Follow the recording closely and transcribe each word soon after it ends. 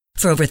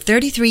For over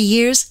 33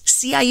 years,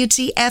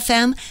 CIUT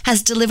FM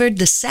has delivered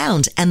the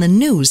sound and the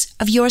news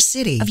of your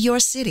city, of your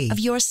city, of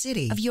your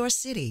city, of your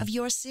city, of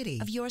your city,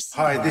 of your city.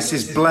 Hi, this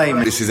is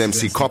Blame. This is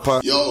MC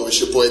Copper. Yo,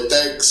 it's your boy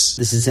Degs.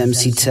 This is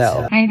MC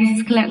Tell. Hey, this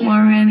is Colette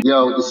Warren.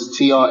 Yo, this is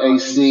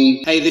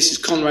TRAC. Hey, this is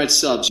Conrad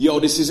Subs. Yo,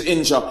 this is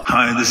Inja.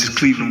 Hi, this is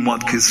Cleveland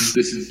Watkins.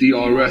 This is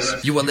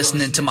DRS. You are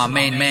listening to my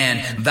main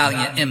man,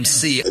 Valiant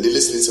MC. And you're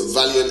listening to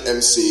Valiant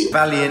MC.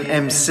 Valiant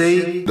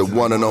MC. The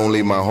one and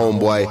only my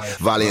homeboy,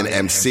 Valiant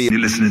MC. You're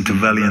listening to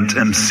Valiant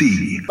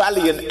MC.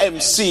 Valiant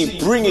MC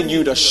bringing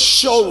you the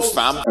show,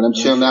 fam. And I'm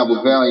chilling out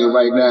with Valiant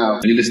right now.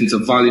 And you're listening to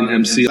Valiant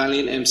MC.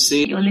 Valiant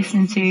MC. You're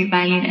listening to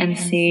Valiant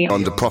MC.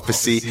 On the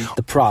prophecy.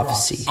 The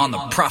prophecy. On the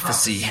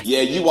prophecy.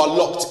 Yeah, you are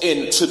locked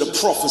in to the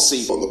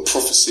prophecy. On the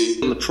prophecy.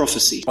 On the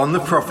prophecy. On the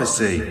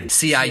prophecy.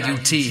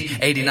 CIUT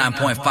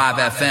 89.5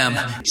 FM.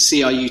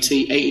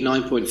 CIUT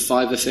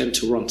 89.5 FM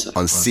Toronto.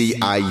 On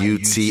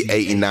CIUT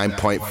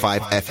 89.5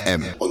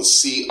 FM. On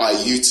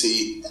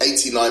CIUT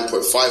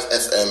 89.5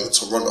 FM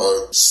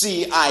Toronto.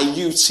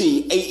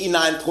 CIUT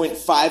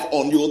 89.5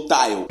 on your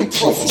dial.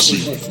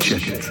 Prophecy.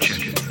 Check it,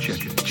 check it,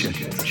 check it, check it, check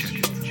it, check it, check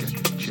it.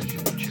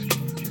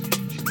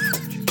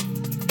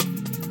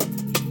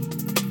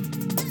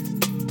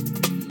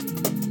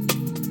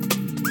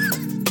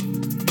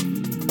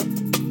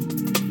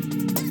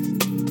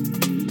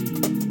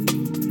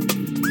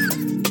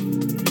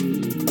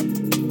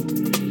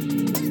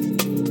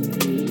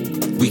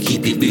 We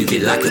keep it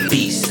moving like a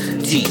beast.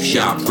 Teeth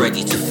sharp,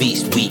 ready to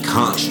feast. Weak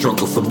heart,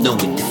 struggle from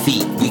knowing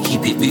defeat. We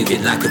keep it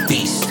moving like a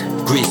beast.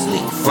 Grizzly,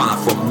 far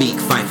from meek,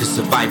 fight for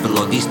survival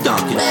on these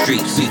darkened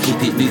streets. We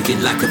keep it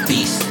moving like a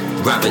beast.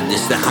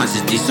 Ravenous, the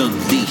hazard is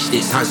unleashed.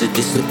 It's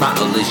hazardous, the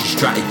battle is your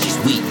strategy's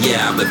weak.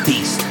 Yeah, I'm a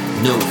beast.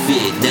 No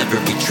fear, never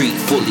retreat.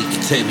 Fully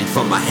determined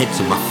from my head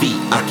to my feet.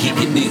 I keep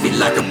it moving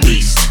like a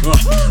beast.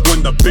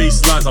 When the bass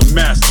line's a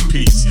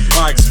masterpiece,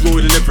 I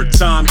exploit it every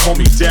time, call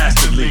me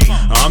dastardly.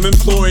 I'm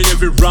employing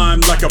every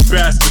rhyme like a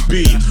bastard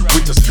bee.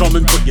 Winter's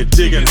coming, but you're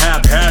digging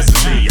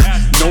haphazardly.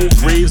 No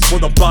graves for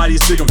the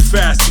bodies digging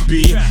fast to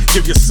be.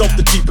 Give yourself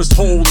the deepest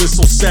hole, it's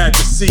so sad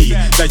to see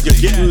that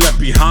you're getting left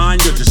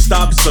behind, you're just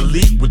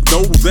obsolete with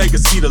no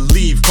legacy to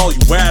leave, call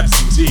you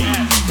absentee.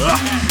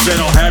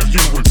 Then I'll have you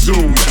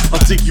exhumed.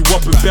 I'll dig you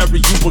up and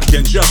bury you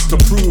again just to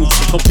prove.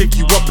 I'll pick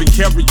you up and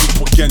carry you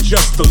again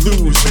just to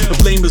lose. The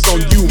blame is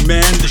on you,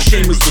 man, the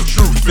shame is the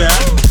truth that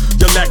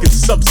you're lacking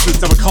substance,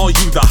 I'ma call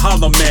you the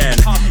hollow man.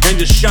 And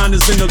your shine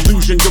is an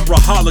illusion, you're a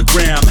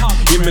hologram.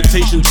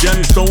 Imitation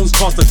gemstones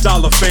cost $1,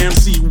 fam.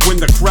 See you in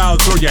the crowd,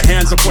 throw your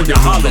hands up on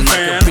your hollow,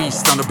 fam. Like a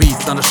beast on the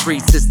beats, on the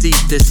streets, it's deep,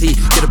 this heat.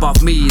 Get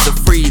above me, the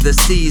free, the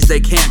seas, they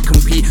can't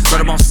compete.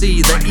 Let them all see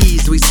the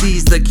ease, we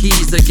seize the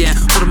keys again.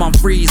 Put them on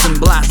freeze and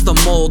blast the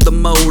mold, the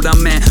mode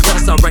I'm in. Let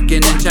us start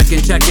reckoning, checking,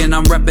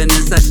 I'm repping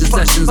in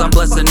sessions, I'm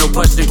blessing, no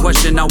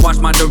question, I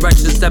watch my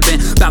direction, stepping.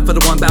 Back for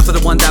the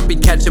one that be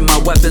catching my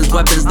weapons,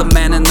 the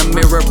man in the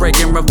mirror,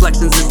 breaking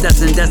reflections, it's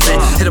destined.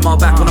 Hit them all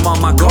back when I'm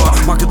on my guard.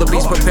 Mark of the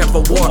beast, prepare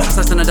for war.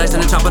 Slicing and dicing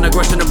and chopping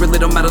aggression, it really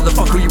don't matter the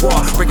fuck who you are.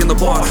 Breaking the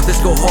bar,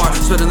 this go hard,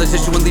 sweating the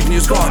tissue and leaving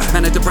you scarred.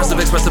 Manic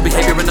depressive, expressive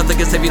behavior, and nothing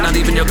can save you, not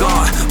even your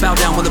guard. Bow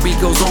down when the beat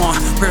goes on,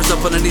 prayers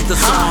up underneath the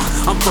song.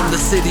 I'm from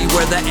the city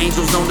where the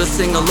angels known to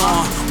sing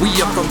along. We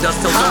up from dusk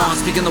till dawn,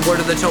 speaking the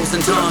word of the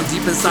chosen tongue.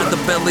 Deep inside the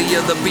belly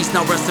of the beast,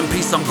 now rest in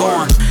peace, I'm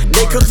gone.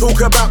 They can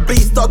talk about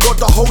beast, I got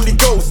the Holy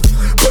Ghost.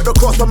 Put the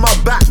cross on my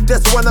back,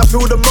 that's when I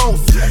feel the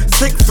most.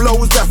 Sick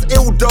flows, that's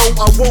ill though,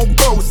 I won't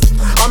boast.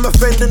 I'm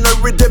offending the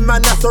rhythm,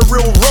 man, that's a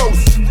real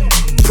roast.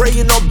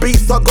 Praying on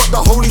beats, I got the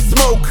holy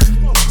smoke.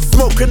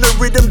 Smoking the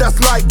rhythm, that's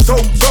like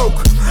choke.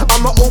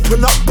 I'ma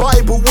open up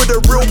Bible with a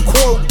real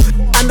quote.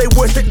 And they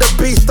worship the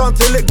beast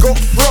until it got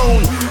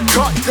thrown.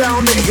 Cut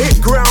down, it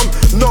hit ground,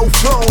 no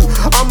throne.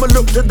 I'ma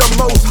look to the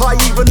most high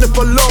even if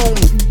alone.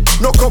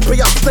 No copy,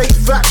 I state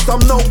facts,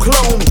 I'm no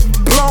clone.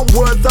 Plant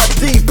words, I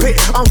deep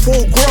it, I'm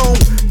full grown.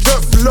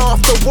 Just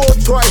laugh, the war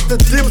tries to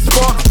dim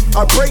spark.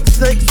 I break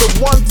snakes in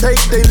one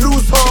take, they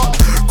lose heart.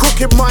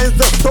 Crooked minds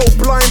are so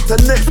blind to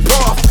next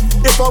path.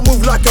 If I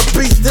move like a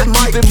beast, it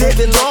might get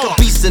moving like a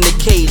beast in a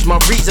cage. My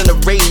reason to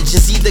rage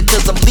is either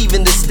cause I'm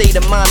leaving this state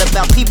of mind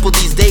about people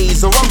these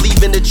days, or I'm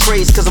leaving the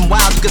trace cause I'm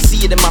wild, you can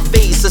see it in my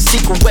face. A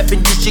secret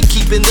weapon you should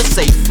keep in the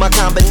safe. My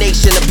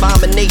combination,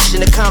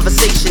 abomination, a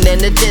conversation,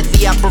 and a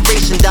deadly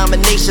operation.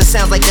 Domination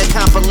sounds like a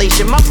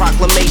compilation. My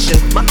proclamation,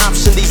 my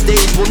option these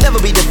days will never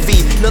be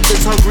defeat.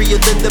 Nothing's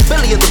hungrier than the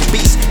belly of the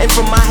beast. And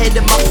from my head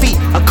to my feet,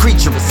 a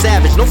creature, a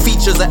savage. No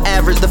features are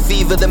average. The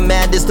fever, the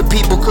madness, the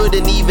people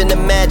couldn't even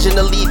imagine.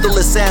 A lethal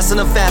assassin,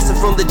 I'm fastened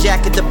from the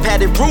jacket to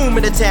padded room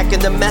and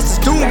attacking the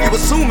masses. Doom, you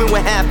assuming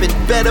what happened.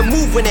 Better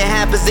move when it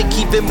happens and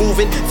keep it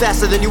moving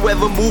faster than you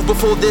ever moved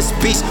before. This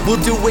beast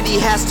will do what he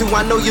has to.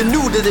 I know you're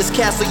new to this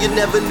castle, you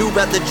never knew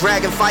about the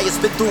dragon fire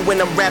spit through when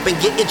I'm rapping.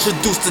 Get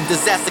introduced to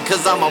disaster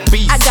cause I'm a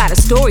beast. I got a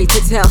story to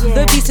tell.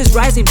 The beast is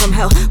rising from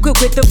hell.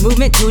 Quick with the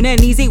movement, tune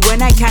and easy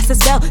when I cast a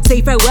spell. Say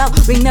farewell,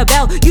 ring the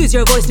bell. Use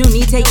your voice, no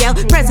need to yell.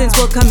 Presence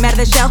will come out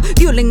of the shell,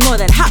 fueling more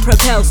than hot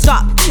propel.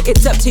 Stop,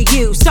 it's up to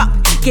you. Stop,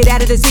 get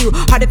out of the sea. do.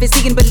 Hard of it,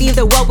 see and believe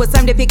the world was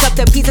time to pick up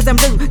the pieces and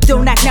blue.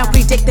 Don't act now,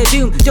 predict the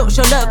doom. Don't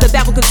show love, the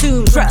battle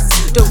consume.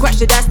 Trust, don't crush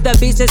the dust. The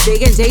beast is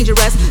big and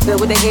dangerous.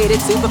 Filled with a hated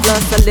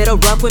superflux, a little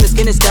rough when the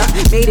skin is stuck.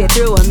 Made it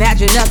through,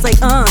 imagine us like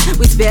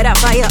we spit out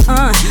fire,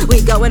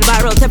 we going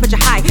viral, temperature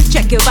high.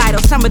 Check your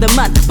vitals, time of the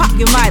month, pop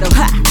your vital,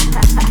 ha.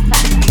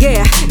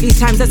 Yeah, these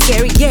times are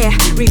scary, yeah.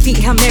 Repeat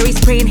Hail Marys,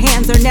 praying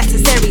hands are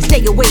necessary.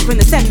 Stay away from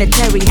the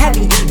cemetery,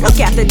 heavy. Look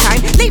at the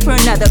time, late for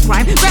another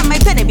crime. Grab my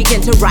pen and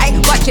begin to write.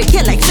 Watch it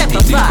kill like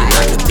Semper Fi.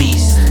 Like a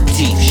beast,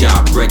 teeth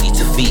sharp, ready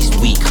to feast.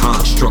 Weak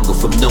heart, struggle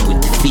from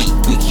knowing defeat.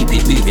 We keep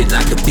it moving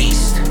like a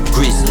beast.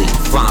 Grizzly,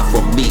 far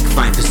from meek,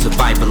 fight for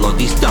survival on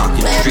these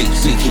darkened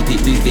streets. We keep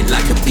it moving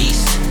like a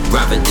beast.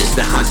 Ravenous,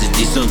 the hazard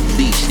is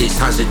unleashed. This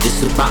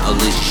hazardous, the battle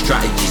is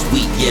strategy's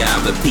weak. Yeah,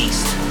 I'm a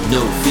beast.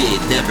 No fear,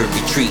 never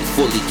retreat.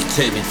 Fully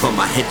determined from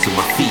my head to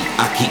my feet.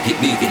 I keep it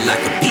moving like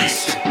a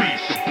beast.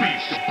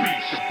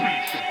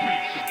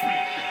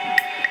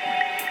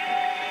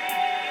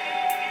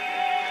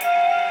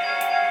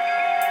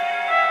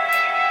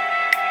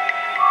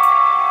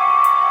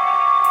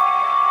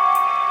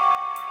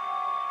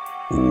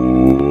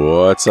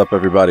 What's up,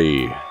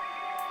 everybody?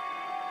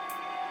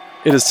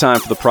 It is time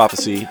for The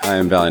Prophecy. I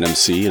am Valiant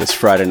MC. It is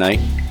Friday night.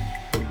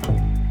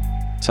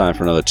 Time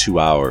for another 2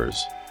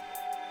 hours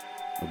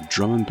of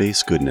drum and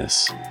bass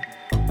goodness.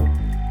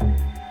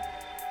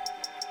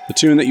 The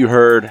tune that you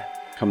heard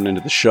coming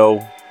into the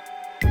show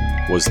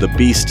was The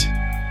Beast,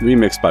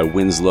 remixed by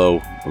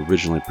Winslow,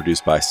 originally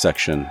produced by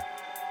Section.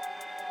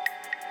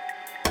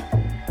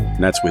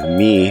 And that's with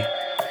me,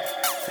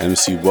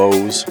 MC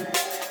Woes,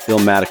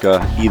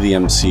 Illmatica, E the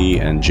MC,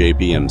 and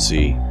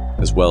JBMC,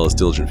 as well as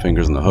Diligent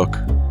Fingers on the Hook.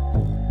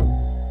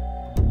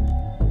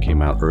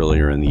 Came out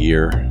earlier in the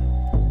year.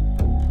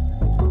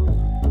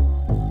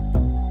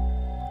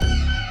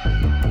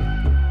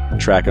 The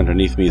track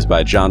underneath me is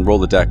by John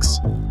Rolodex,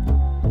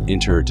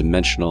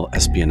 Interdimensional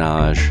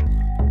Espionage.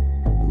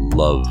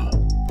 Love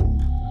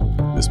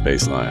this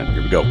bass line.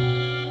 Here we go.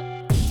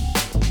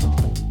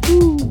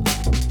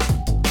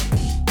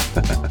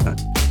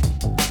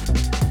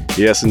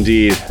 Yes,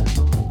 indeed.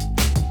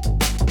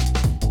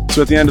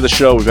 So at the end of the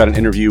show, we've got an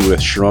interview with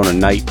Sharona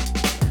Knight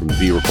from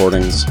V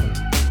Recordings.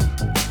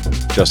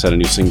 Just had a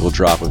new single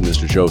drop with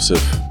Mr.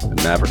 Joseph and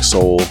Maverick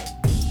Soul. I'm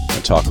going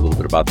to talk a little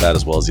bit about that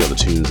as well as the other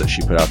tunes that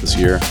she put out this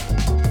year.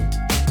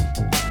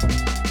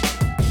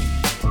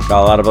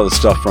 Got a lot of other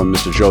stuff from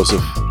Mr.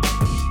 Joseph,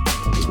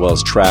 as well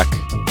as track.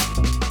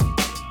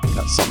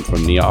 Got something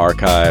from Nia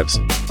Archives,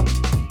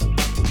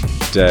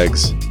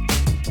 Degs,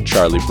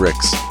 Charlie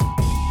Bricks.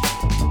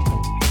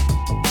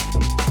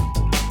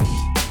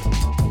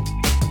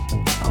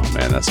 Oh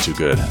man, that's too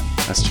good.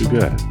 That's too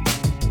good.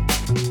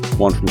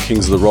 One from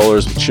Kings of the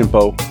Rollers with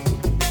Chimpo.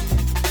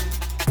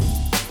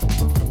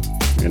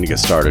 We're gonna get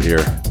started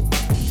here.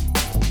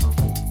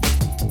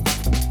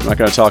 I'm not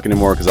gonna talk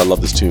anymore because I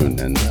love this tune,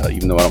 and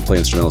even though I don't play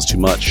instrumentals too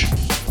much,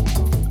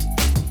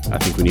 I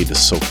think we need to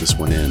soak this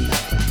one in.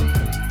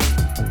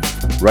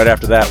 Right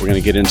after that, we're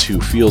gonna get into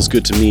Feels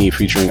Good to Me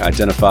featuring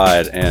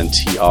Identified and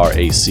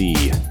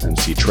TRAC,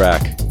 MC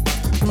track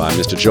by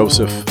Mr.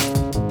 Joseph.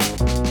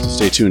 So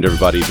stay tuned,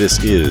 everybody. This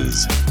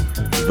is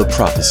The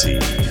Prophecy.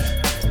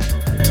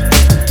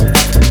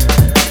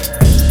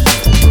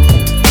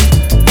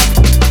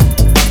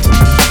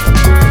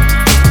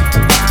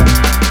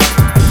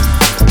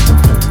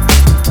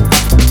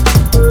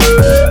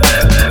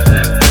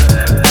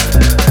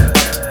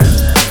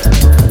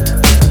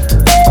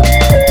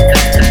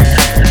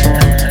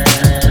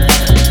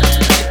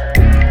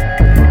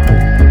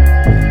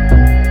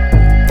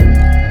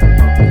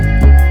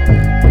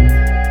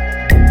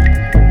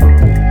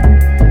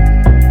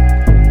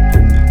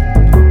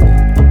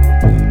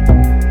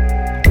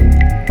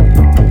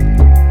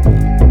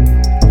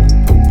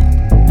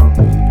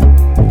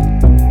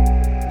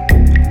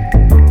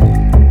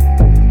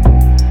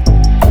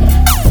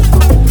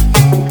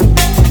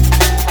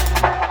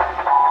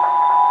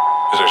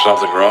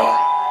 Something wrong?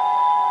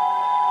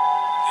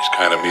 These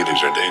kind of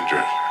meetings are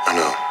dangerous. I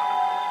know,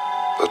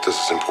 but this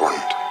is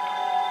important.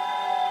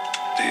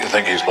 Do you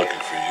think he's looking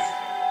for you?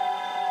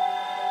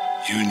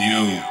 You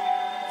knew,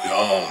 we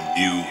all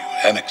knew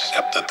and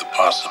accepted the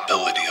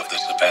possibility of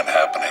this event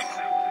happening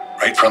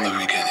right from the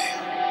beginning.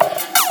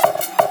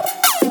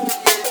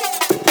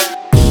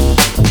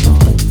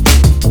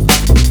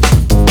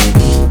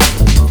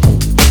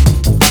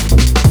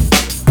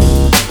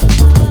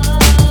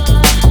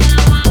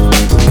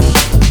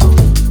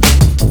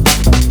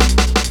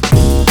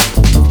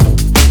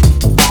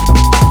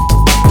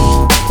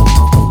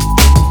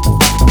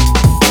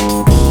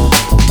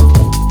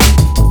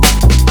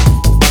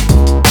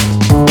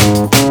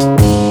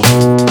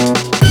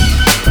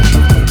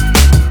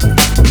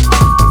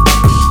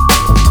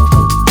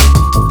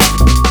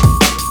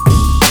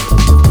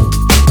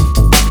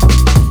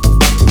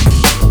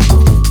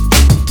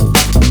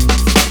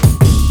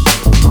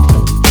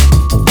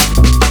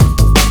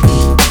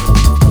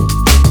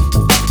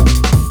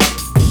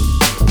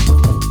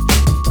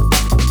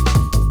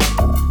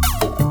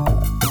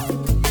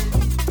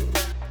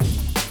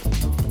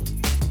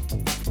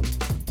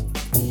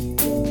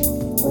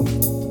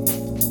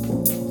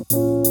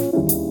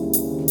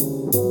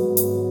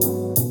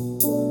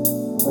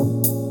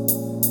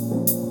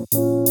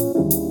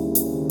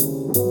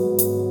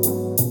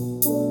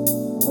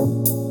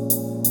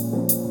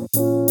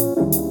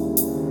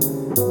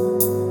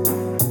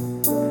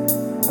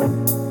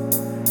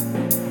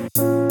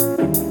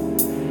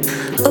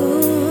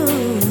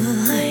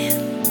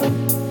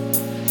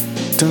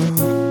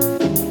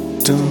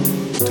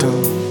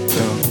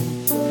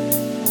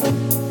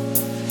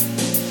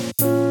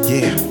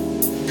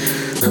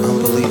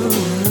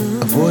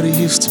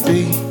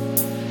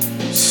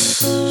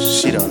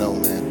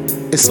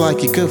 It's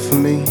like you're good for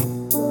me.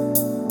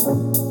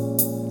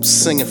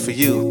 Singing for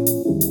you.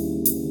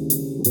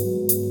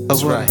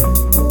 That's right.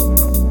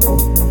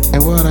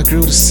 And what I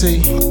grew to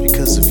see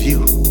because of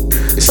you.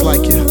 It's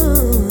like you.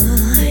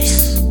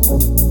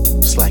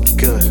 It's like you're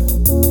good.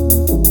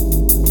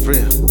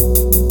 Real.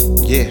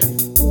 Yeah.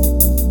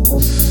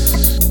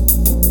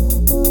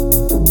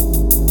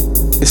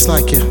 It's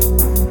like you.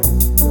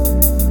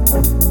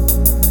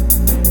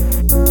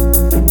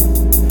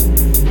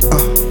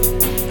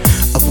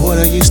 Of what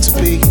I used to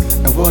be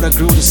and what I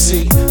grew to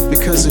see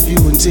because of you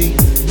indeed.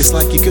 It's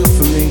like you're good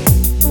for me.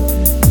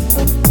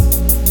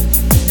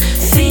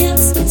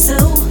 Feels so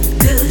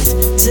good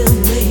to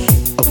me.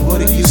 Of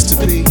what it used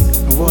to be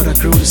and what I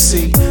grew to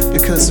see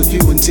because of you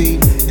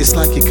indeed. It's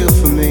like you're good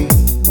for me.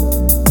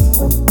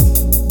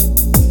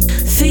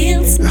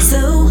 Feels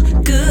so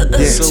good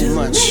so to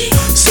much. me.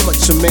 So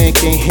much a man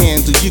can't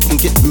handle. You can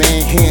get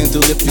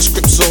manhandled if your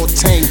script's all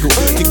tangled.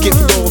 Your gift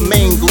all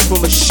mangled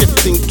from a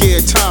shifting gear.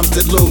 Times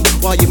that loom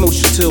while you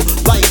motion till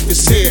life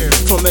is here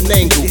from an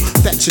angle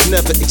that you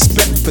never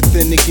expect. But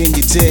then again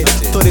you did.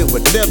 Thought it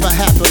would never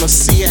happen or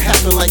see it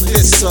happen like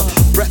this. A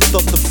breath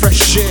of the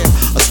fresh air,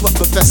 a sweat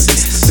of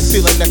essence. The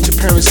feeling that your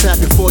parents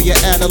had before your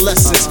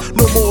adolescence.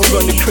 No more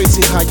running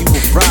crazy how you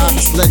arrive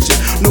as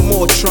legend. No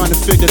more trying to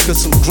figure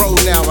cause I'm grown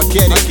now, I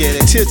get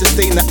it. Tears that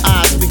stain the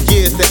eyes for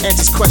years that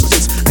answers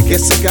questions. I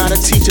guess I gotta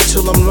teach it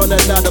till I'm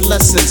running out of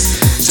lessons.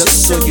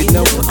 Just so you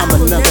know, I'ma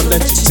never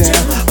let you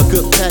down. A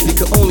good pappy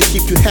can only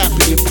keep you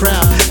happy and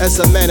proud. As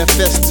I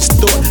manifest this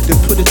thought, then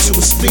put it to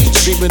a speech.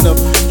 Dreaming of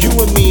you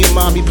and me and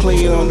mommy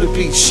playing on the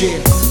beach,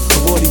 yeah.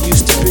 Of what it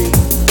used to be,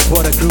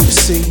 what I grew to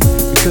see.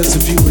 Because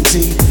of you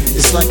indeed,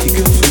 it's like you're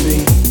good for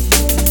me.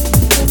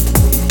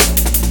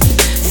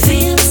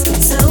 Feels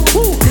so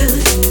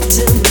good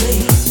to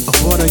me. Of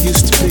what I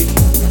used to be,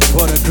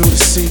 what I grew to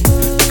see.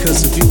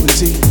 Because of you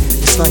indeed,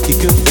 it's like you're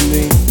good for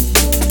me.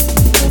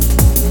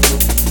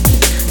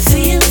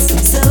 Feels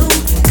so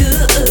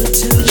good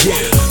to me.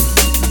 Yeah.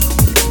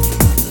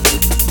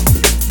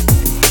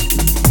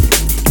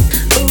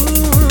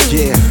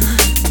 Yeah.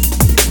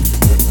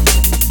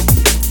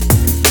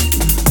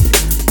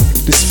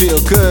 This feel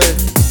good.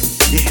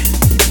 Yeah.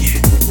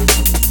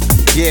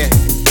 Yeah.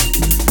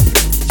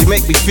 You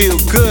make me feel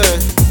good.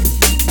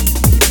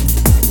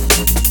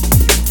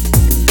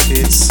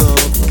 It's so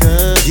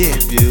good. Yeah.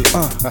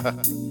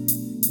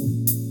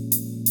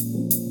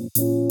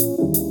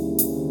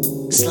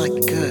 It's like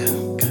good.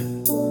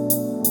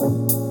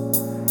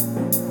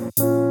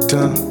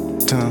 Dun.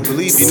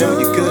 Believe you know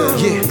you're good.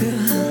 Yeah.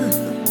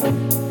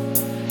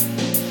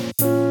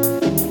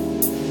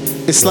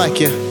 It's like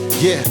you,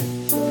 yeah.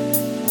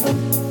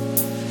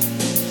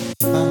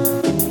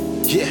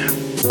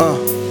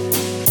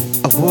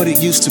 Of what it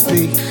used to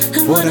be,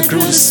 what I grew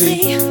to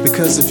see.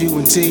 Because of you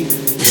indeed,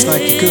 it's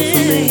like you're good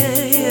for me.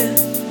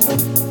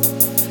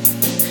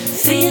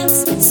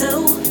 Feels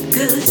so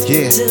good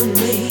to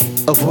me.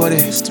 Of what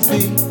it used to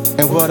be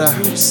and what I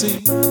grew to see.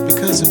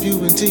 Because of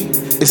you indeed,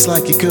 it's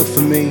like you're good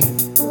for me.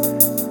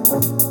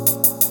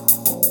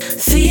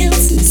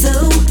 Feels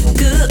so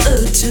good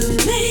to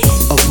me.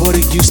 Of what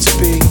it used to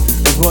be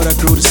and what I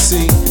grew to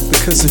see.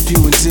 Because of you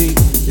indeed,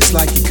 it's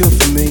like you're good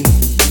for me.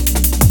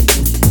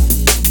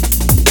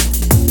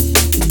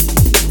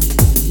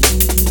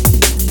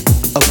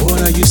 Of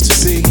what I used to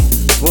be,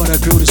 what I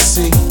grew to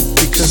see.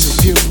 Because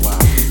of you,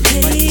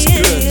 life is good.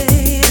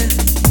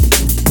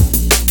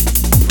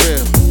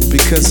 Real,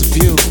 because of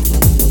you,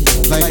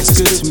 life is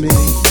good to me.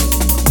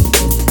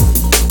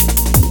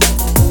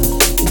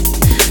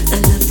 I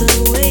love the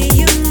way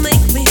you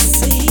make me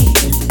sing.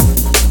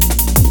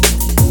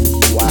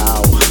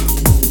 Wow.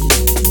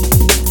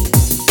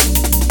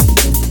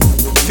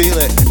 Feel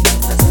it.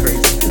 That's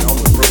crazy, man.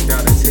 Almost broke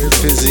down in tears.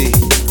 Fizzy.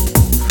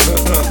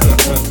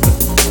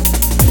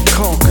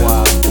 Conk.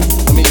 Wow.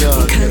 Let me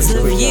because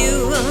of you.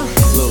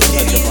 Little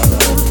touch up on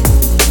that.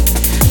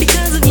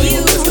 Because of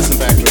you. Let's listen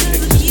back real quick.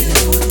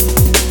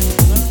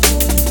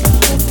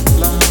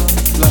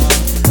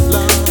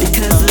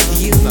 Because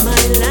of you, my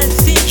life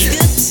feels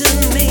good to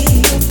me.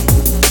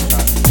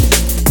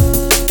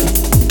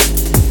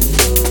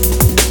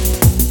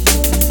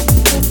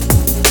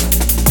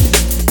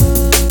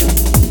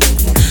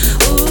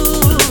 Ooh.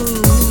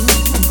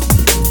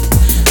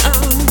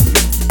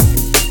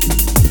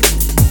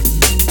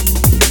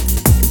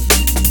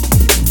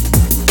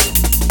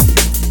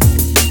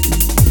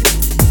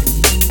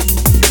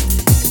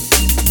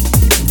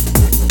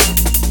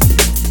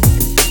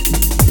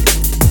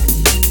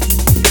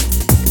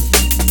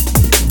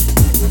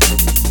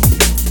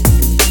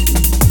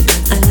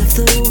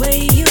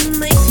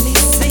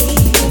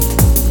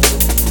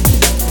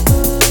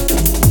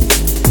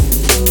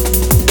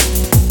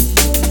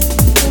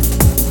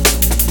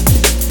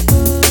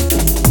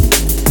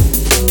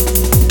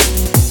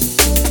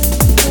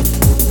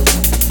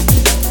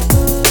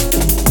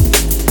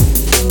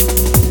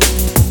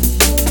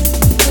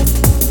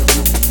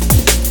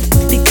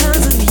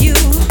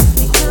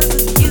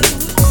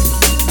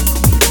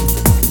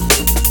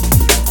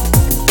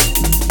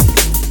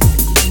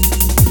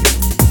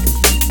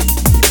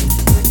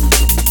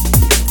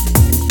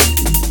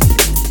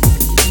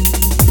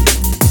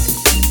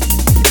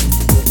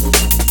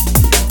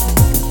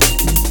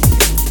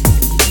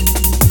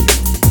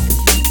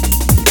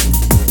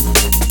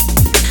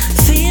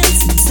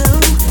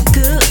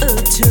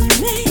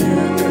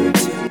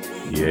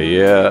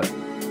 Yeah.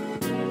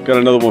 Got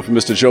another one from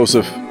Mr.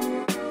 Joseph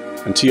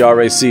and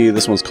TRAC.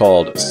 This one's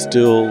called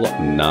Still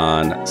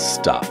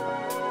Non-Stop.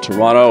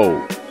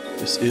 Toronto,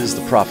 this is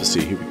The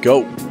Prophecy. Here we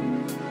go.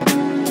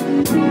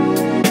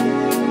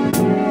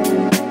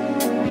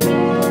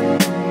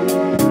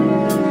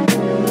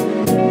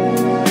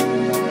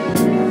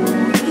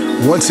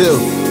 1, 2.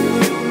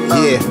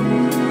 Yeah.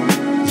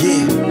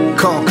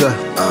 Conquer.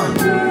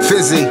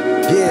 Fizzy.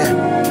 Yeah.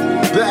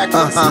 Back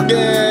once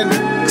again.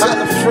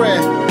 Tell a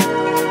friend.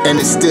 And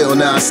it's still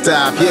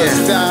non-stop. Yeah.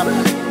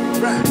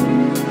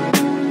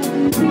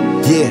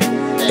 Yeah.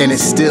 And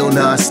it's still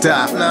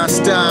non-stop.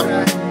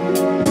 Non-stop.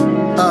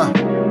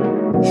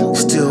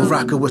 Still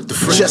rockin' with the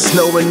friends. Just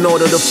know in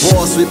order to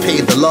boss, we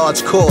paid the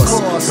large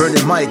cost.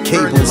 Burning mic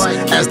cables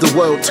as the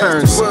world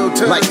turns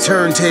like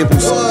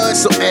turntables.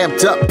 So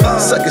amped up,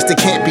 suckers they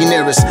can't be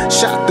near us.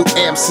 Shot through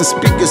amps and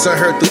speakers are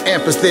heard through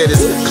amphitheaters.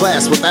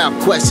 Class without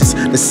questions,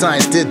 the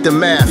science did the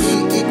math.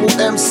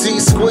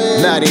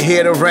 E=MC². Now they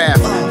hear the rap.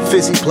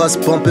 Fizzy plus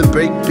bumping,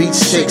 break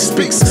beats, shake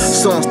speaks.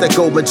 Songs that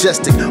go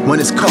majestic when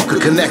it's conquer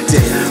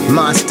connected.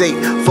 Mind state,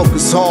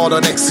 focus hard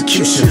on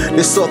execution.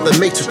 This off the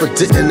matrix, but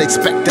didn't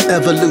expect the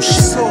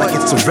evolution. Like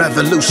it's a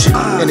revolution,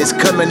 and it's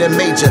coming in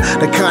major.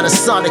 The kind of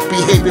sonic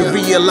behavior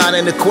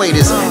realigning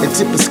equators and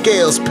tipping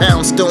scales,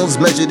 pound stones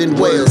measured in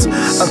whales.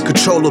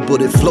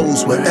 Uncontrollable, it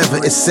flows wherever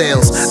it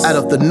sails. Out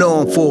of the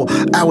norm for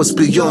hours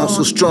beyond,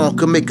 so strong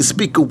can make a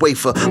speaker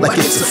wafer like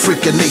it's a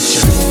freak of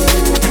nature.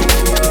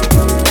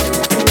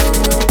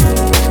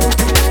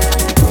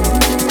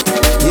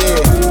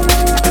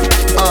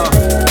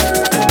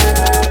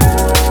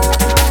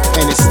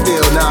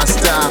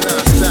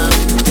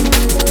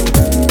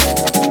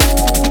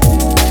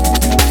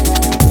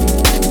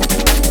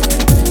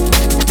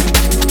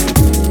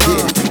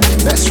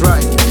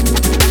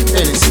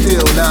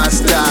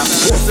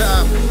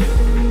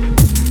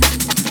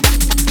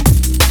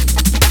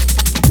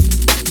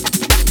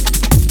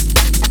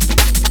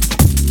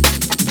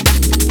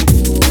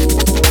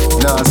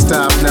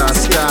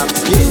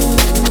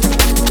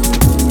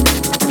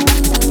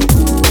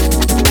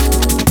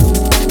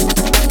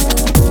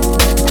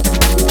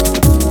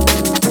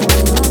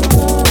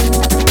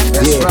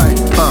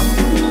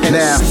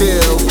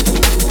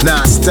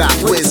 Non-stop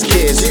whiz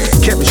kids,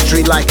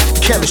 chemistry like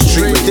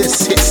chemistry with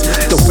this hits.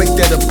 The weight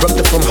that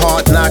abrupted from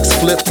hard knocks,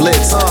 flip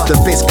lids. The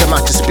bass come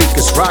out your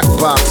speakers, rock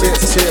box,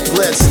 it's tip,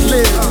 let's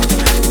live.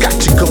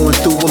 Got you going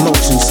through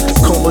emotions,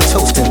 coma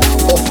toasting,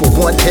 off for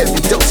one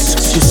heavy dose.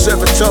 From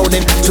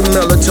serotonin to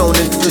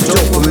melatonin to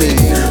dopamine,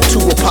 to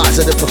a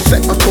positive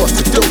effect across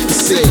the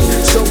dopamine.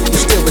 So you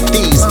still with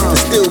these, and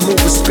still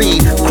move with speed,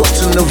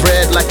 crossing the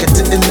red like I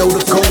didn't know the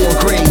go on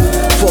green.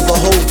 For the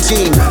whole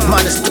team,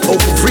 minus the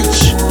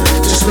overreach.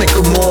 Just make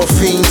a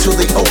morphine till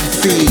they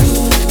overfeed.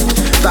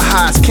 The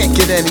highs can't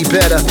get any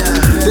better.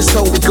 This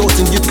Holy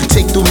Ghost and you can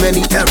take through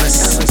many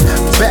errors.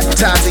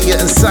 Baptizing you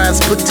in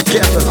science put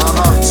together,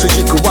 so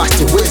you can watch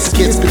the whiz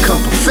kids become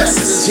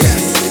professors.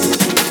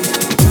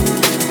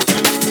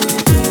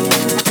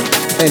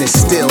 And it's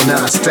still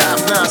non-stop.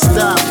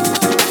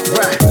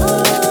 Right.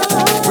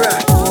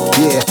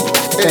 Yeah.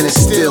 And it's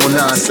still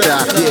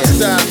non-stop.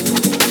 Yeah.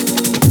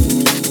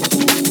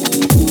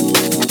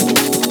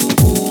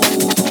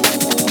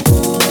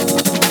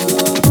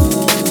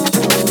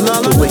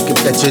 The wake up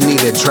that you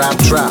needed, drop,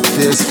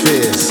 fizz.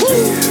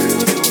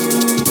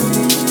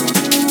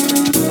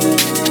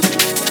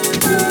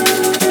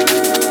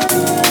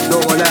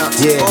 Going out,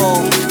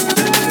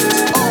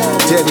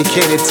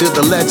 dedicated to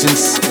the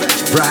legends,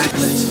 right?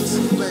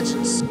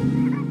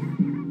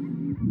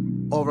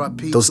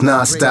 R.I.P. Those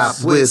non-stop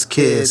whiz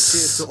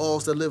kids. To all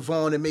that live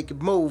on and make it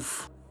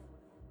move.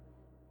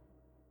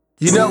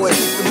 You know it,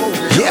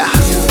 yeah.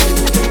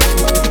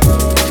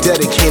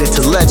 Dedicated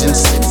to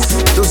legends.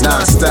 Those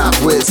non-stop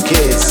whiz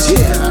kids,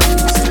 yeah.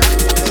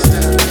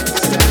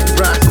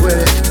 Rock with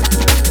it,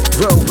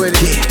 roll with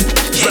it,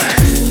 yeah.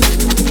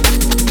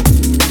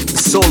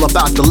 It's all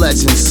about the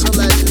legends.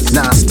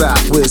 Non-stop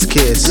whiz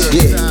kids,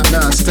 yeah.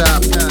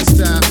 Non-stop.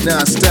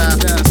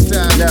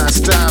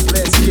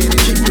 Let's get it,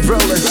 keep it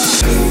rolling.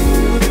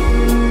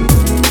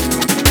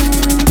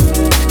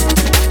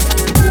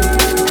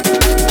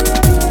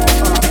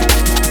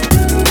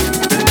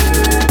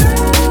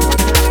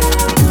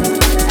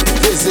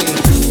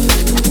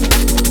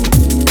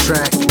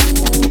 Track,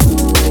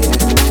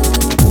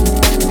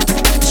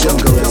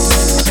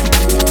 Junglist.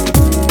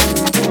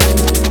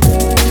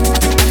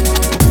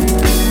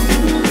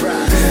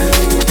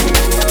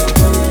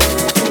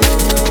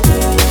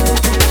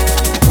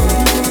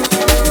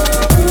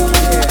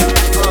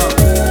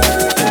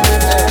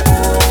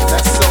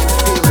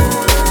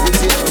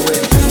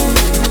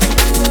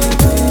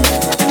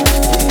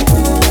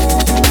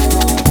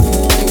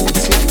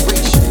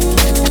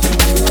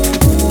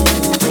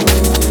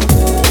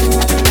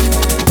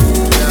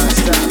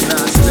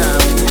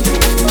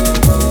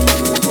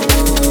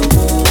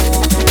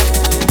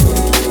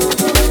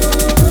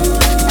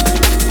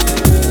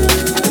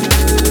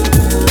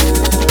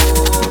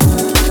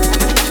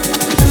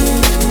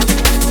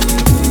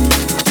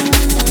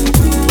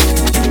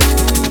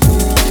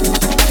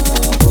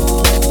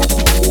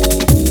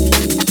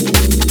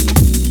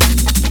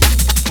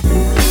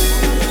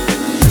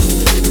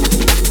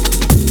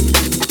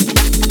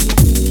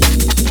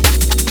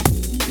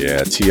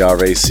 Yeah,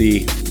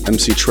 TRAC.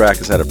 MC Track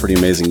has had a pretty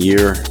amazing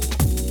year.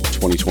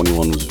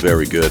 2021 was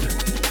very good.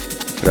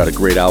 Put out a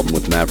great album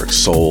with Maverick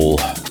Soul,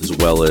 as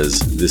well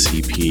as this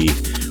EP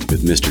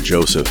with Mr.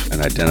 Joseph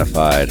and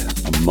Identified,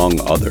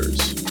 among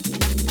others.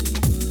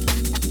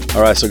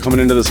 Alright, so coming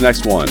into this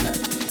next one,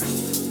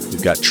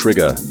 we've got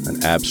Trigger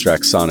and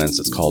Abstract Sonnets.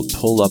 It's called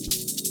Pull Up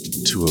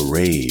to a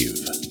Rave.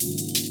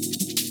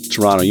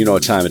 Toronto, you know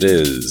what time it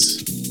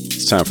is.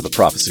 It's time for the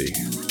prophecy.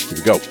 Here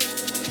we go.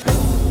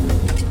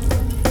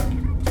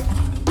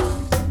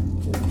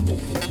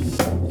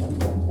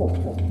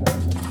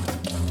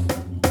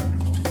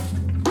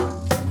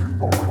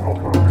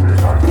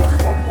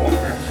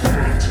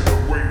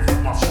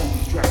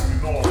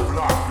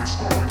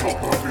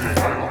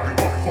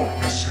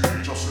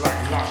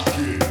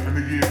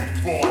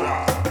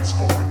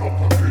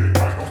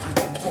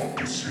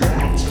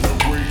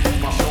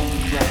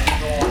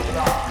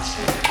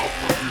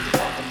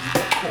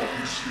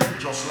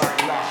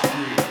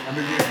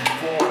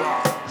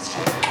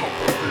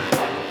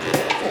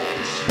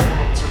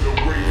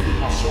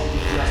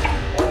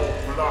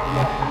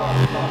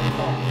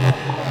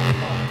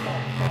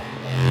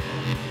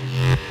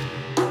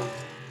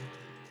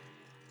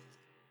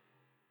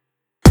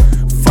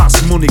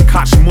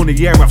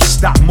 Yeah, I've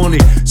stacked money.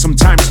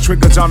 Sometimes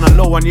triggers on the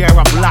low and yeah,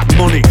 I black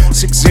money.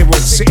 6 zeros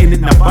sitting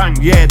in the bank,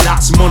 yeah,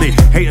 that's money.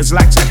 Haters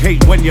like to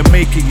hate when you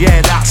make it,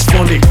 yeah, that's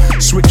funny.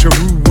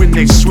 Switcheroo when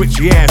they switch,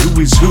 yeah,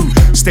 who is who?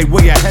 Stay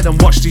way ahead and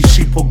watch these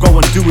sheep or go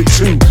and do it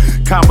too.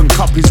 Carbon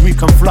copies, we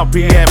can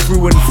floppy, yeah,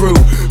 through and through.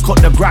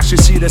 Cut the grass, you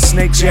see the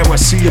snakes, yeah, I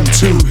see them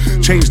too.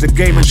 Change the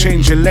game and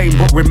change your lane,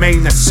 but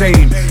remain the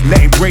same.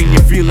 Let it rain, you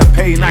feel the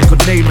pain, I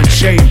could name and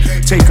shame.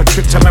 Take a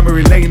trip to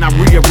memory lane, I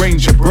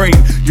rearrange your brain.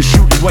 You're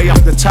shooting way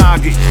off the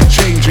target,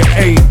 change your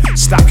aim.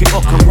 Stack it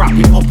up and wrap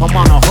it up, I'm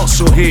on a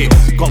hustle here.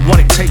 Got what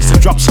it takes to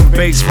drop some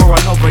bass for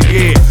another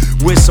year.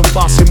 We're some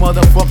bossy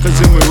motherfuckers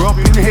and we're up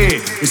in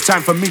here. It's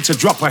time for me to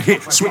drop a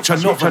hit, switch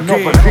another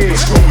gear.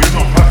 It's going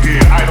up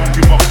again, I don't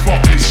give a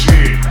fuck this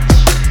year.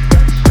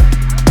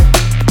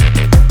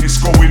 It's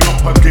going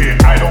up again,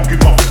 I don't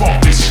give a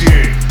fuck this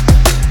year.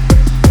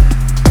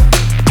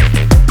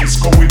 It's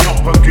going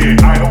up again,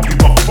 I don't give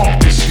a fuck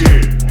this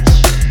year.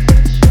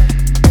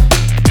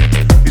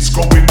 It's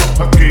going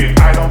up again,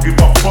 I don't give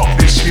a fuck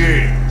this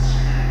year.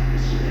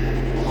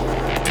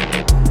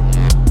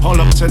 Pull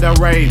up to the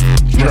rave,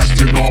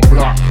 dressed in all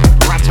black.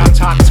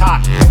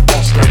 Rat-tat-tat-tat,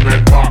 bust them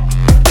head back.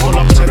 Pull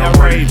up to the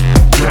rave,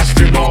 dressed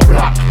in all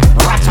black.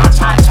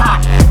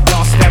 Rat-tat-tat-tat,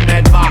 bust them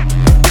head back.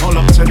 Pull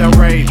up to the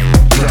rave,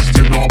 dressed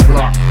in all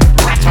black.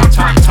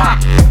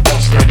 Rat-tat-tat-tat,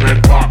 bust them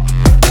head back.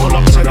 Pull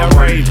up to the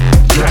rave,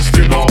 dressed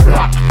in all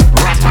black.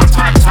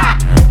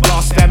 Rat-tat-tat-tat,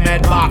 bust them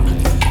head back.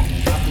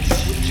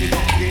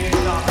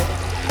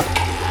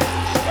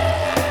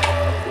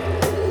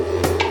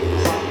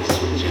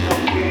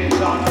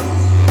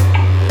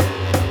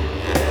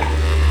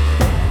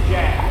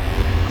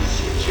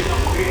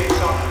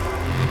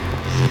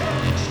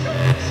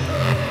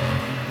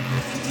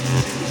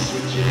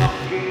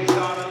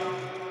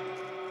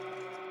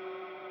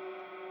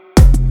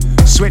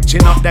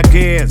 Switching up the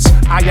gears,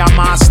 I am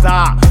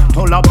master.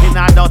 Pull up in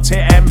a dirty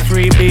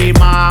M3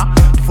 Beamer.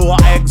 4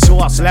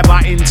 exhaust,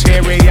 leather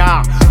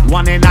interior.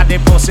 One in a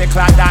the pussy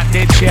clad that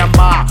the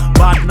chamber.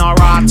 Bad nor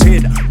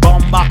rotted,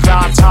 bomber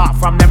clatter.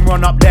 From them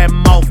run up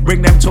them mouth,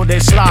 bring them to the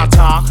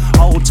slaughter.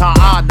 Outer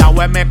order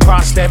when me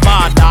cross the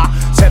border.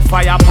 Set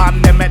fire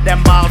upon them, make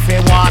them bath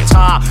in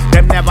water.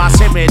 Them never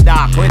see me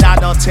dark with a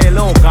dirty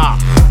logo.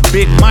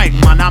 Big Mike,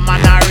 man, I'm a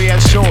real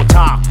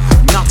shooter.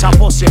 Not a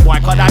pussy boy,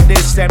 cause I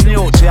diss them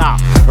nuclear.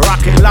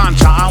 Rocket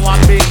launcher, I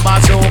want big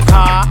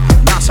bazooka.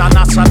 NASA,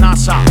 NASA,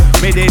 NASA,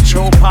 me the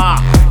trooper.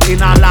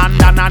 In a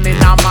London and in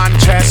a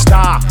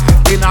Manchester.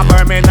 In a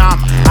Birmingham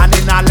and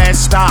in a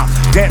Leicester.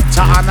 Get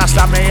to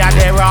understand me and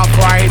the rough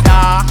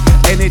rider.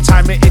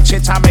 Anytime me itch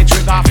it, I me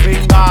trigger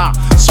finger.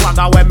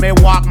 Swagger when me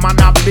walk, man,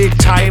 a big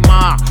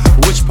timer.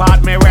 Which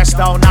part me rest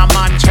down a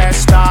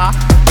Manchester.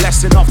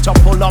 Blessed enough to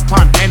pull up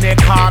on any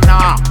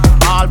corner.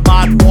 All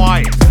bad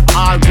boy,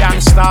 all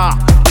gangster.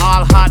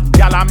 All hot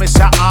gal, I miss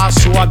a all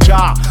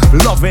soldier.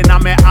 Loving a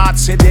me heart,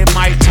 see they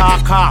might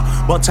talker.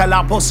 But tell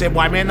a pussy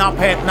boy, me no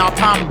pet, no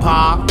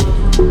pamper.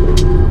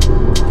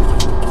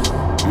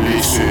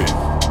 Listen,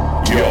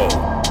 yo.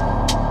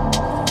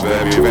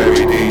 Very,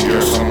 very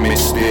dangerous and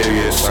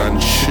mysterious and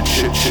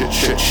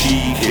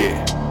cheeky.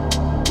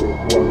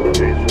 One of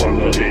this,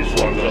 one of this,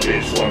 one of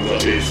this, one of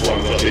this, one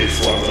of this,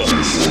 one of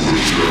this.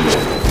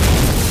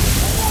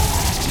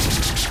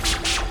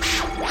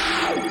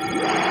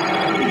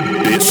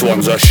 This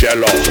one's a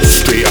sheller,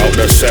 straight out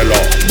the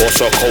cellar.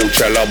 Boss a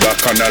Coachella,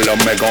 Bacchanal,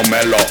 Mega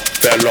Mella.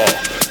 Fella,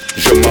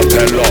 je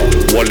m'appelle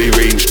Wally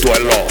Range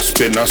Dweller.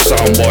 Spin a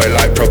soundboy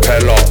like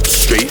propeller.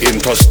 Straight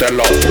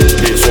interstellar.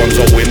 This one's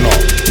a winner.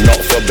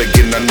 Not for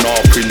beginner, nor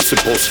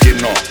principal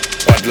skinner.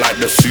 Bad like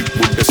the soup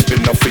with the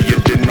spinner for your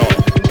dinner.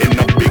 In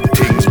the big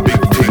things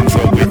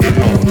where we're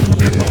inner.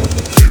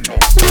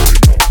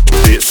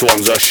 This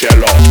one's a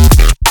sheller.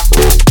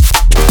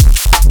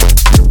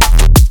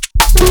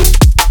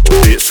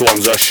 This This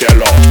one's a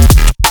sheller.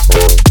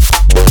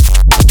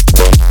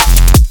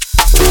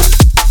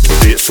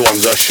 This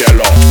one's a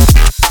sheller.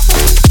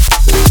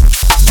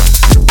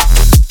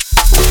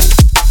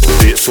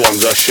 This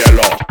one's a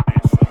sheller.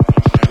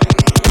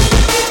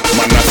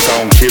 Man, I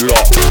sound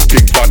killer.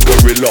 Big bad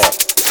gorilla.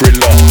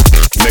 Thriller.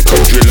 Make a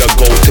driller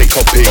go take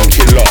a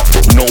painkiller.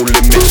 No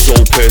limit, so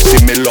Percy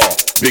Miller.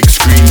 Big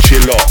screen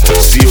chiller.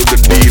 Seal the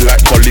deal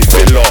like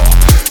cauliflower.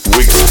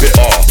 Wig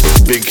spitter.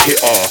 Big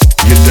hitter.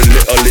 You're the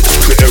littlest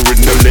critter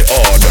in the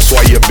litter. That's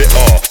why you're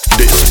bitter.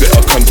 This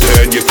spitter can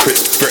turn your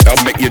crisp fritter.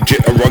 Make your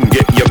jitter run,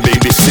 get your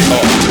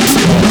babysitter.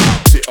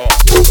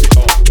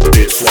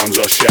 This one's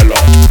a sheller.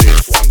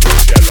 This one's a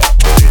sheller.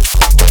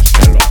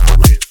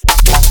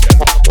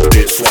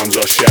 This one's a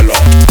sheller. This one's a sheller.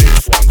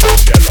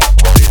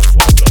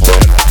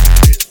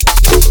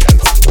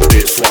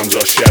 This one's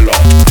a sheller.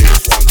 This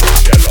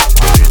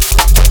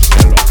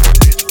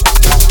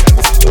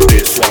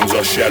one's a sheller. This one's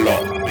a sheller.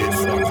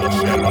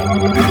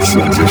 This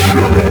one's a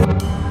sheller.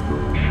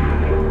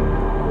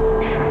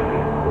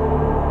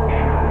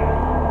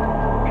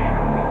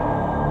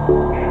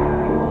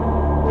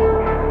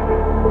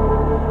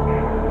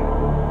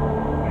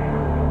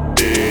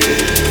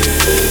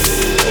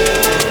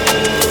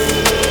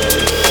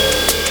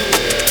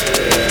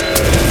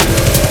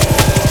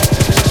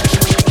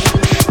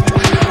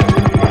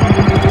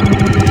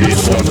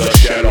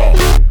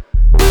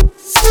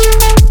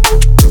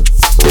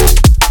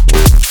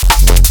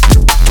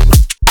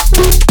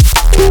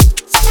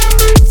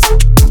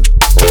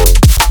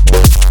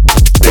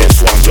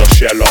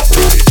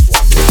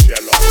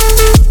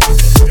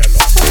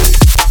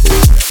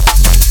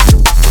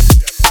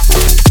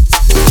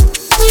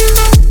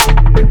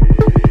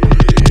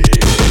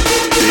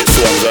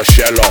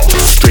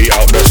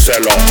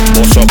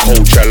 What's a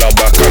Coachella,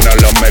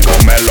 Bacchanal, Mega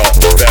Mella,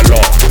 Fella,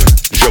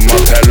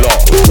 Jumatella,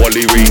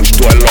 Wally Range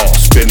Dweller,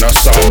 spin a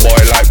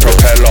soundboy like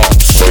propeller,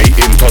 straight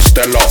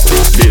interstellar,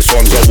 this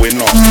one's a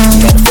winner,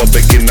 not for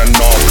beginner,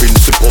 nor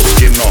principal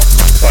skinner,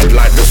 but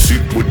like the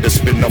soup with the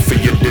spinner for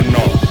your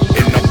dinner,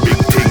 in the big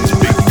things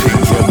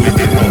when we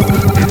dinner,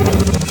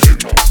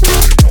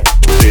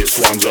 this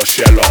one's a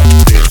sheller,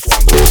 this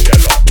one's a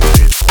sheller,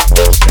 this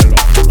one's a sheller,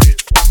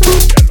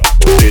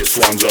 this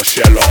one's a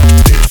sheller.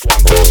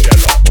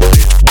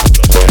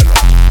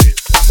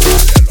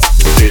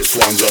 This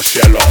one's a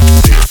sheller.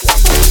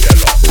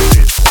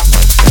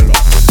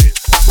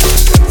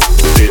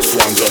 This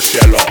one's a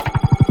sheller.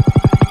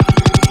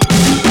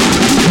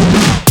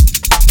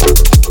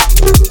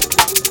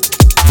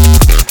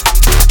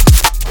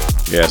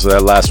 Yeah, so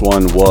that last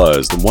one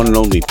was the one and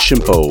only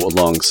Chimpo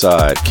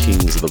alongside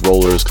Kings of the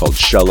Rollers called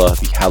Shella,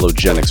 the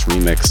Halogenics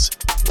remix.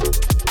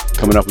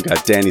 Coming up, we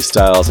got Danny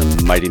Styles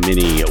and Mighty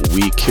Mini,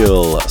 We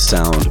Kill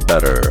Sound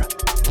Better.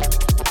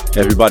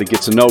 Everybody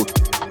gets a note.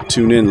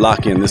 Tune in,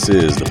 lock in. This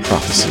is The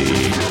Prophecy.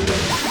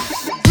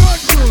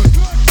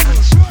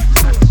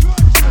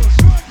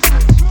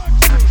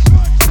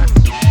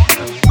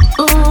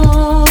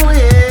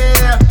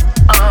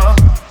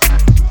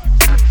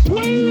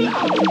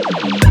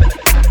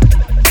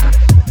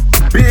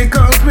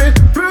 Because we're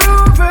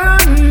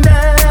proven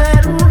that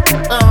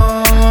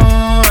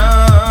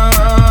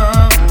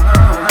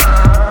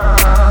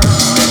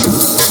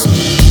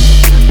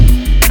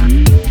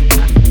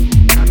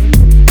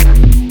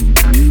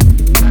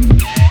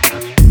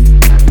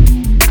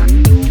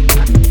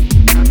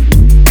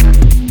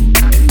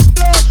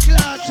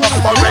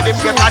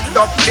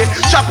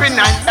chopping and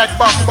head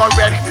buff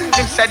already.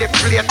 Him said it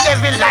play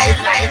every life.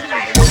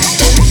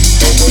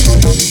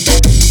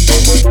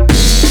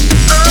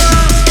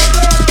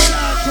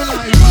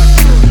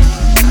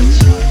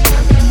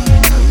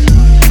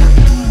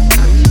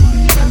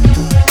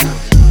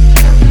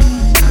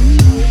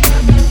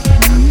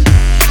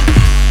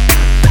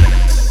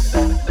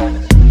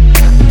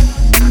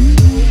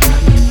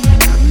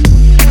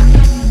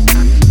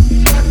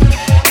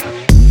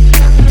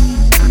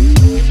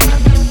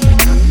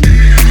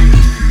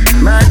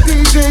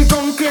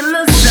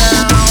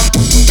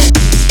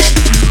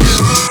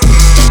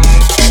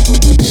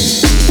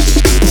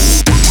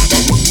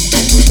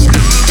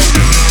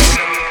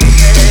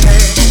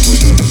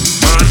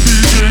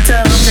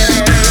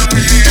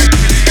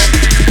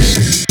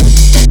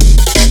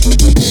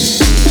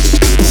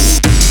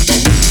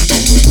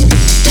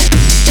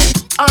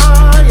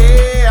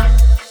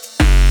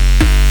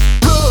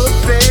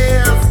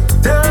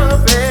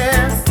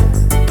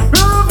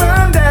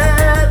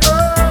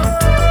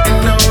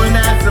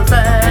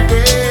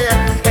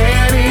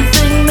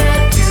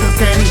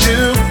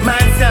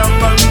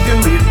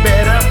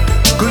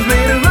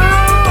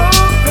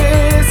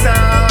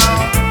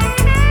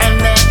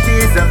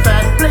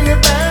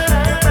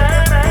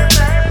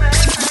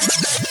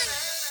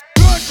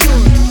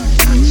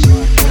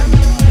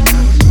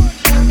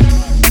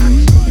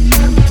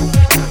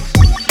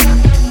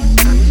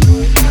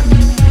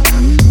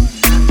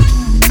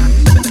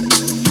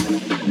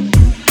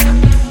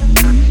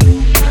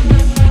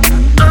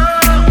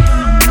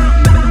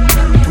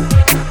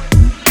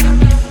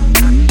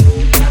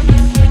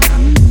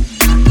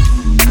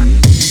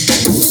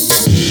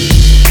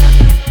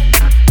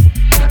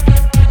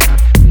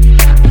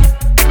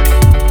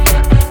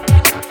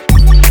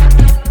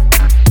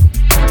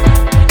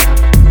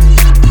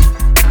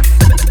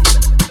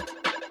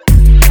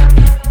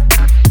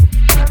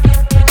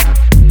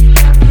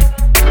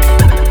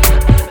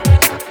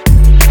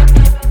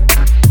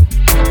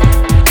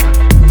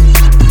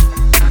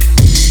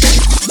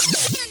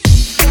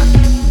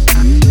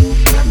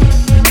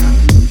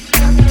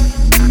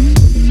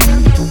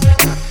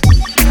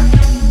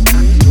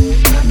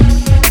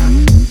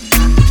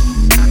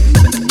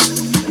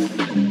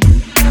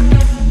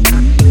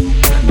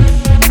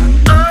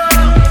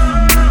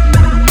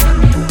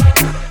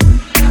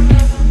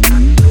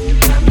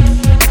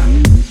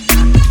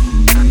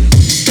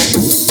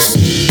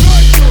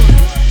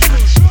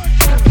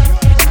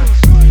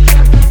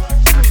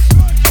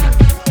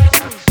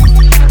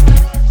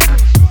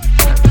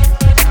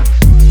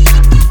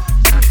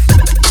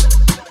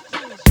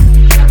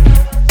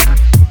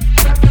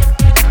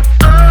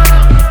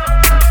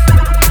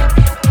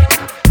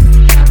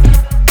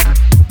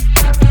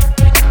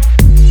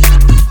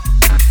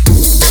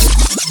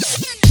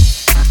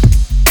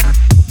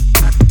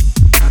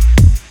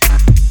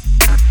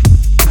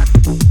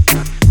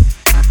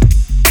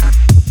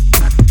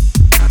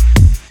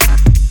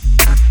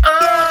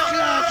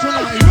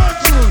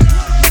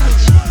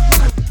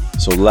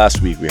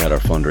 last week we had our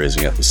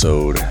fundraising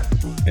episode.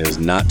 It is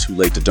not too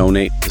late to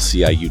donate to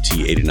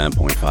CIUT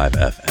 89.5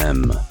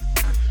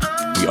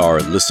 FM. We are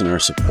listener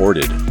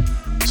supported,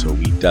 so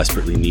we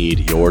desperately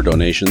need your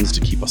donations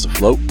to keep us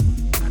afloat.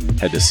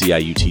 Head to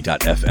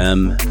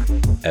CIUT.FM.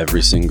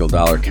 Every single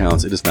dollar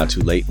counts. It is not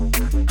too late.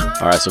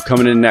 Alright, so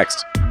coming in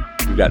next,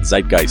 we've got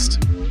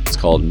Zeitgeist. It's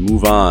called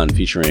Move On,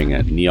 featuring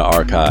Nia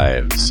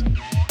Archives.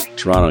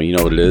 Toronto, you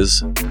know what it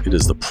is? It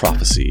is The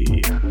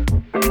Prophecy.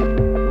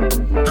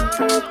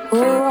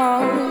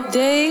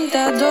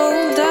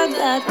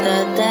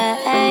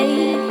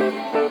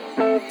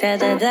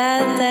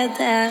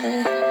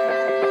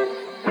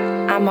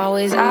 I'm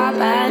always up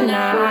at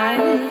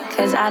night,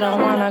 'cause I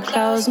don't wanna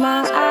close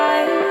my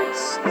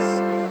eyes,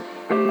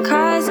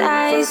 'cause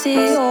I see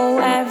you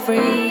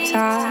every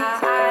time.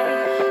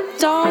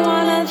 Don't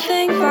wanna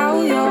think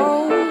about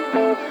you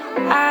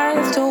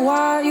after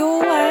what you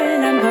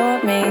went and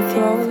put me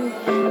through.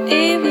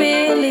 It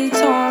really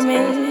tore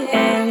me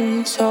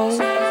in two,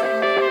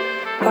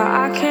 but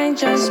I can't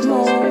just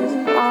move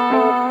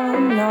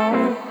on,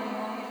 no.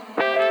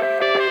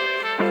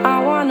 I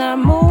wanna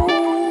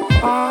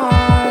move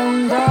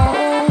on, though.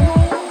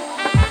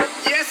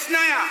 Yes,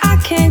 now. I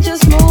can't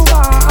just move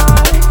on.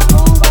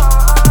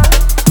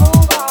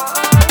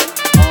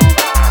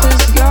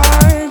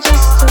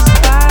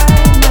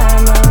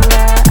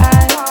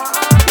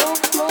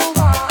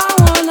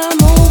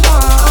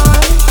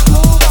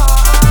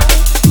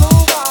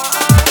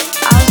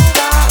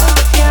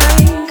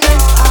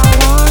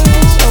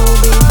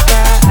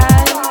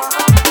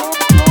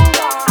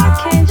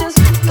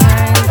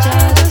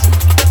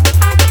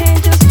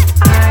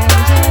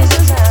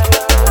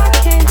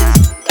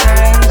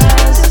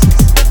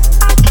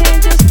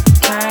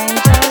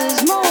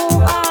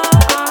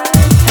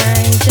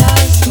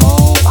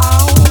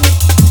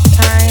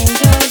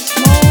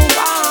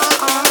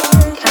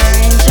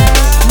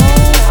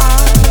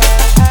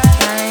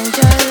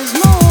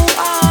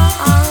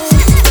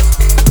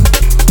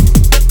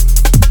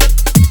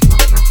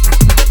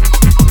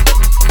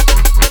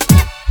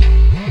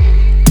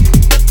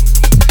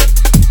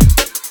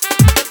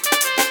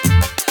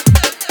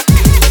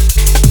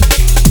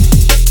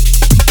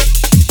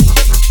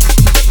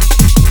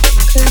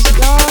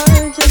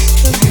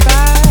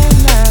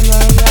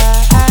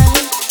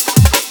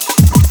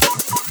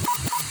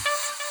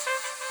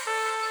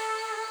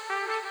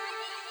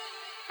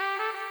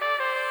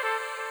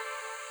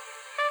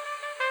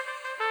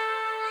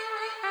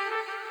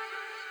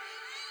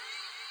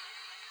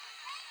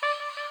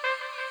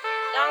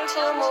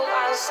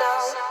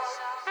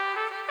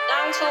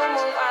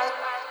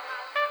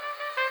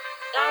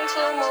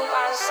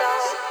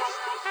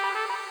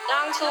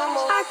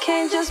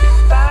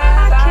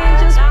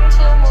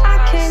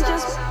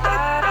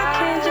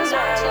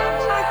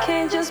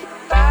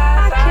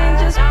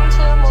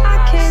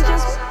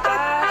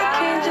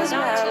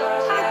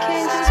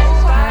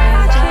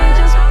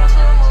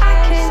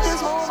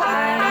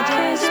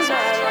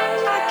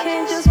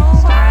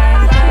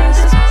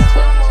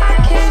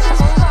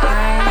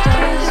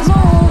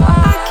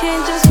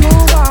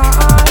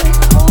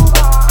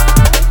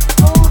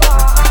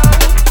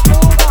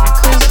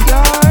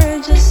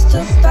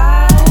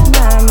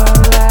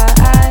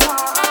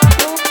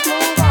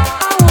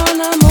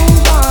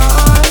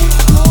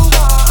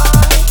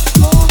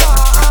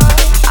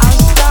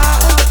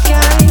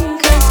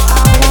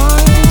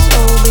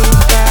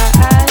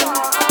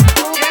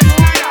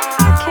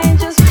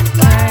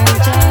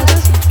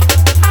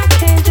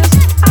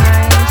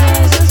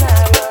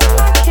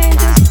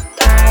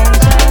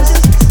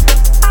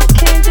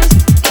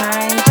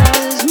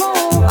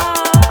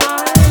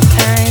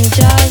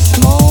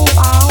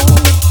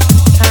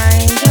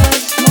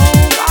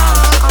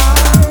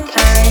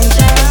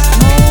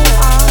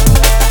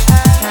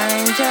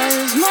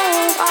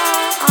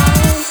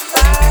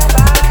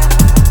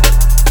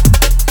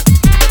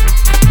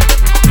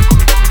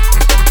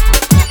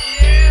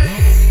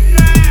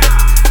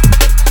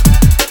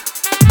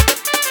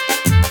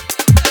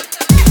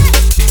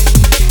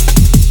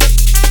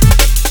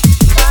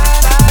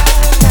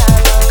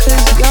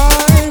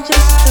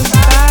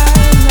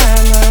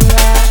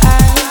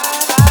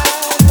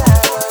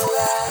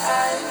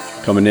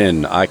 Coming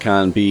in,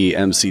 Icon B,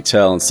 MC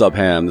Tell, and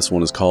Subham. This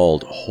one is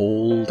called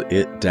Hold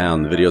It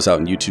Down. The video's out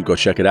on YouTube. Go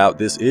check it out.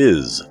 This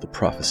is The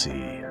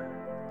Prophecy.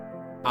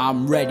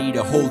 I'm ready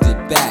to hold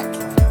it back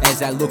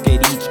as I look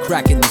at each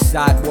crack in the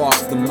sidewalk.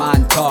 The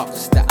mind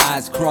talks, the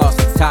eyes cross,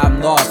 the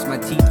time lost. My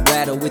teeth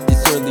rattle with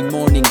this early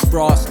morning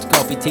frost.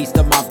 Coffee taste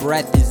of my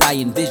breath as I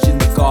envision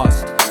the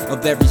cost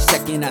of every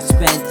second I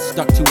spent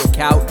stuck to a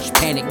couch.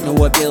 Panic,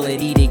 no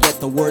ability to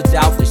get the words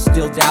out. There's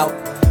still doubt.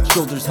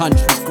 Shoulders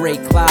hunched with gray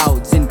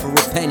clouds. In for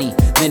a penny,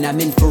 then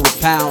I'm in for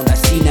a pound. I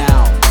see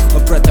now,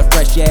 a breath of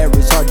fresh air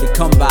is hard to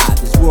come by.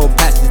 This world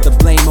passes the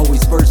blame,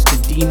 always first to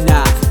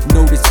deny.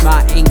 Notice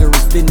my anger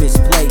has been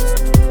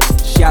misplaced.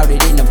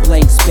 Shouted in a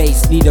blank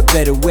space, need a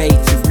better way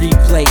to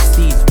replace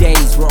these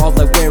days where all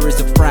I wear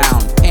is a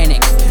frown.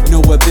 Panic,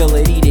 no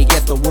ability to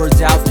get the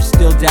words out. There's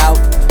still doubt.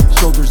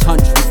 Shoulders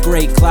hunched with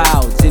gray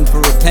clouds, in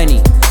for a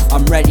penny.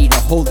 I'm ready to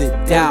hold it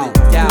down,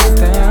 down,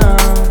 down.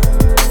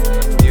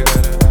 You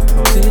gotta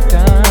hold it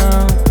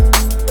down.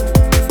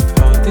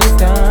 Hold it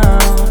down,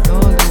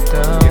 hold it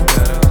down. You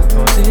gotta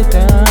hold it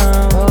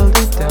down, hold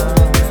it down,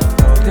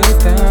 hold it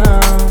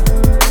down.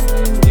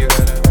 You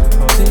gotta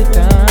hold it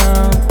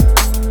down.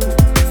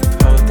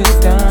 Hold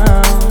it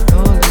down,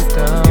 hold it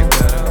down. You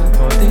gotta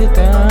hold it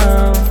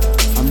down.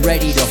 I'm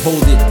ready to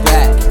hold it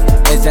back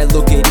as I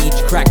look at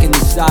each crack in the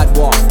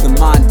sidewalk. The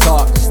mind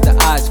talks, the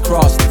eyes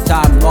cross, the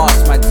time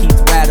lost. My teeth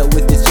rattle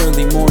with this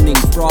early morning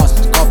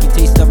frost. Coffee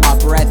taste of my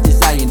breath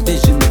as I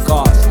envision the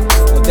cost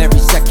of every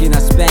second I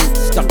spent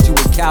stuck to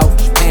a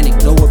couch. Panic,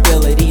 no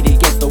ability to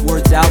get the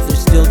words out. There's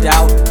still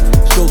doubt.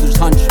 Shoulders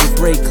hunched with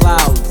gray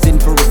clouds. In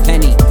for a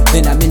penny,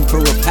 then I'm in for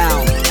a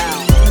pound.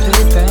 Hold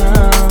it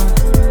down.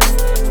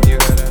 You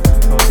gotta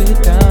hold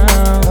it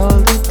down.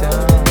 Hold it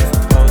down.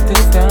 Hold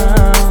it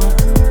down.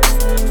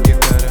 You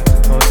gotta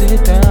hold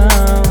it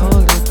down.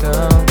 Hold it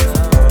down.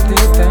 Hold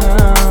it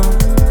down.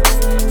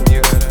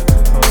 You gotta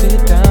hold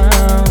it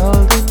down.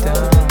 Hold it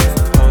down.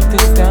 Hold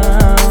it down.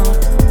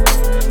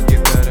 You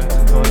gotta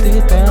hold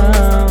it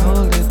down.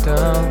 Hold it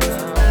down.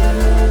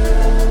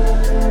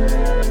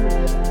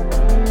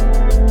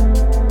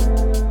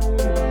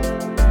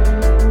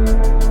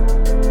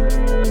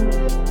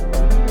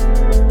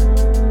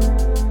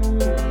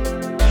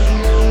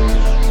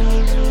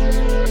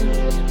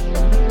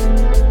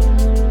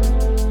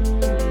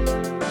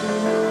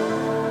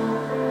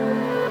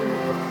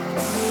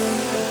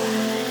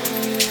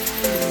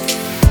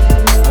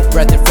 A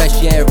breath of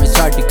fresh air is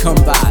hard to come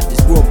by.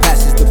 This world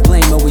passes the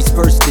blame, always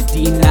first to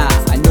deny.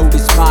 I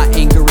notice my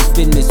anger has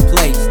been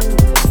misplaced.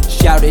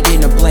 Shouted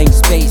in a blank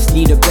space,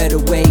 need a better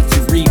way to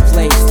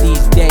replace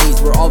these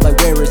days where all I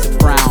wear is a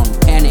frown.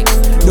 Panic,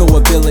 no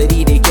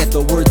ability to get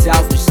the words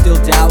out, there's still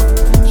doubt.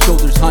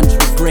 Shoulders hunched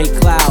with gray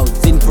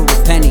clouds, in for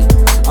a penny.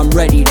 I'm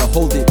ready to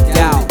hold it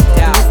down,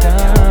 down,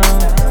 down.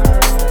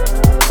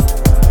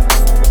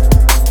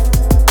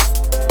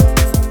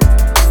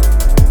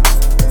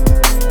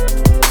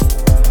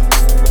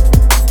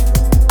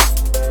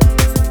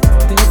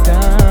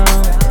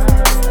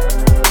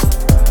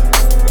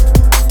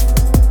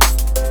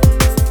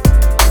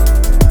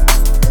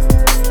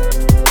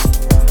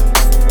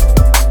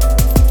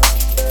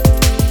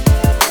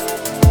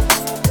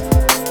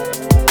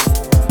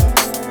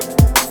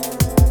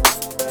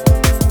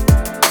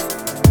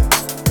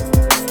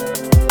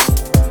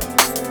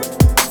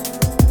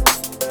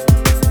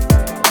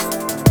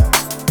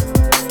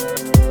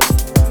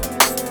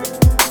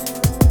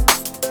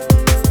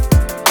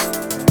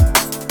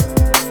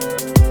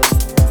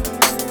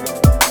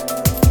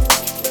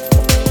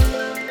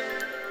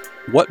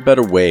 What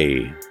better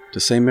way to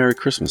say Merry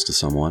Christmas to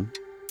someone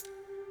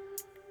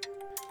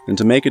than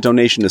to make a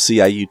donation to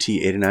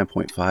CIUT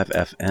 89.5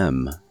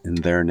 FM in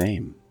their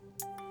name?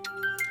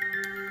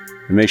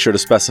 And make sure to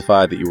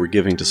specify that you were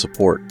giving to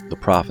support the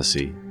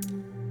prophecy.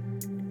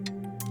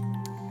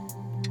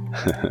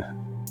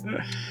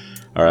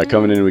 Alright,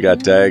 coming in we got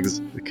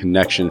Dags, The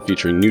Connection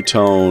featuring New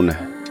Tone,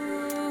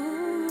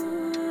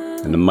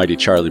 and the mighty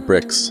Charlie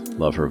Bricks.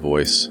 Love her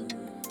voice.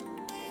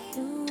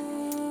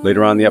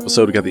 Later on in the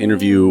episode, we got the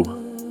interview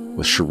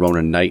with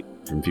Sharona Knight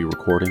from View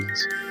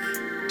Recordings.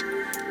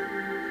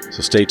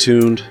 So stay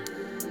tuned.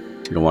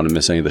 You don't want to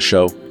miss any of the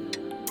show.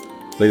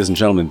 Ladies and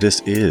gentlemen,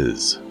 this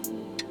is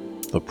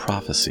The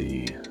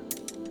Prophecy.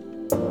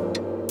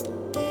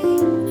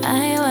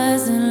 I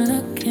wasn't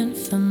looking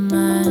for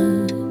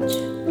much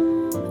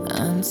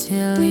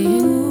until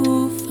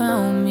you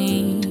found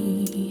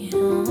me.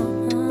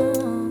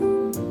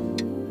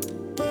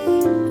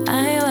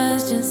 I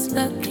was just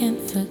looking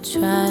for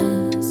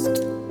trust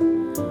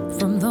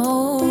from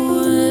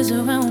those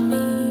around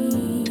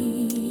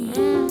me.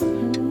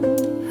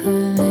 A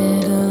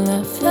little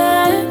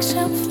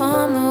affection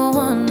from the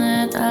one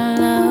that I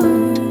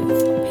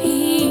love.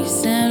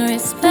 Peace and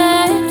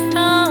respect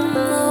from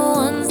the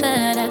ones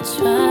that I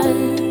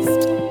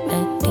trust. A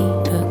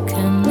deeper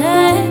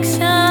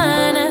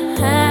connection, a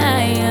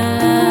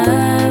higher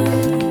love.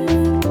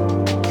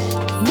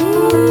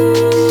 Ooh.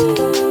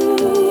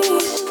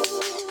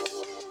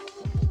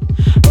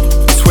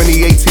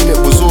 2018, it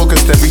was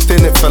August,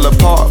 everything it fell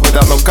apart.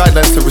 Without no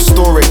guidelines to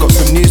restore it, got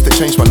some news that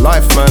changed my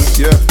life, man.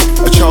 Yeah,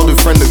 a childhood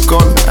friend had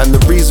gone, and the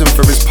reason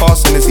for his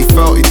passing is he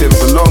felt he didn't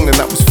belong, and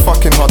that was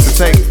fucking hard to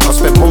take. I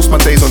spent most of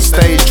my days on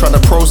stage trying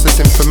to process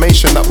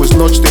information that was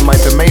lodged in my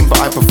domain,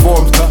 but I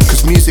performed,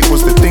 cause music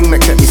was the thing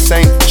that kept me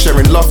sane.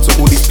 Sharing love to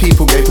all these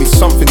people gave me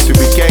something to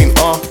regain.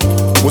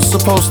 Was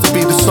supposed to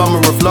be the summer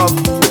of love,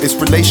 but this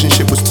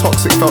relationship was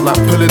toxic, felt like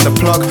pulling the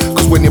plug.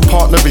 Cause when your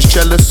partner is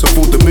jealous of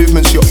all the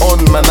movements you're on,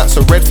 man, that's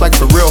a red flag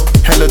for real.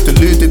 Hella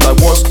deluded I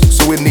was,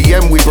 so in the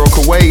end we broke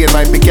away, and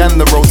I began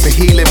the road to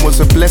healing. Was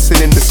a blessing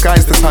in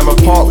disguise, the time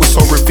apart was so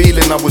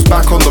revealing. I was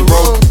back on the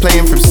road,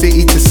 playing from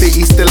city to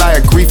city, still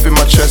I had grief in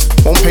my chest.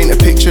 Won't paint a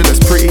picture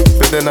that's pretty,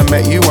 but then I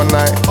met you one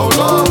night. Oh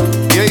Lord,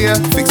 yeah, Yeah,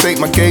 fixate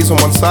my gaze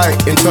on one side.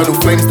 Internal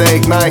flames they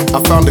ignite.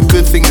 I found a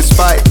good thing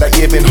despite that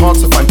year been hard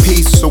to find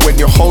peace. So when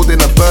you're holding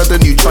a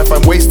burden, you try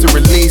find ways to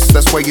release.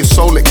 That's where your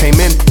soul it came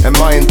in, and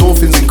my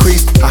endorphins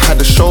increased. I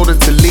had a shoulder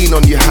to lean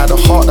on, you had a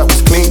heart that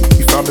was clean.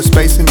 You found a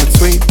space in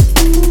between.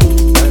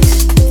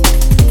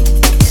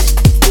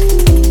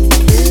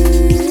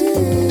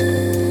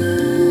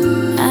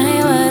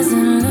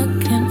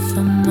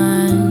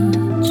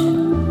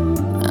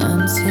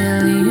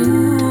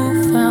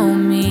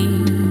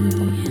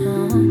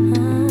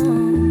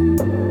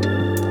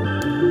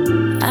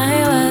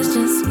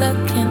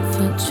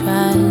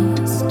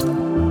 Trust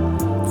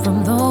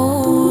from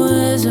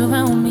those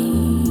around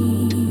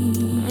me,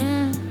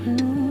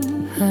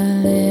 a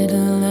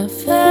little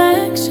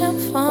affection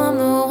from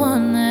the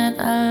one that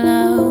I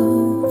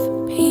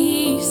love,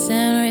 peace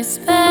and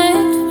respect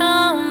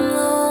from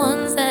the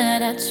ones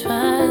that I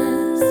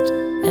trust,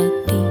 a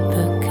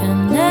deeper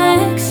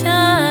connection,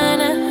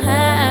 a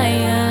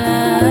higher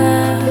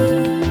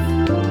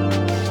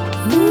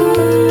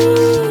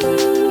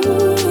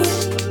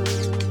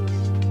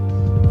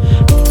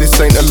love. This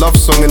ain't a love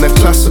song in a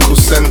classical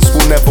sense.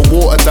 Will never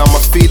water down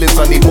my feelings,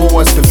 I need more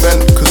words to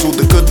vent. Cause all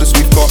the goodness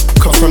we've got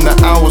comes from the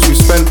hours we've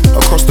spent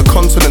across the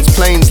continents,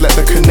 planes, let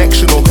the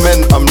connection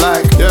augment. I'm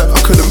like, yeah,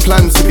 I couldn't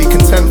plan to be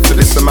content for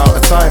this amount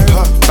of time.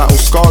 Battle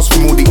scars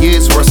from all the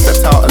years where I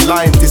stepped out of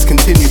line,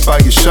 discontinued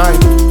by your shine.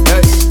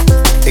 Hey,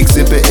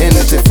 exhibiting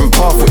a different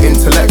path where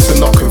intellects are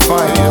not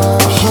confined.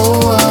 A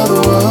whole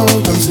other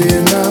world I'm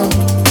seeing now.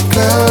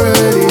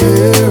 Clarity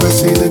here, I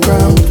see the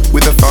ground.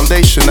 With a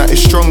foundation that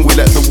is strong, we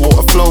let the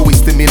water flow. We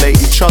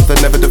stimulate each other,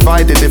 never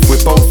divided if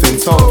we're both in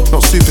tow.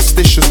 Not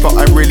superstitious, but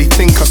I really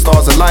think our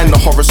stars align. The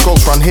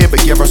horoscopes run here,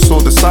 but yeah, I saw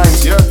the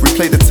signs.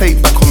 Replay the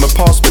tape back on the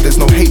past, but there's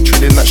no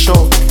hatred in that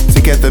show.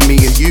 Together, me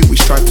and you, we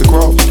strive to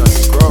grow.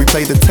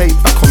 Replay the tape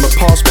back on the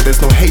past, but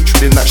there's no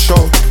hatred in that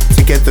show.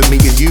 Together, me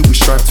and you, we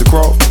strive to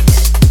grow.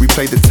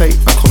 Replay the tape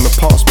back on the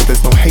past, but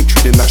there's no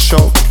hatred in that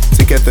show.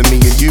 Together,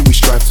 me and you, we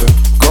strive to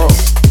grow.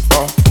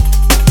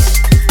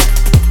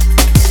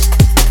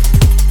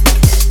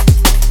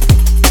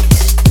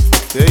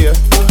 Yeah, yeah.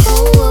 The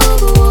whole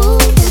other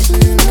world I'm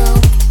seeing now.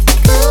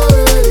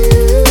 Clarity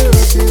here, I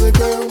see the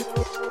ground.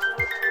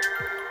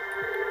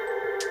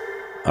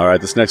 Alright,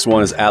 this next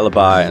one is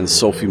Alibi and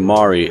Sophie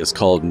Mari. It's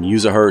called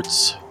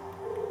Musahertz.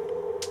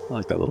 I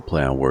like that little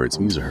play on words,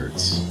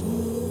 Musahertz.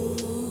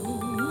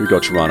 Here we go,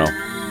 Toronto.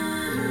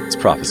 It's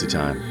prophecy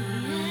time.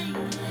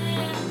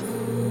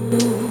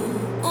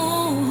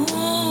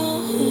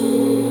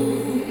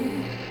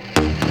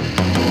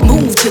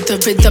 To the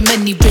rhythm,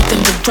 any rhythm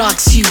that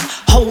rocks you.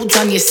 Hold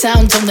on your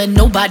sound, don't let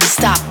nobody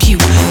stop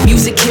you.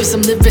 Music, here's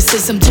some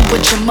lyricism, do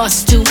what you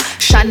must do.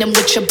 Shining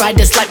with your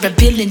brightest light,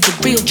 revealing the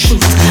real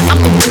truth.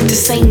 I'm gonna do the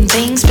same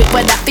things, but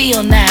what I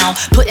feel now.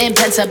 Putting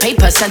pen to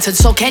paper, centered,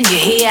 so can you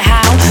hear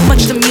how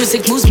much the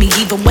music moves me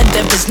even when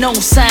there is no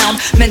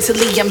sound?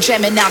 Mentally I'm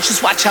jamming out,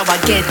 just watch how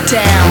I get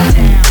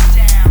down.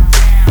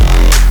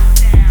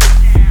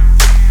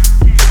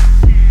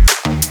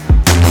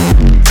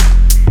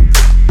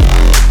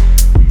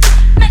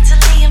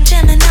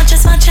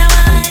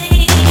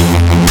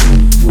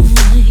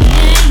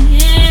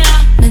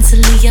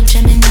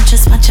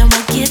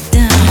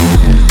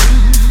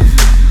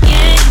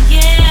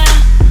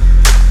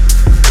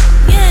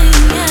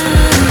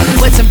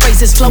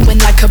 Flowing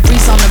like a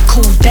breeze on a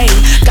cool day.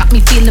 Got me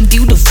feeling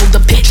beautiful, the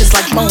pictures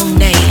like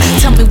Monet.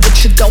 Tell me what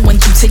you're going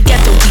through,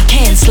 together we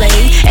can slay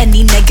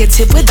any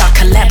negative with our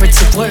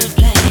collaborative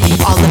wordplay.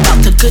 All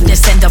about the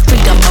goodness and the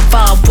freedom of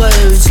our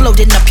words.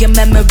 Loading up your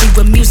memory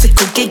with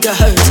musical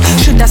gigahertz.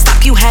 Should I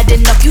stop? You had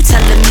enough, you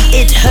telling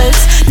me it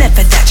hurts.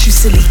 Never that, you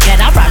silly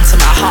cat, I rhyme till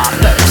my heart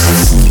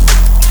bursts.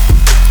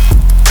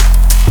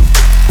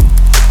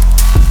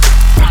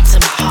 Rhyme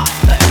till my heart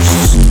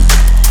bursts.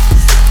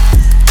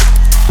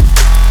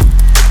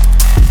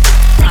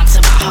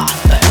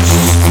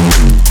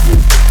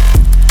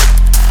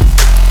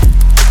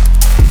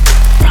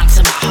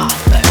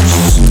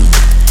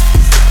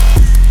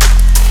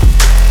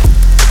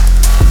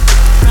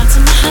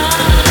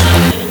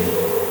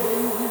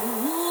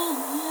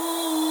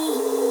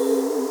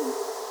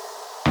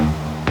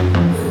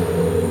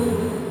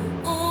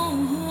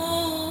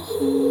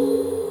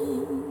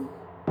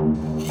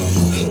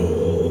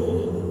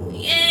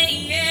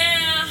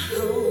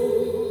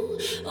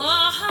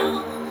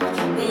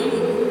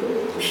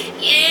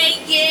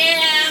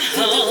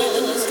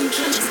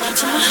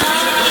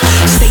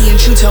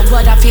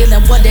 What I feel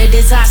and what it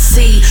is I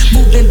see.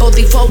 Moving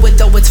boldly forward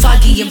though it's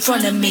foggy in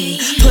front of me.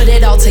 Put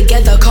it all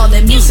together, call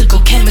it musical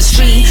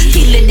chemistry.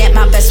 Feeling at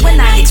my best when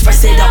I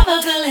express it all.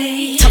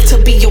 Tough to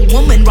be a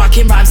woman,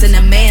 rocking rhymes in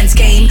a man's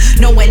game.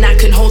 Knowing I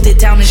can hold it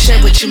down and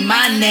share with you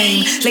my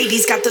name.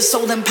 Ladies got the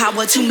soul and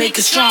power to make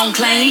a strong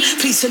claim.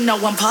 Pleased to know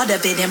I'm part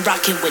of it and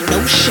rocking with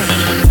no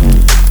shame.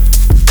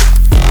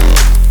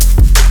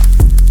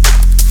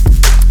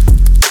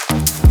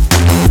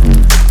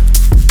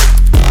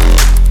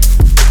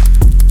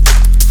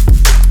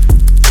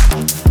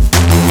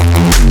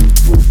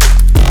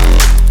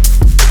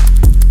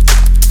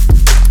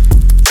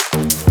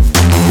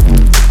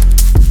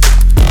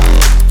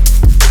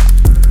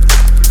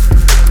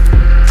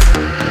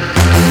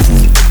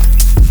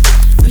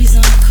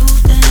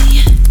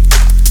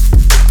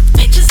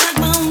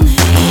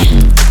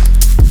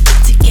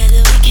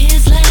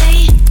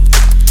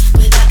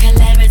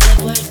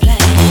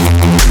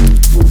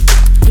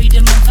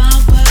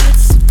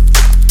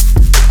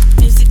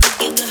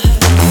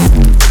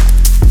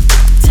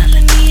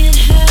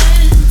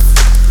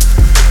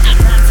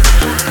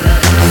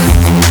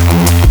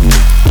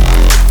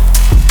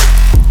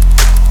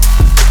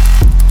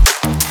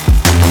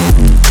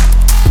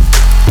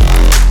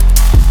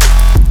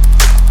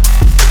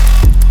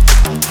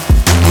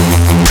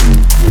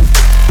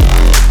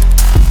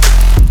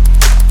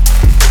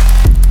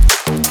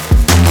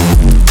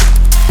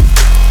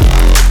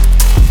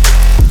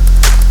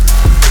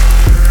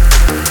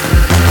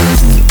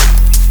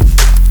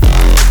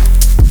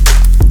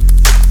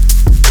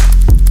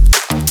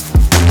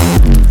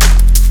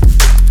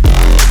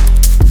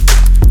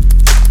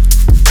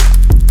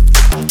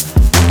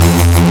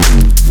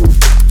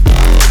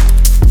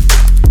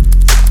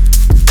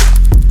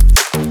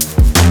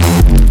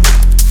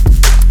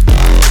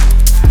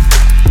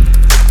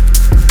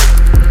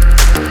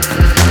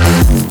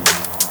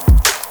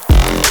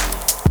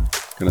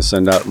 Gonna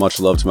send out much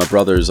love to my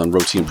brothers on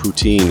Roti and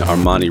Poutine,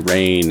 Armani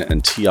Rain,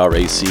 and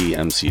TRAC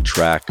MC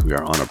Track. We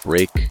are on a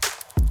break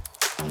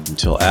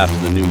until after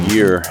the new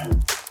year.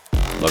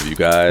 Love you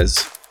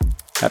guys.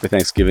 Happy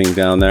Thanksgiving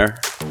down there.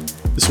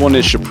 This one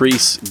is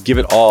Caprice, Give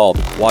It All,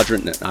 the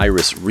Quadrant and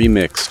Iris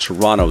remix,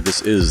 Toronto.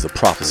 This is The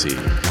Prophecy.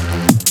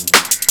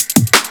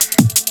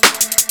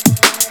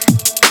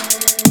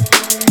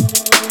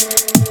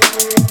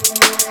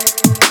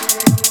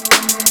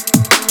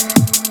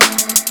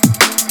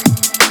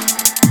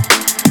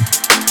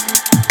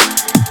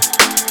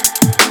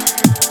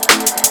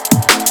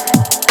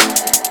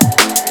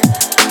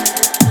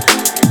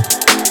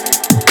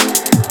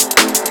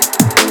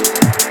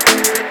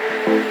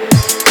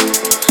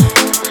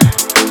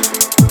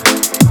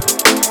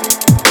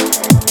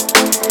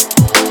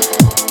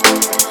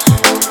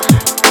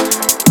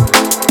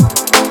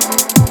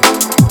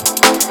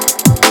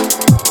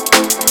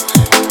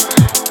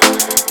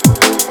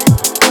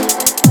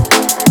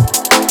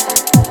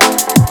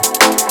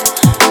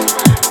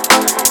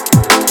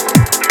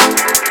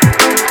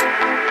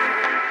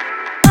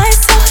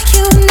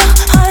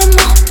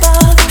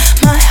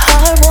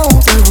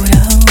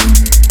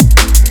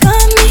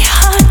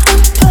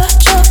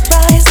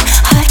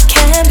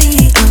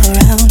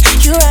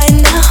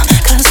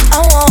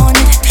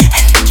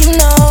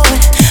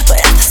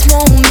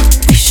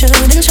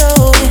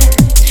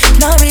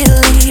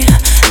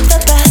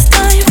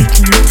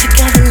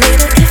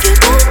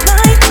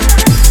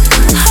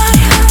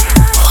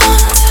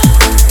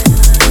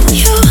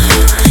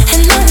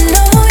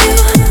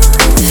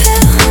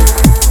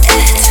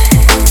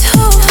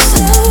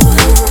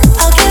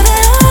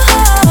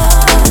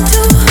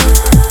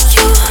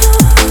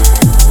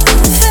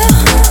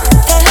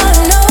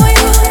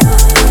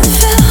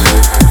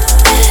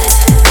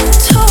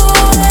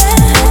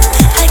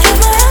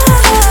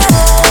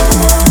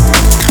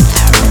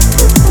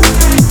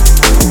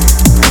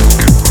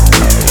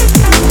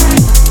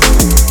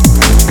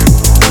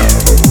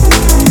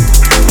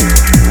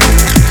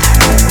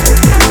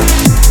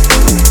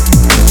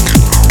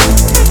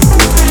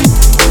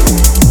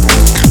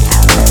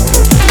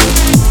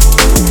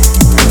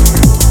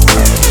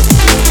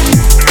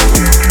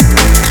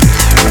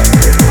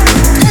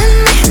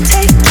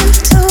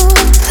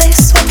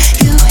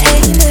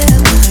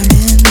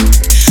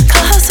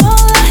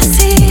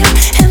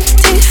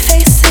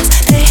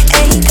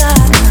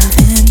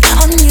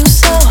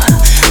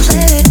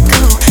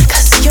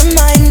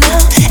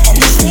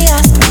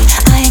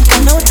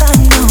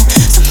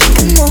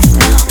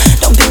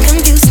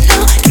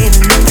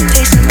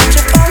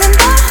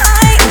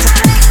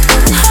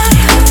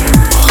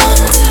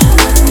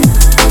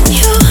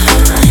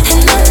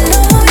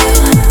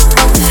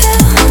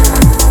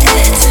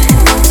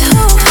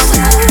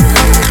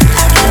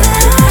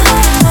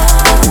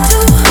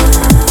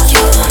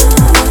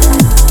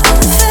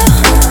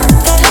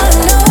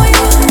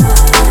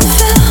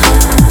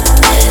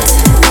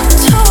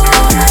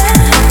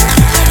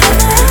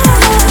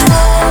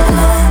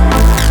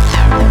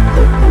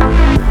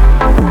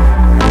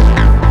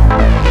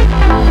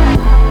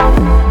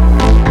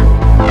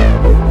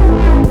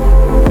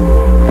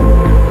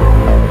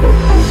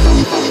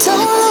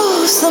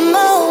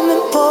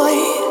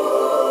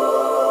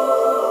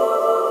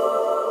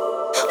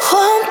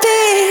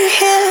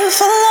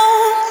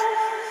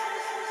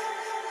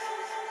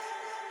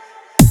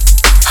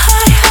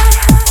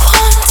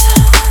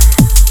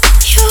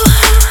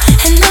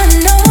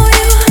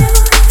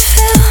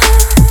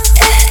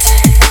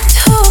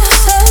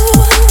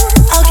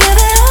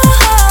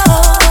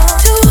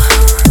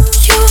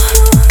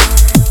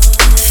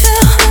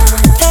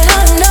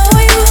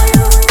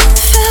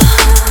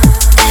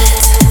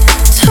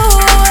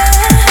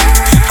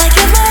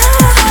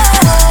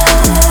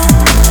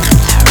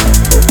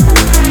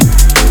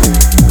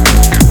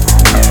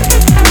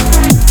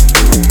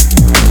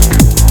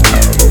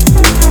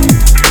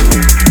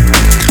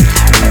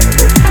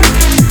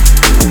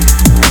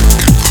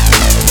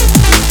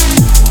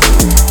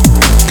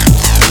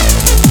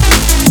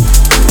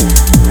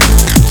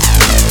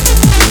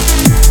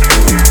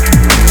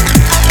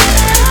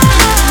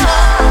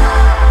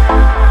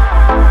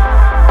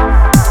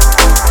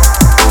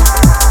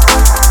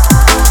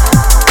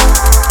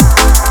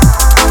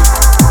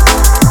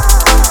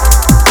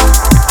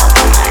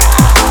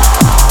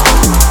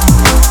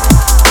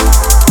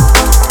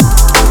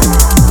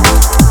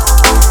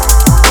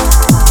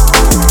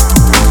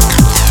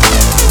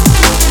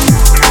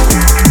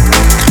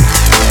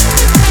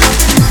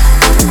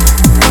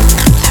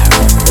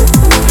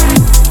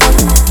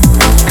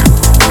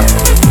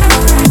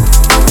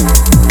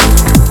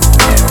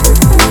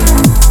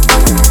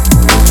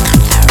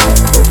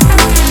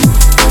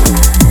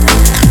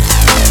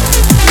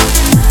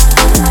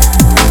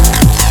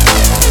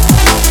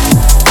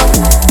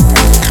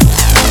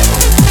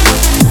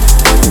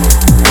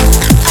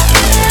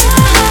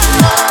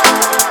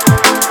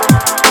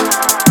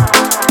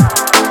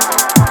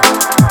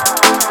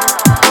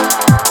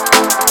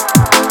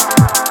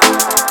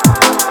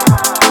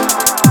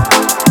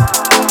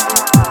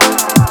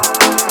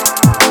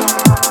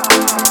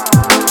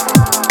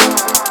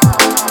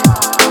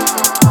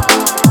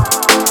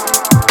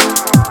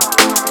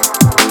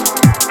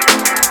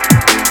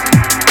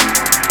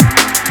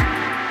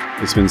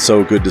 It's been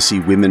so good to see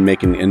women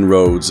making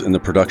inroads in the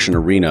production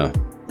arena.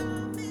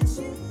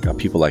 Got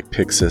people like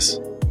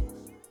Pixis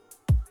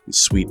and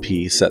Sweet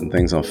Pea setting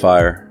things on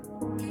fire.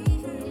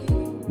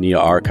 Nia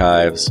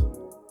Archives.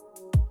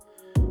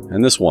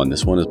 And this one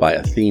is by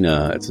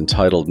Athena. It's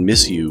entitled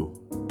Miss You.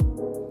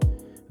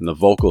 And the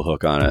vocal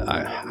hook on it,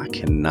 I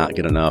cannot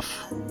get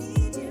enough.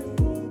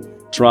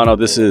 Toronto,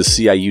 this is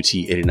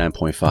CIUT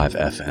 89.5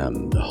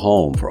 FM, the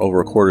home for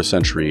over a quarter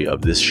century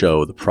of this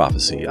show, The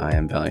Prophecy. I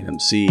am Valiant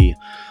MC.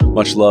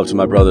 Much love to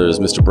my brothers,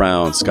 Mr.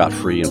 Brown, Scott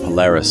Free, and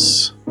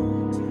Polaris.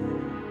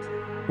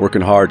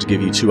 Working hard to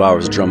give you 2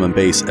 hours of drum and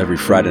bass every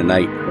Friday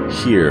night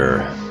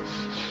here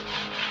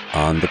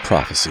on The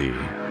Prophecy.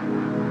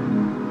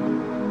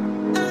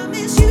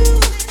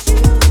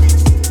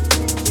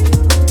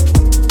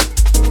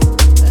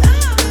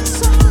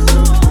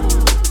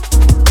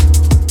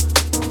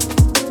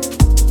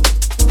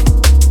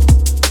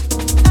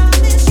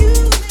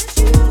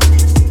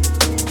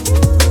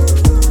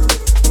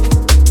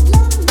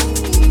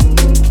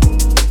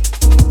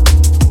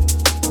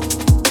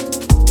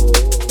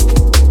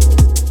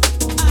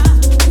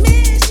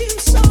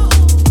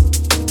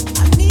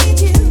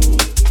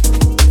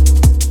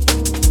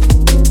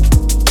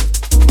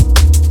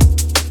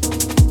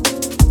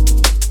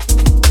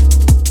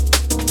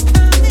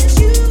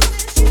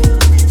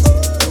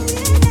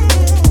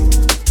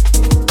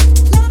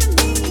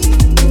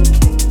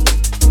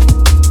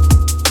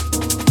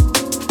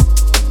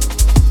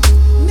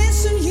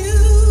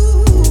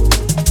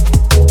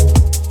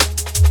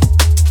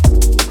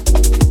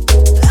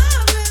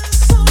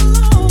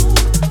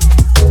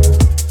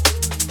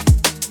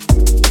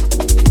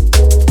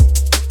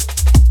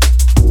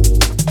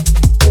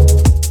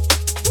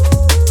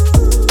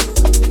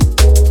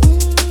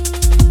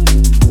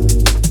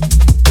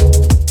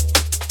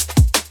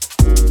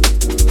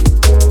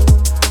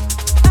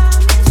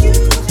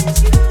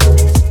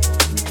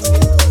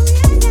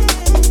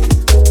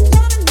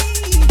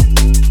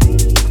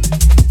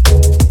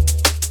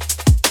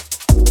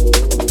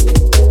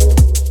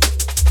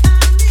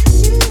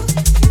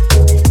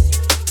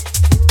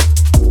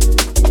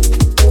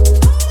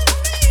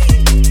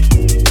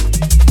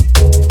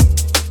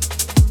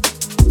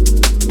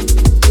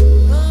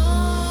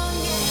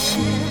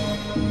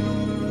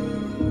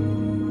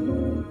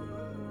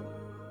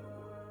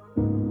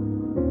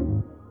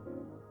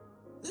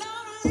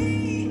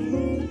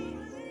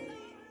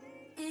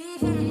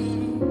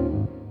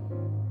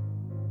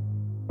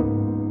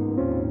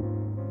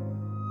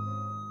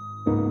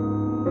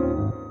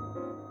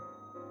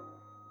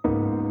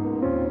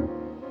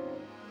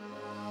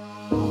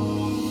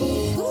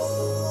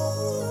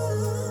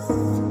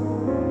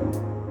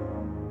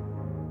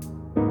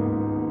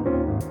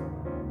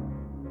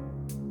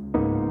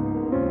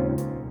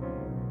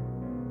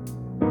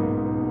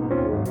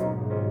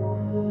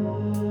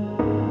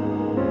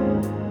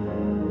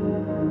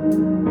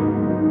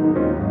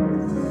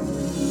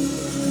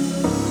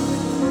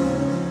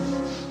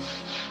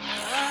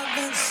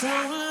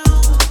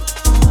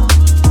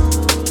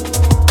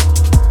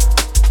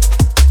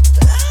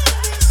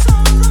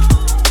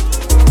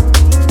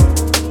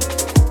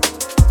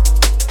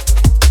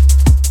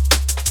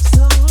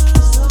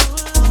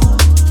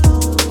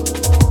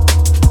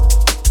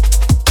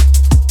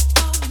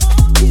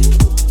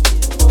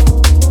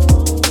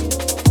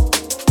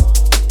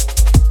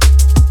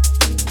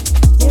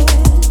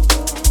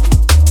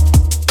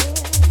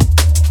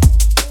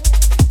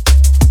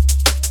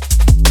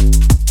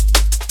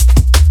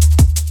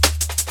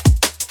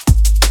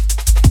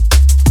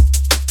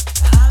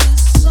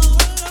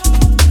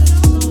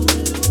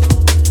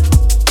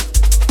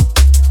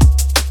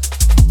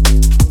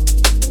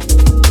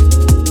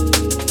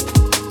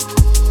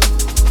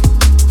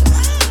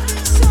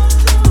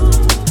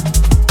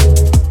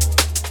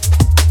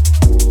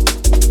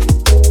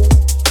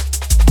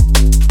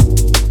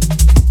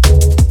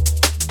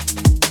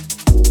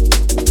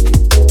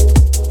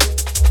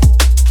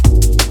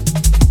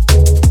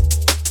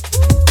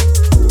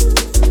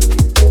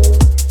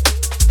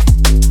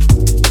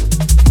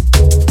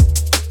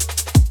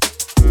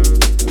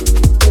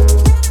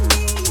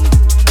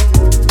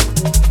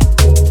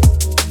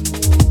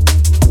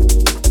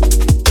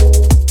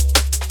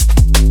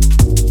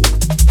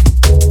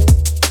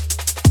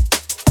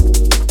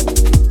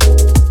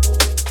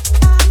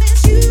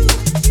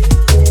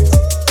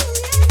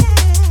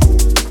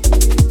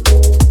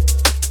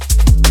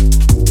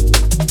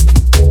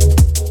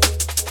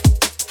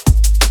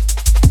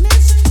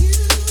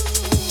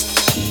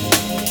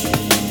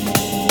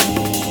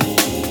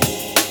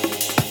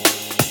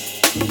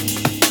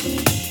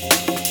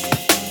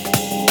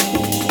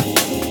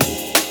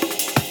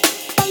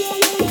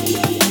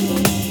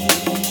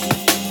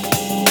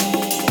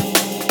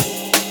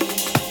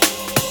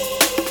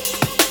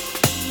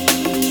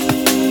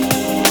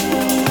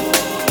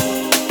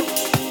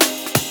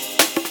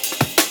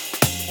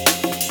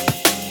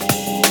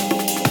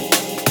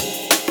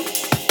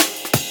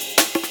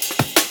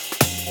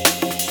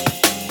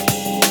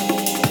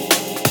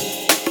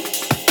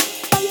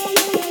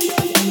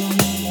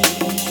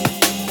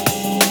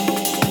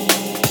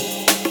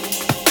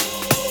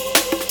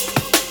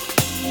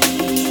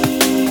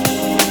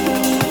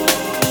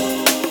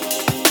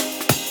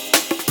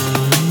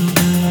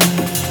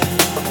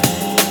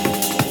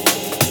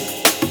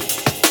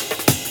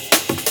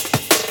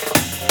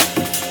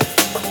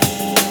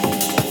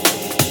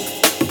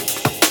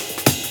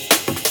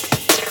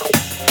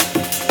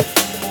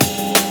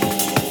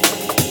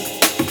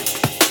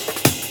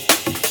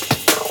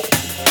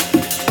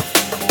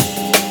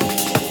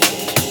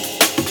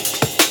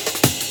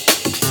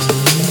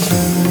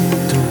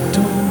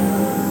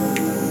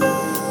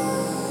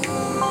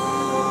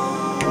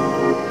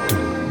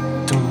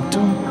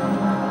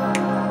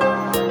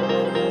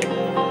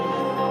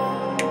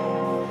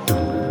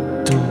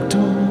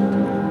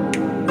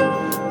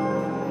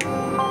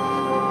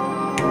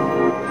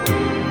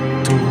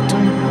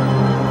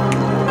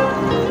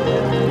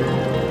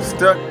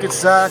 Stuck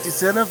inside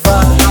these inner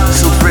vibes,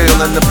 so real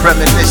in the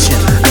premonition.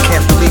 I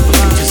can't believe what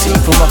you just see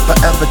from a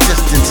forever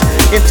distance.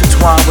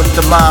 Intertwined with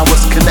the mind,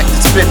 what's connected,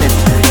 spinning.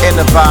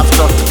 Inner vibes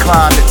start to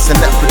climb, it's an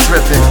ever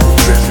driven.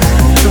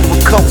 Through a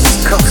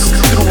coast,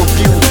 through a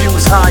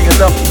views high and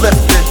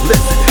uplifted.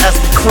 As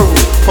we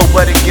cruise,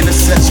 poetic in a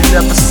sense you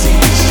never see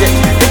this shit.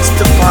 It's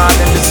divine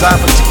and design,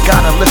 but you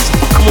gotta listen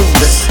for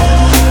clues.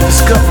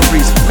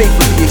 Discoveries made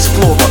with the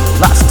explorer,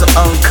 lots to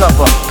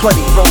uncover,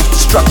 plenty roads to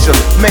structure,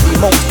 many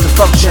modes to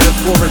function.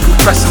 Euphorical,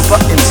 pressing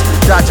buttons,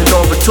 dodging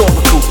all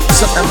rhetorical,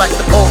 something like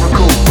the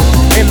oracle.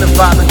 In the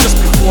violence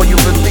just before you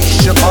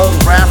release your own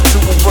raft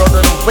to a world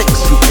that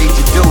awaits you, paid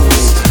your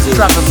dues.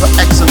 Striving for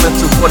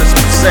excellence of what is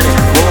presented,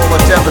 where all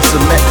endeavors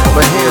are met,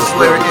 but here's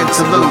where it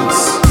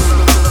interludes.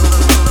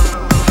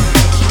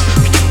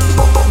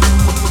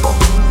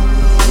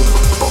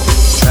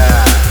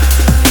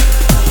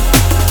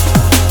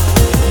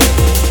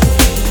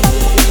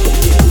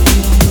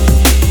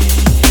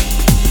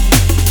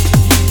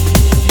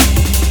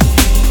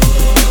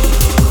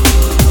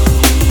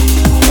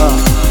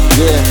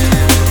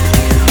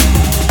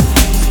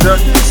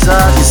 Stuck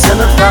inside these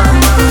inner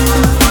vibes.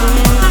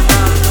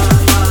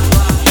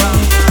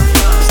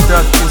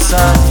 Stuck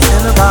inside these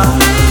inner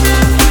vibes.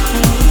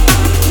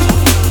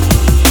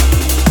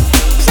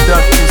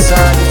 Stuck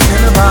inside these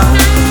inner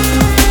vibes.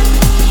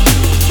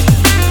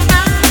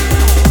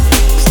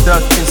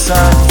 Stuck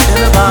inside these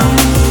inner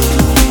vibes.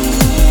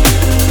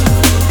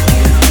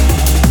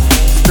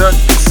 Stuck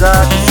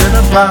inside these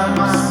inner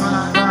vibes.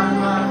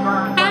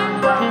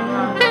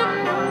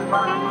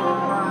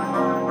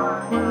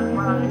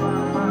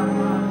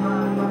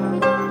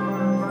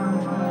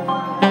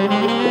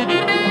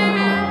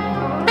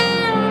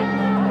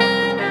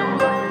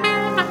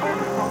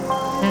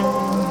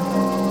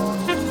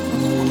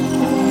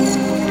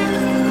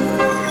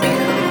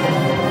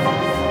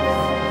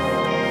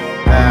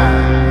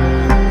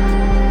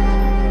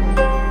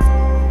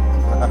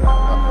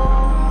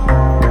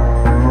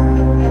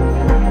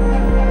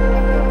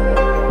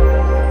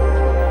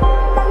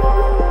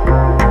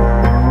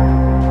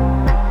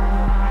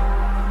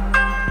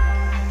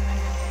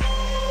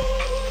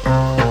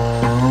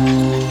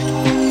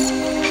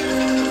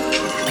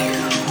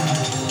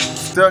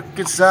 Stuck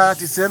inside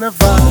these inner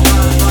vibes.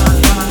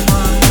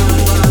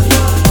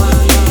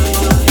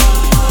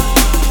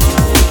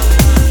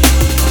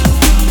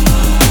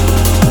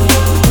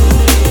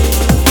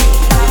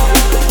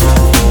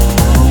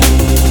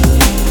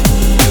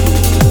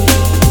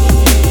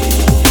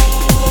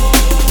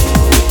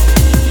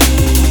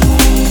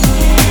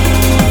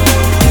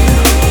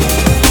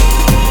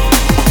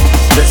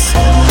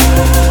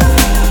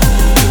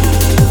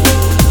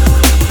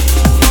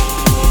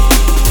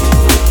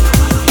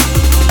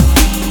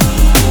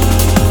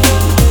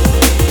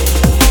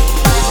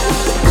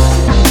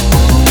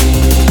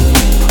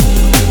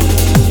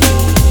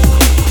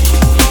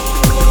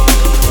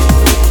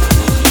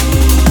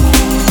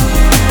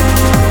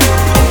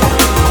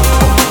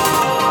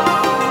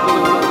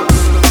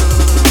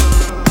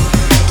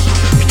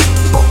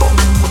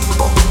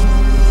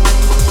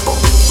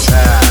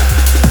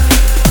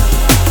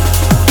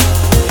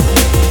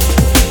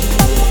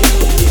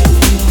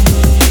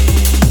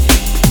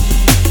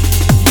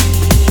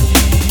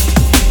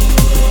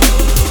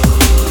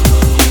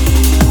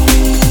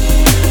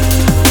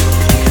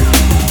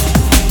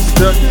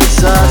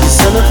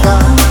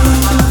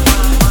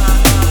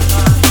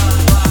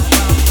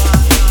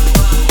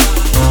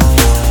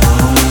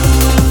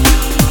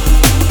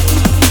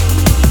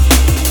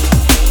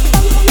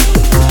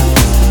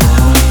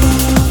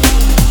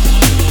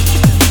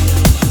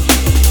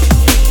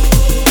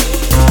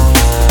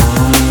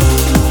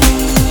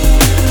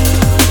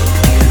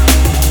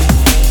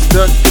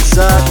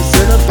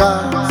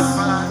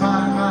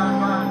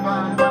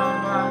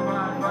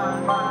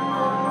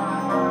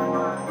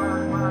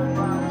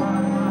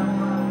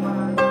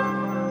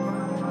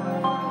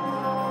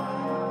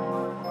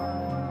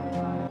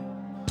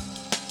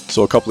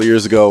 So a couple of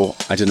years ago,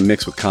 I did a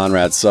mix with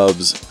Conrad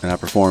Subs, and I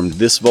performed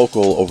this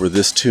vocal over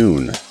this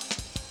tune.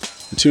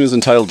 The tune is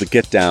entitled To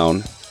Get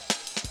Down,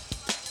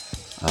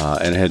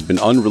 and it had been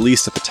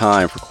unreleased at the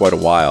time for quite a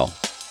while.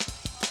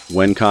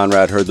 When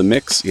Conrad heard the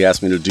mix, he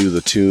asked me to do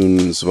the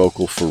tune's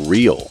vocal for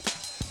real.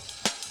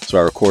 So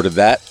I recorded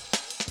that,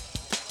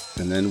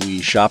 and then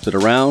we shopped it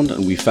around,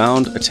 and we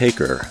found a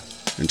taker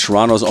in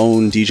Toronto's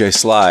own DJ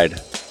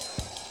Slide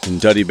in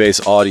Duddy Bass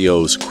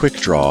Audio's Quick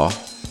Draw,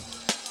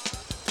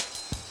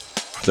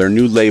 their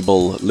new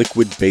label,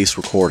 Liquid Bass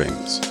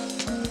Recordings.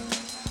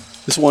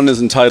 This one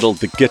is entitled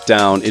The Get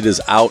Down. It is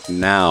out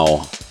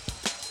now.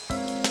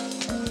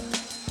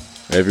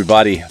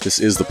 Everybody, this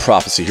is The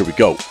Prophecy. Here we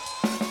go.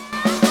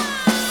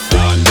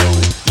 I know,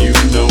 you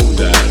know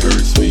that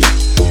hurts me.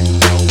 You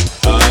know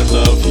I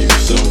love you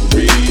so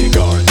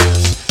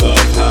regardless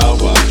of how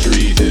I'm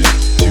treated.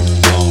 Too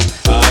long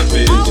I've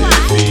been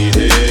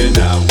defeated.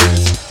 Now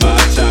it's my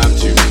time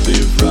to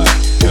live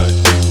right. Cut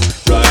you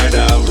right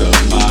out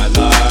of my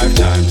life.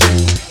 Time to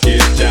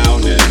get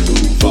down and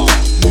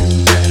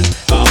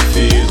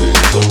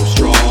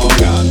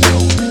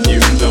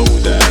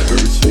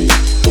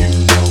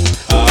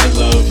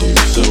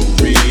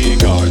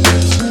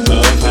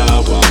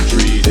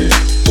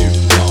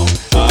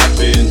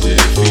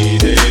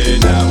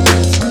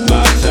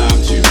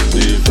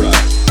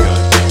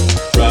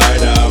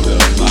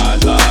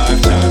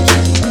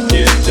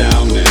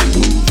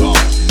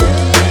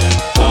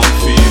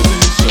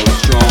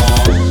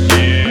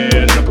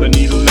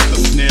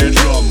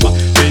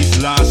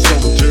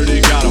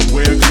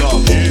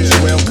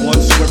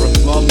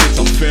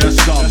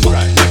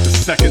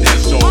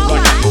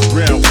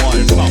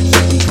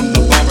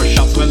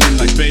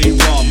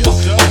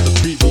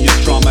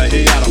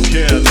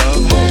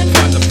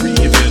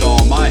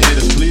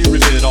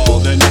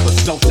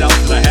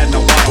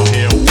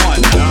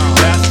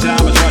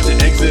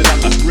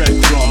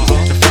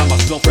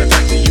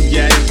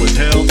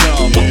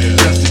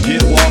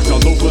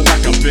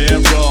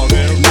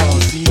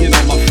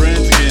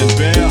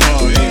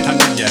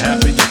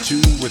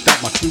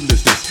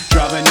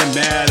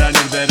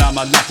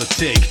time, a lot to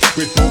take.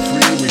 We're both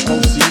free, we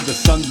both see the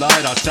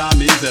sunlight. Our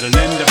time is at an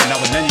end. Every now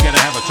and then you gotta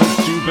have a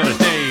toast to better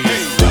days.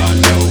 I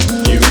know,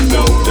 you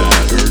know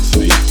that hurts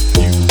me.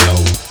 You know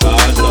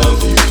I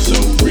love you so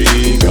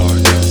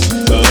regardless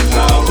of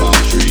how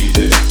I'm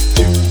treated.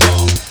 Too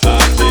long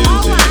I've been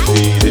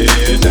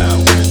defeated. Now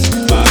it's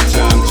my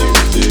time to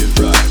live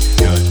right.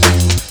 Cut you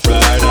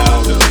right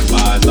out of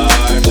my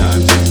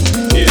lifetime to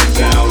get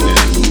down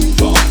and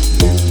move on.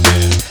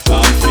 Man,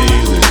 I'm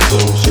feeling so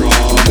strong.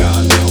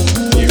 I know,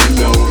 you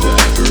know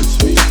that hurts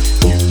me.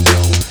 You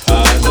know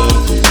I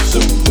love you so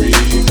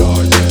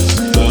regardless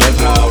of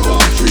how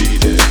I'm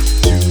treated.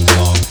 Too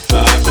long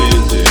I've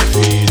been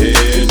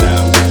defeated.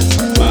 Now it's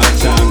my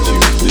time to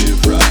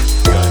live right.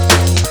 Cut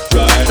you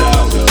right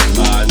out of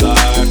my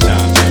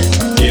lifetime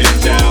to get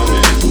down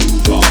and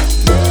move on.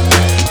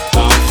 Man,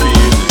 I'm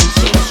feeling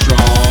so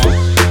strong.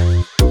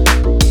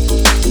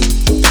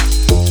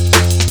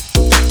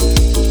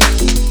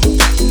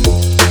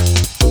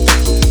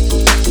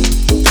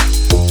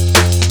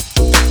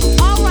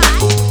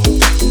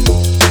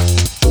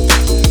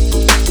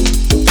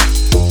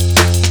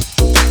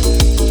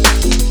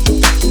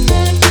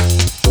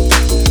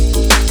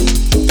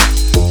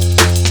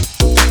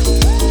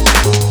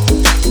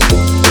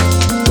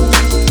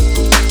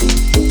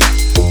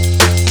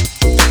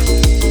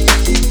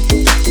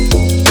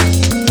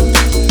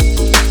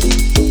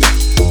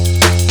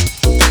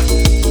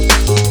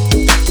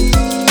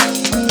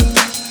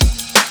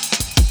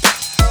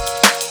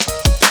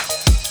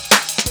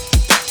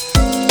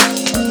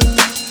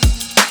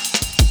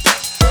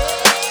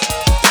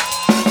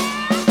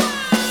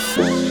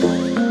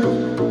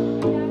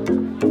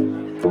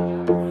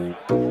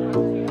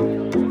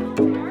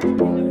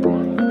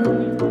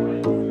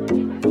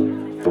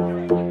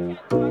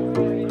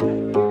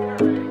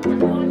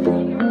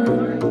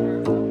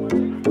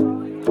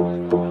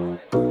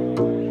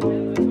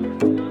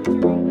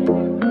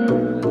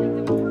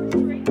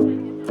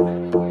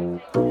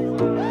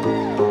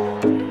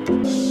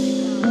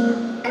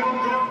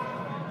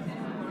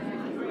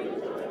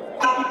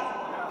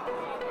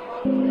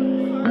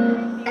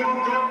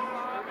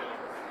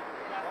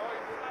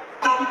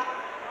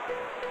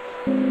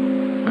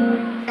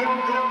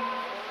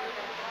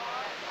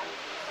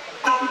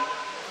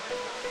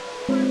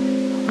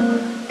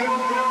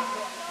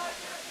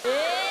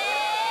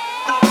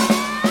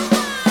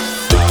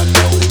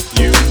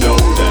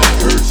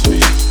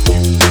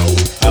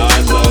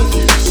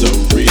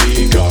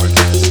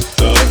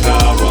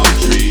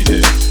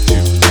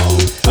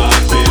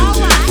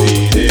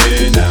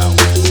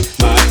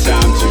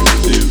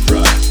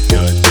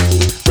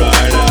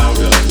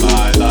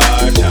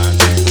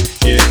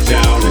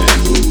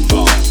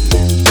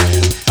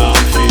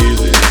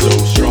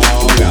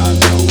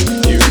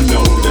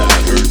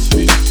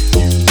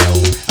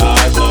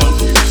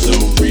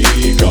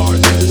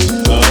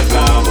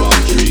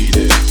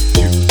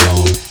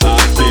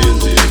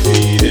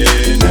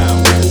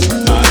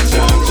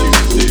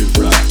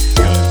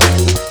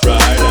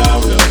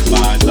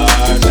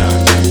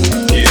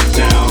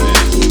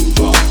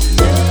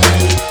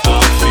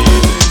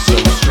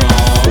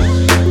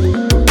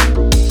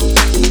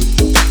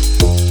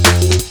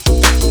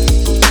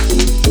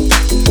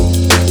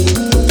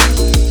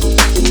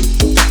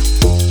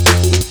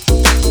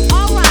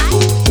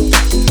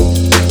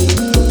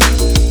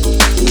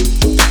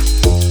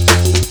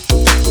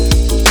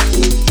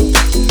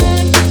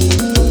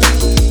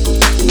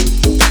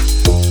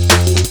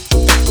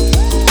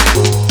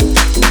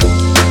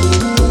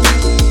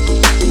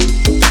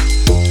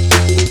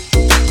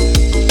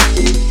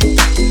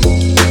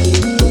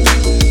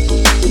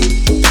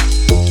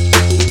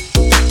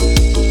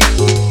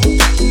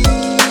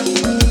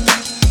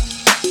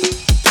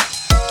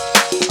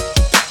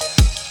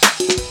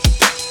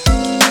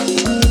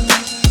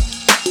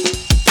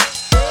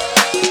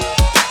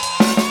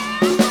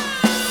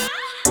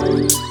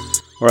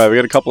 Alright, we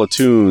got a couple of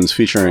tunes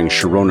featuring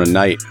Sharona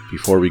Knight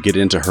before we get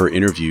into her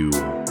interview.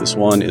 This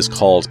one is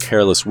called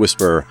Careless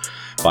Whisper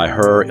by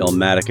her,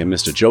 Illmatic, and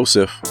Mr.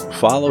 Joseph,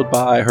 followed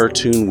by her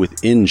tune with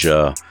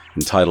Inja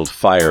entitled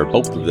Fire,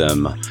 both of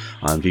them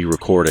on V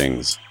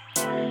Recordings.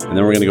 And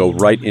then we're going to go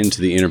right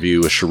into the interview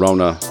with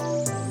Sharona,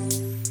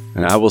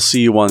 and I will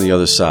see you on the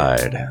other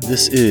side.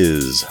 This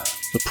is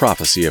The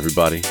Prophecy,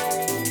 everybody.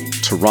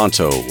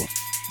 Toronto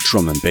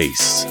Drum and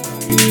Bass.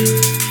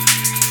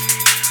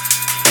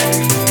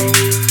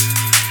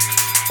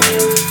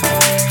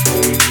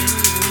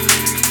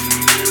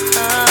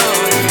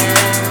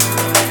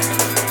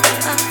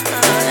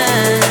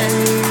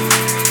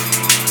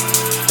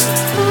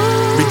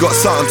 Got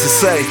something to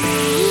say.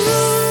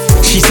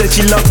 She said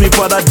she loves me,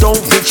 but I don't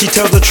think she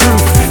tells the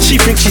truth.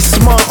 She thinks she's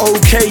smart,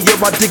 okay,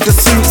 yeah, I dig the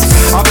suits.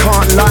 I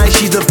can't lie,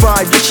 she's a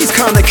vibe, yeah, she's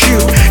kinda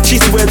cute.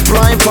 She swears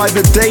blind by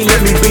the day,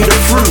 let me be the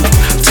fruit.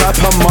 Type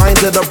her mind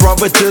that a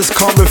brother just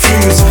can't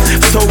refuse.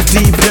 So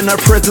deep in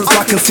her presence,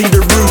 I can see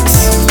the roots.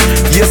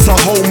 Yes, a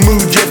whole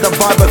mood, yeah, the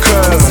vibe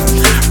occurs.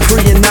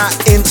 Preying that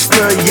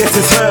Insta, yes,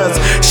 it's hers.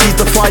 She's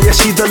the fire,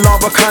 she's the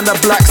lava, kinda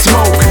black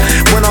smoke.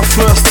 When I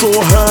first saw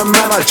her,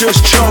 man, I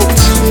just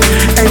choked.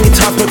 Any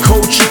type of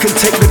coach, she can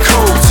take the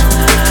coat.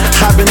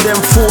 Having them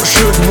thoughts,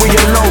 should we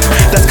elope?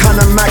 That's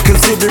kinda mad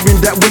considering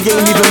that we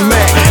ain't even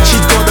met.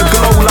 She's got a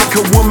glow like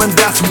a woman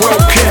that's well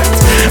kept.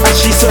 As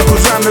she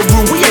circles round the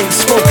room, we ain't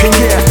spoken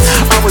yet.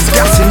 I was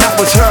gassing, that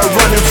was her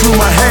running through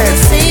my head.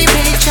 See,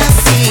 bitch, I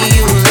see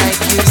you like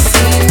you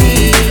see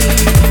me.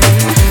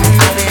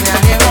 I've been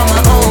out here on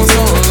my own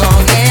so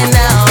long, and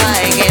now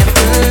I can't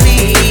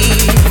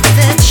believe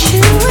that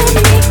you and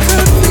me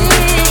could be.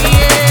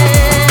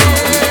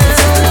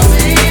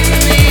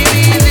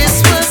 Maybe this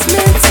was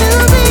meant to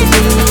be.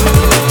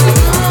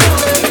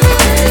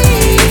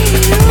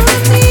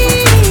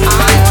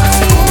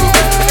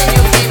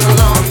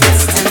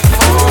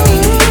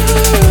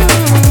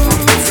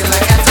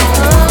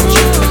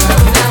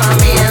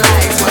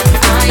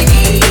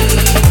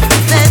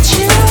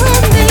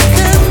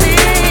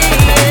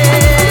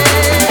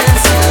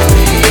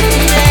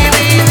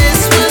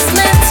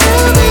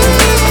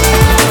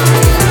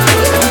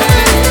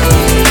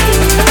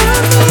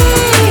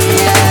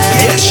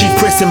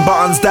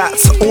 Buttons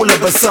that's all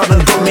of a sudden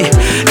got me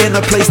in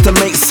a place to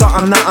make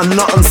something out of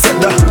nothing. Set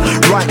the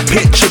right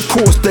pitch, of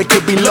course there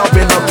could be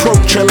loving.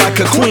 Approach her like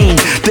a queen,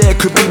 there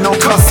could be no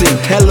cussing.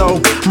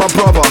 Hello, my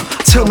brother,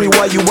 tell me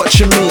why you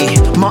watching me.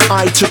 My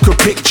eye took a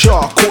picture,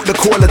 caught the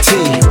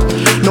quality.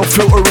 No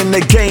filter in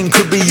the game,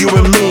 could be you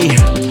and me.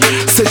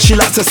 Said she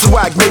likes a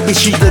swag, maybe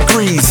she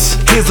agrees.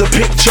 Here's a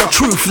picture,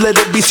 truth, let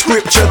it be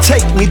scripture.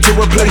 Take me to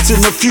a place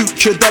in the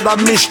future that I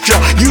missed ya.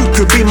 You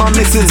could be my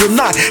missus and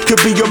I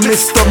could be your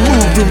mister.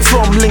 Moving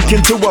from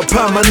Lincoln to a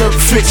permanent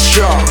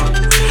fixture.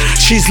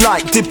 She's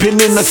like dipping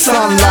in the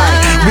sunlight.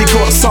 We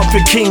got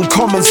something in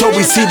common, so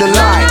we see the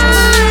light.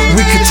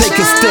 We could take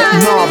a step,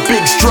 nah,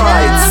 big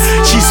strides.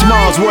 She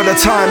smiles, what a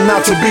time now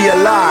to be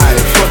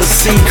alive. For the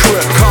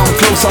secret, come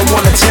close, I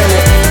wanna tell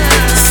it.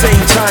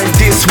 Same time,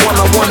 this one,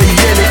 I wanna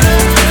yell it.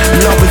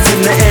 Love is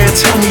in the air,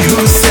 tell me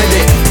who said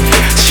it.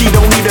 She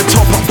don't need a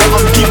top up, but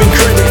I'm giving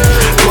credit.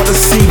 Got a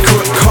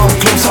secret, come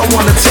close, I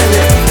wanna tell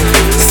it.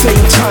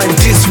 Same time,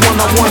 this one,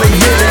 I wanna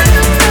yell it.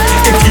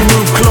 If you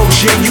move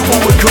close, yeah, you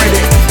won't regret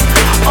it.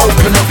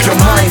 Open up your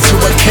mind to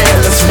a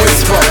careless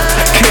whisper.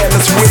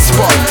 Careless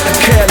whisper,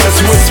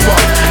 careless whisper,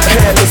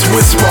 careless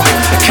whisper,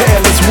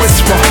 careless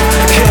whisper,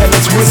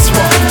 careless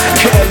whisper,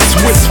 careless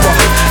whisper,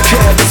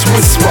 careless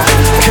whisper,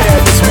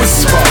 careless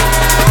whisper.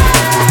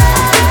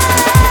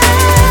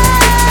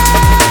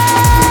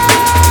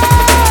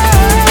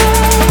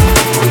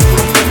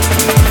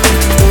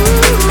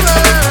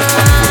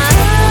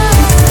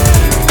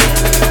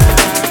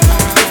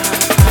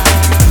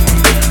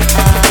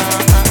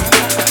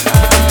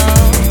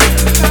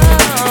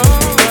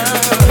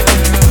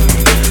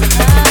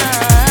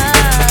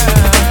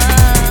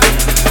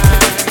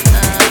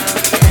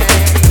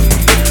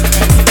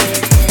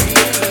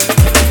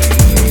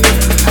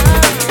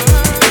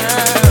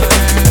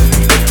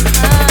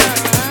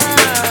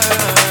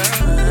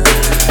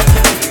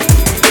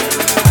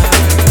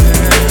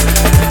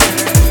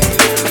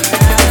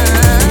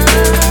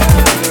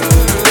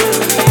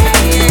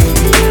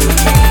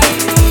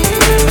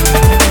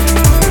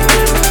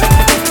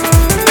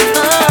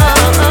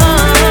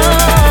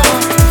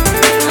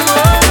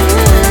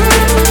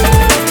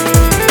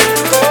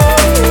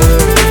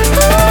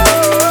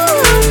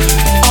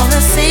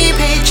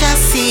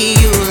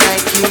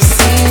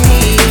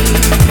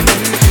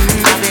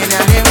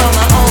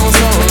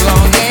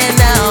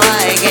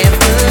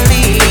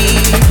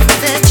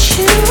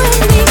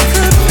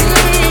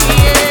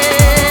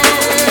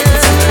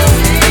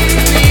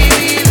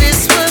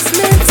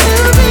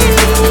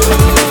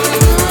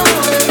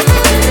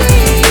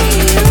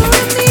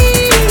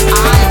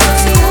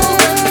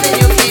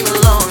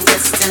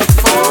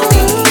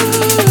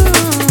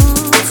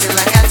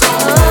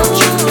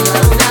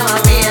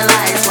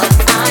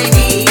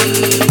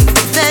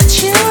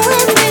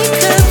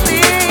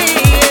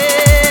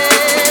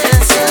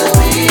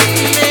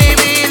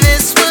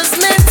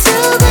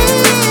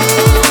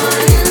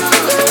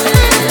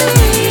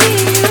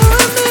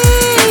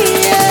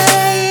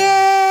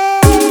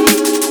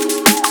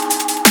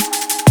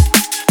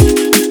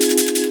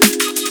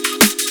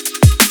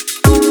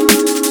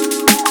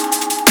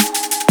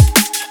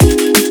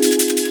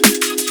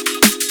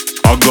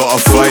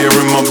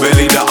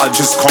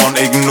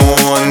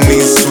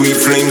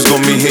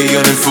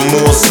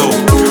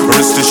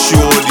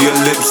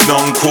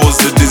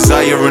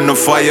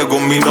 Fire got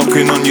me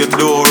knocking on your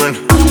door and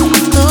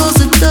close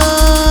the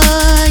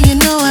door, you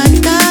know I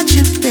got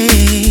you,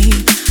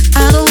 babe.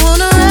 I don't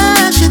wanna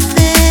rush a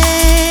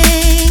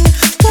thing.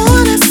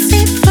 Wanna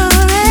see for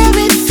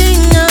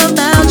everything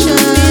about you.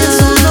 It's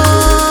so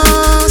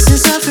long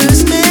since I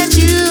first met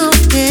you,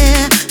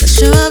 yeah. Not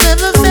sure I've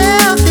ever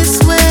felt this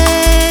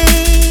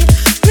way.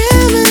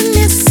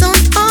 Reminisce on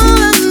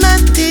all of my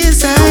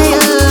desires.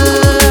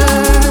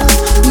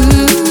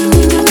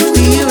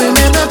 Do you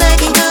remember back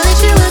in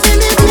college you was in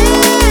this?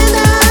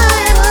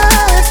 I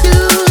was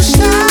too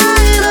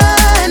shy.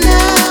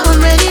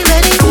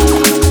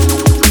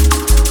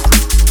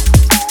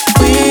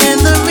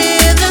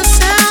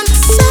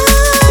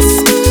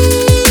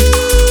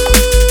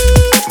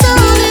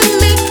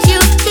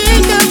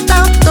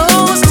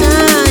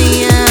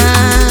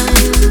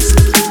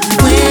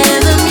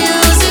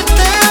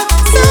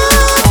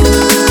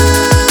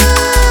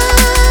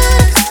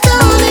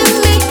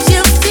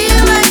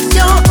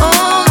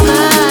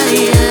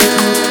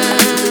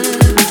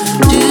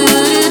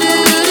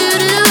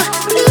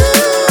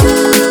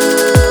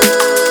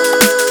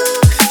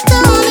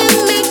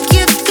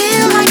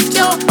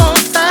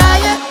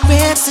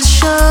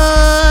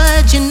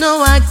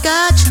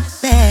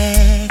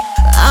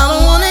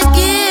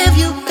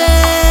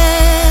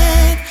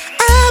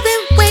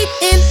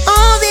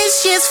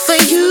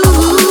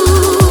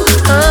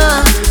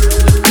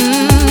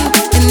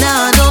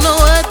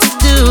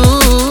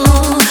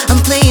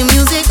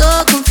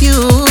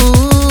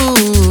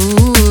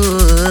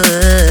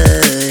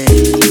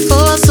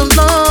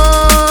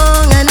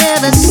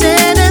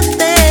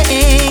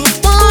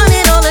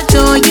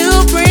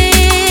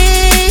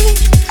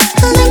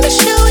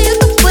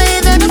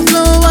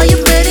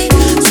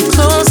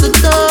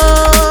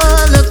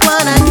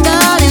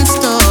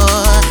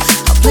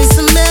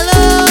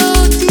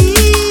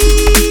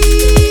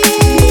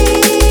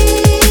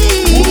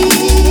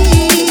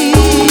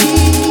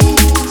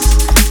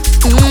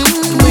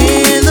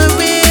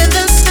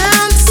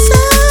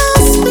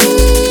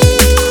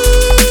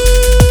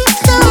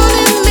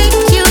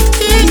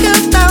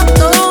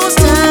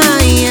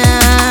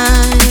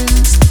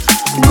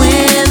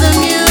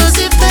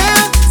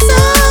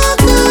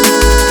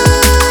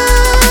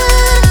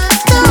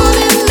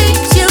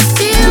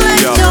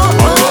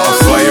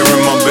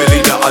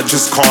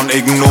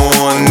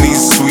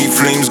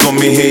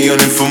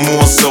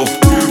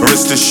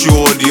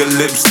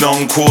 lips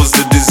don't cause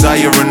the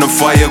desire, and the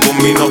fire got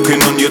me knocking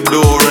on your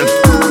door.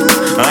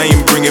 And I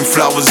ain't bringing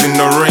flowers in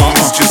the rain,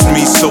 it's just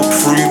me soaked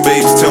through,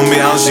 babes. Tell me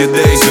how's your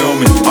day? Tell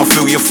me. I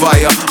feel your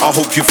fire, I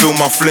hope you feel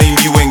my flame.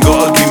 You ain't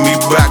gotta give me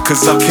back,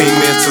 cause I came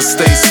here to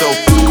stay. So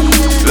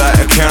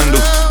light a candle,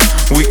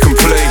 we can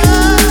play.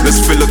 Let's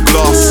fill a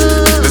glass,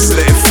 let's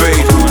let it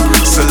fade.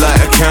 So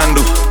light a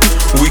candle,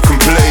 we can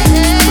play.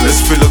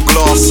 Let's fill a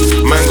glass,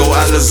 mango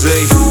alizé.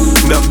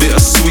 That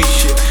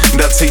bittersweet,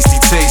 that tasty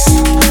taste.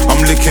 I'm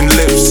licking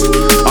lips,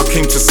 I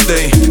came to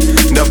stay.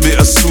 That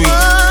bittersweet,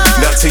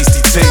 that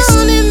tasty taste.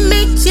 Don't it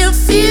make you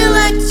feel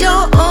like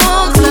you're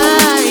on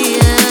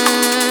fire?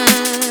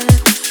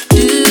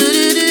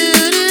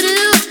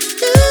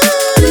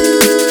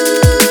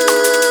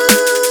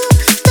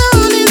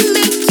 Don't it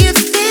make you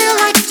feel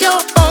like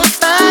you're on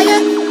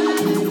fire?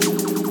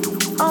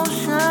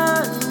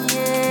 Ocean,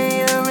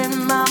 yeah, you're in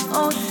my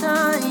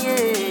ocean, yeah.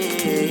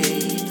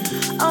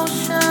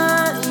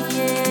 Ocean,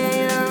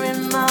 yeah, you're in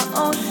my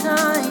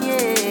ocean,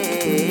 yeah.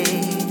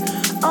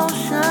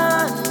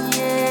 Ocean,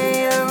 yeah,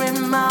 you're in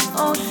my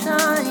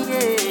ocean,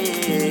 yeah.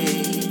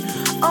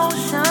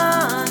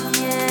 Ocean,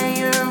 yeah,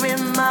 you're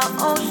in my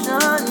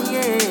ocean,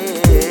 yeah.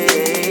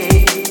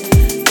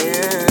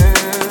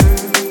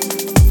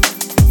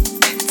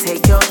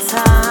 Take your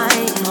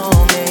time,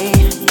 homie.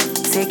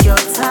 Take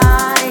your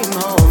time,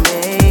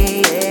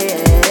 homie.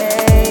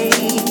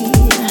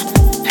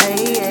 Hey,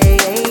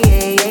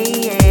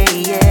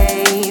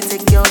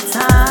 take your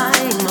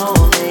time,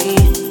 homie.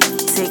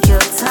 Take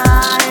your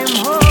time,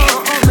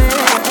 homie.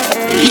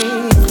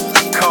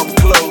 Come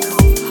close,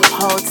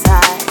 Hold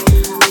tight,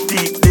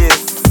 deep this.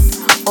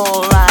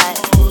 alright.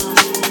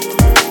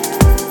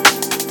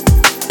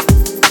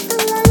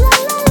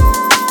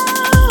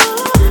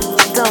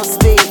 Don't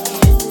speak,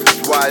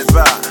 Why is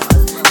that?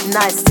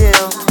 night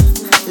still,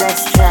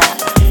 let's chat.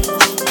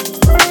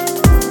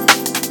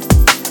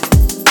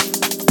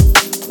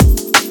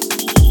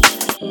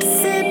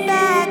 Sit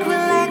back,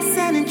 relax,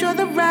 and enjoy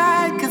the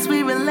ride. Cause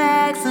we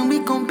relax and we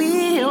gon' be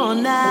here all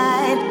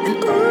night.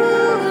 And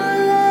ooh,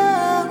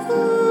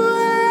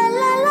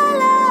 la, la,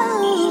 la,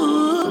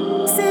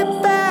 ooh. Sit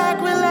back,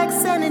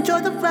 relax, and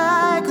enjoy the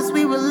ride. Cause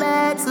we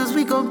relax, cause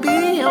we gon' be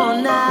here all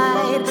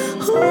night.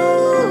 Ooh,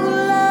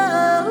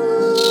 la,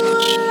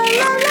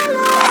 la,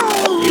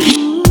 la,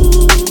 ooh.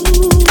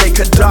 Take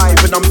a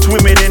dive and I'm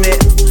swimming in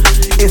it.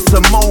 It's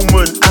a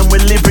moment and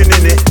we're living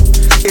in it.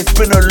 It's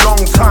been a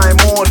long time,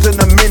 more than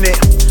a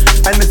minute.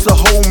 And it's a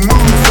whole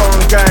mood, so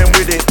I'm going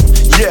with it.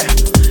 Yeah,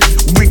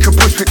 we could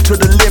push it to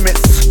the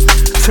limits.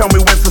 Tell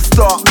me when to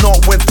start,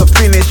 not when to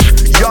finish.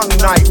 Young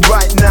night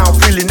right now,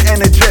 feeling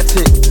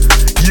energetic.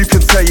 You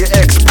can tell your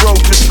ex, bro,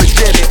 just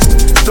forget it.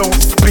 Don't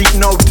speak,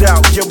 no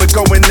doubt, yeah, we're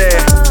going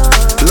there.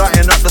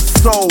 Lighting up the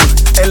soul,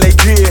 LA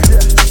gear.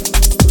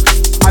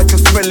 I can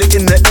smell it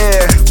in the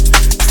air.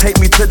 Take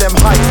me to them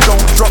heights,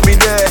 don't drop me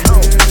there.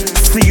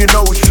 See an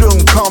ocean,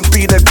 can't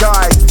be the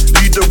guide.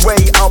 Lead the way,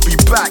 I'll be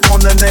back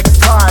on the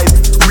next tide.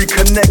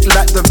 Reconnect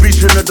like the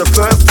vision of the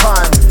first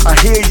time. I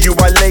hear you,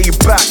 I lay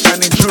back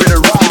and enjoy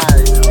the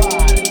ride.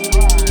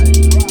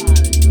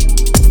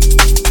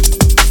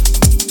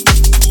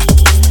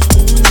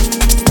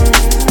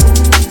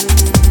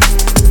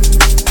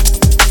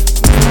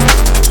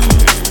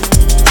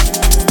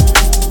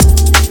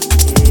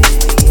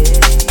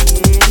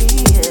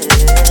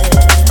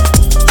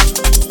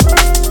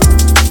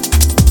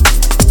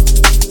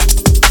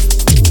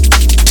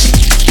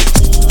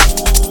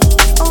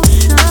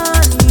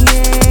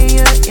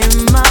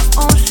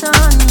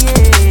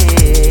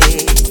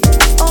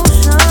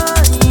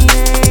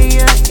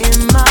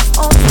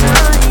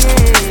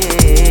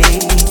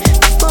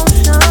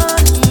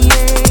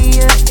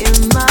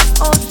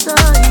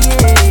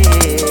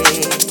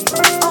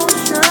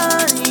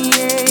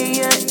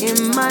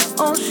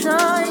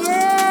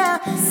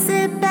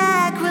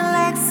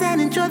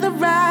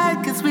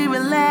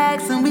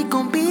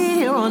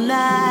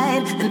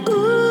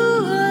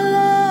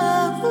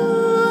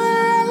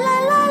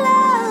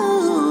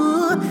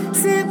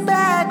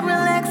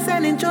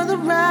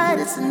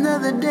 It's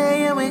another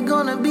day and we're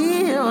gonna be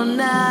here all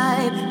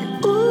night.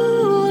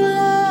 Ooh,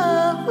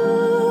 love,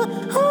 ooh,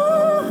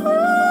 ooh,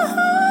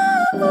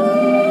 ooh,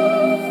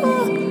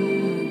 ooh.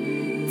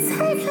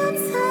 Take your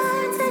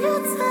time, take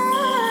your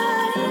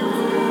time.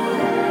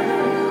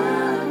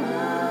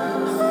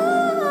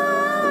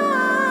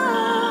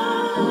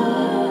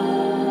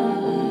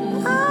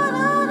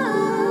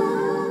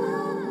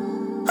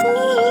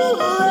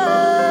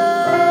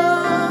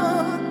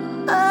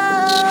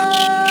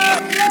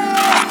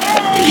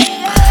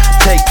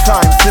 Take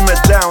time, simmer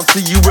down,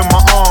 see you in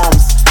my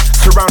arms.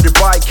 Surrounded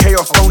by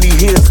chaos, only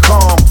here's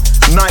calm.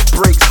 Night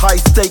breaks, high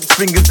stakes,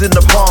 fingers in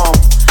the palm.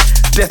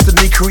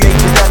 Destiny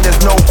created and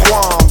there's no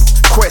qualms.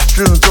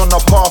 Questions on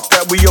the path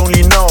that we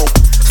only know.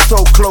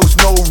 So close,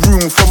 no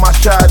room for my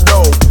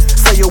shadow.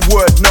 Say a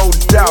word, no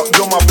doubt,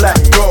 you're my black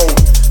gold.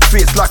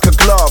 Fits like a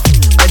glove,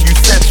 and you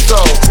said so.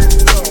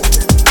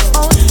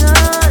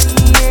 Ocean,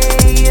 yeah,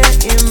 you're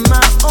in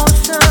my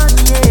ocean,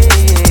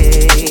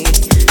 yeah.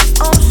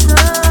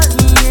 Ocean,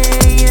 yeah.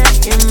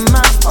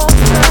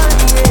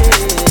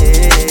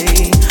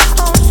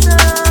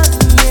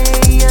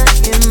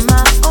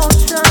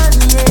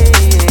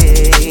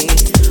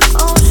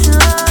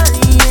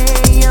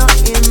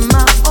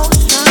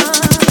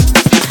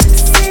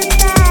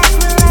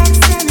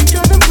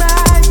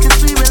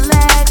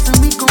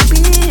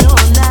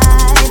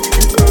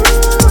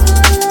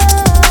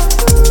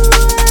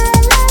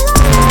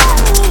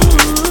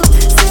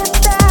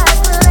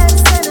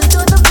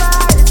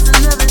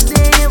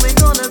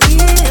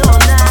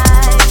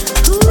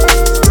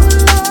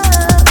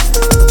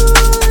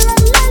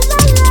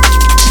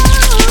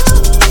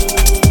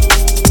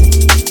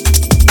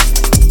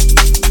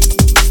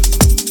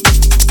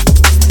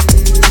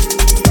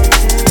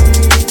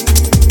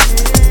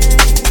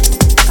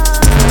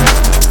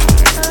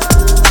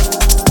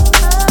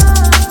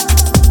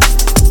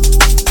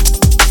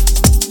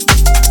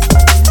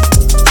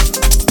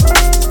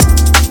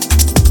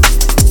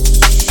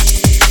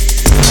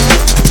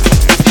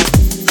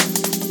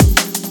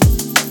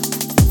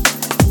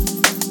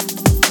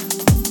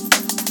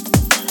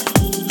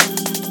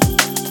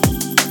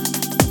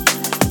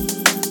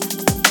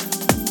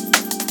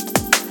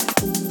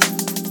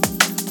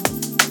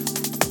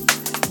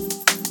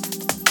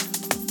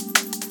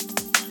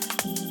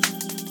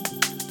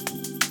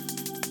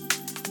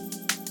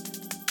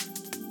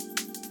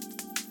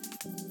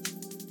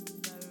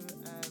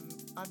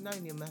 I've known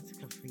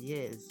Illmatica for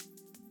years,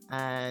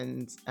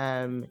 and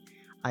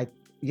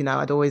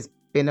I'd always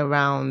been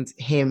around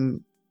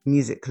him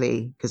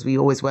musically because we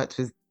always worked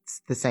with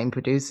the same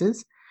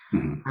producers.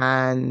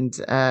 And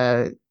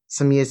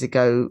some years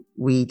ago,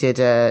 we did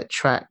a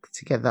track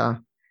together,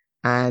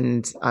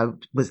 and I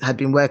had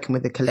been working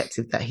with a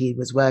collective that he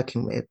was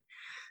working with.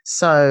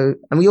 So,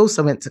 and we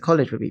also went to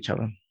college with each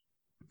other.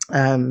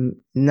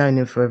 Known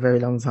him for a very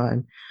long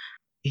time.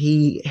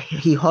 He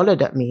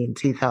hollered at me in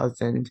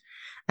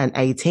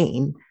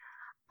 2018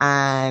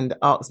 and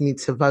asked me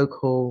to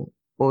vocal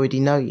Already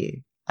Know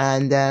You.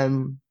 And I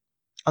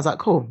was like,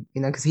 cool,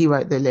 because he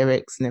wrote the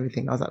lyrics and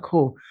everything. I was like,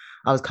 cool.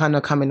 I was kind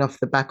of coming off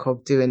the back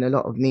of doing a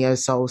lot of neo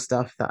soul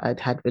stuff that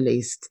I'd had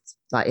released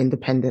like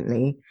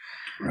independently.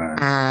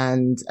 Right.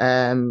 And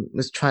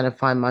was trying to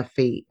find my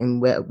feet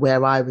in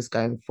where I was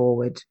going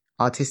forward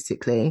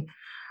artistically.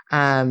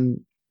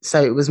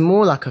 So it was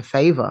more like a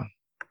favor,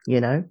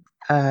 and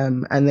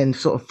then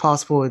sort of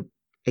fast forward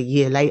a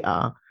year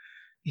later,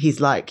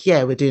 he's like,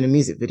 yeah, we're doing a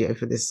music video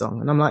for this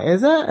song. And I'm like,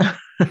 is it?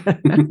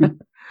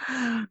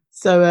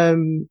 So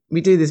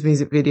we do this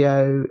music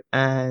video,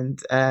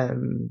 and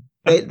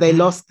they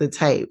lost the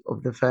tape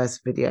of the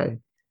first video.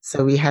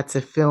 So we had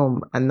to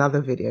film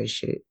another video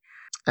shoot.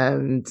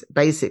 And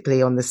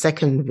basically on the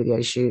second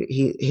video shoot,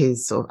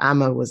 his sort of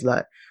ammo was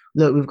like,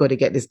 look, we've got to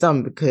get this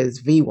done because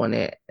V won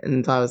it.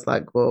 And I was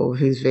like, well,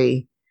 who's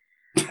V?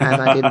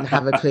 And I didn't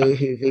have a clue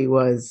who V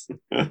was,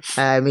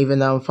 even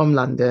though I'm from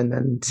London,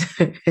 and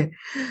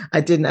I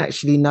didn't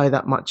actually know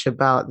that much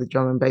about the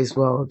drum and bass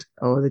world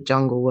or the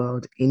jungle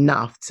world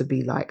enough to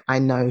be like, I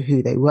know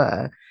who they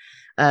were.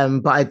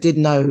 But I did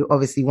know,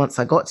 obviously, once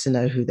I got to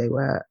know who they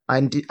were,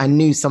 I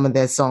knew some of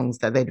their songs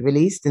that they'd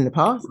released in the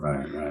past.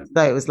 Right.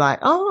 So it was like,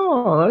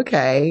 oh,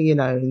 okay,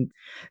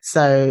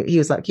 So he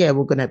was like, yeah,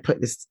 we're going to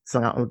put this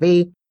song out on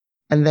V.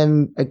 And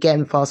then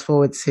again, fast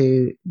forward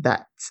to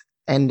that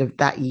end of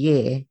that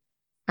year,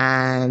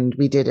 and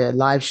we did a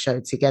live show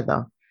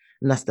together.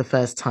 And that's the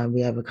first time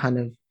we ever kind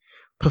of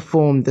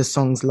performed the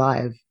songs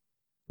live.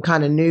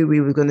 Kind of knew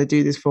we were going to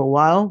do this for a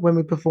while when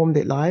we performed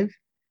it live.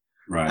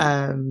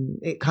 Right.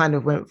 It kind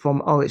of went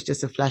from, it's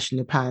just a flash in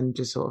the pan,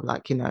 just sort of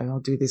like, I'll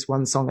do this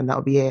one song and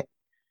that'll be it,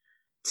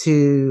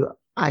 to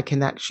I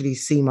can actually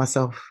see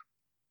myself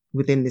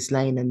within this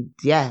lane. And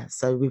yeah,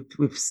 so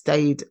we've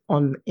stayed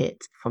on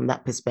it from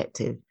that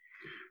perspective,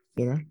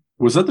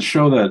 Was that the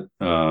show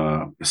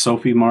that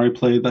Sophie Mari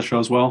played that show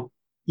as well?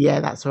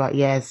 Yeah, that's right.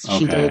 Yes,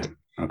 she did.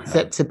 Okay.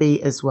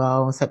 Septabeat as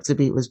well.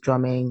 Septabeat was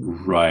drumming.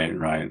 Right.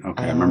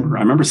 Okay. I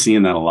remember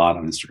seeing that a lot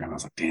on Instagram. I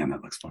was like, damn,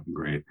 that looks fucking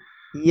great.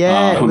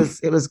 Yeah,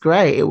 it was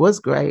great. It was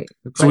great.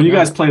 So when you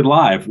guys played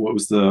live, what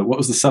was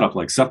the setup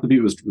like?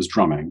 Septabeat was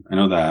drumming. I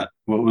know that.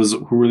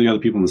 Who were the other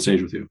people on the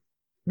stage with you?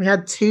 We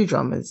had 2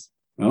 drummers.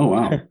 Oh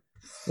wow.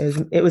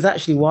 It was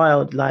actually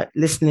wild. Like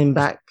listening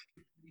back,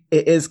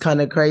 it is kind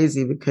of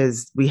crazy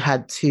because we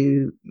had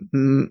 2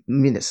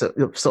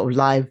 sort of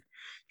live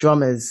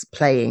drummers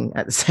playing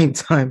at the same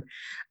time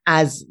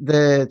as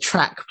the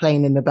track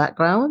playing in the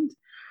background.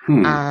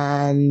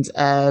 And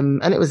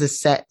it was a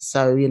set,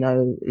 so we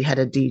had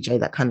a DJ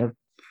that kind of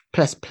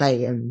press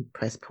play and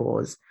press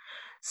pause,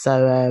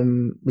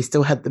 so we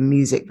still had the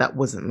music that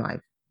wasn't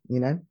live,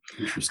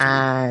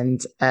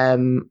 and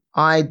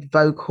I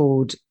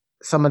vocaled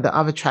some of the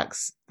other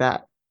tracks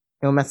that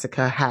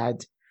Illmatica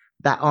had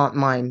that aren't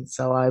mine.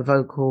 So I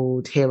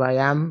vocaled Here I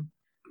Am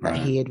that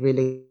he had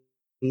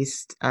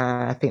released.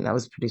 I think that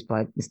was produced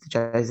by Mr.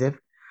 Joseph.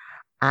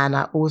 And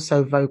I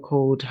also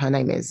vocaled Her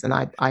Name Is, and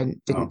I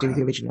didn't do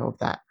the original of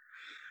that.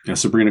 Yeah,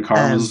 Sabrina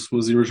Carr was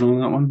the original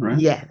in that one, right?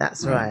 Yeah,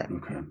 that's right.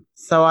 Okay.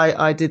 So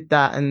I did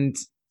that, and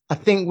I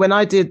think when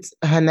I did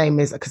Her Name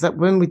Is, because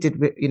when we did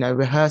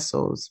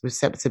rehearsals with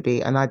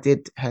Septabeat, and I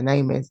did Her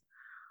Name Is,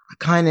 I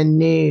kind of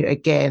knew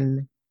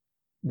again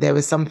there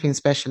was something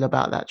special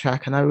about that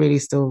track, and I really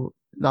still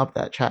love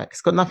that track.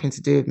 It's got nothing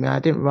to do with me. I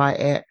didn't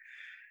write it.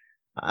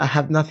 I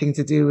have nothing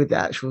to do with the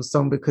actual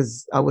song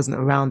because I wasn't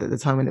around at the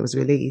time when it was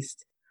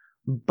released.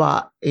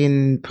 But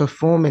in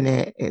performing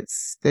it,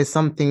 there's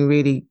something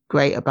really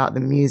great about the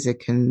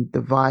music and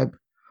the vibe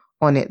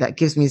on it that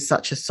gives me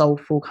such a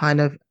soulful kind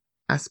of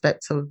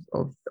aspect of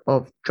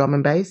drum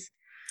and bass.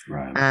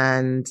 Right.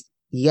 And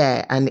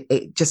yeah, and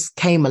it just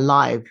came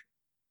alive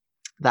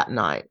that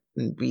night.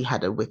 And we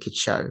had a wicked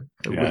show.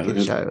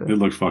 It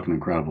looked fucking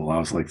incredible. I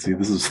was like, see,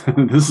 this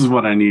is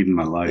what I need in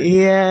my life.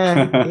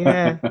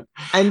 Yeah.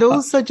 And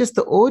also just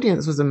the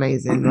audience was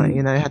amazing. Like,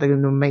 had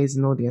an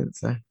amazing audience.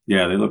 So.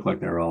 Yeah, they looked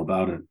like they were all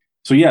about it.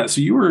 So yeah, so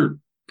you were,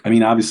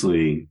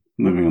 obviously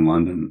living in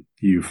London,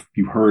 you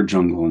heard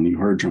jungle and you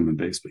heard drum and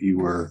bass, but you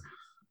were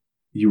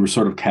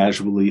sort of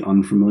casually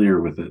unfamiliar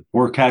with it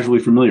or casually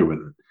familiar with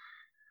it.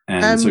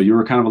 And so you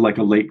were kind of like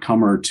a late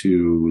comer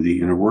to the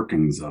inner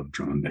workings of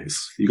drum and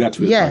bass. You got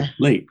to it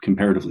late,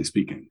 comparatively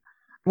speaking.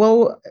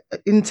 Well,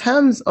 in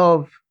terms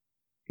of,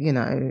 I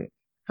don't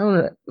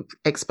want to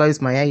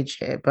expose my age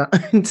here, but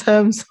in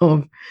terms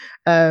of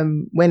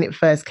when it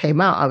first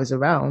came out, I was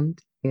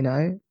around.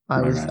 I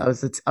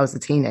was a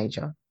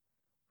teenager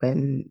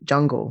when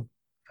Jungle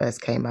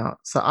first came out.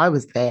 So I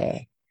was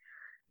there.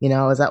 You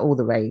know, I was at all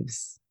the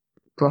raves,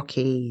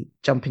 Brocky,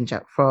 Jumping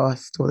Jack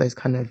Frost, all those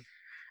kind of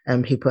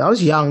people. I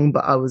was young,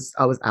 but I was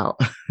out.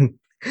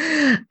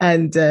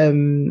 and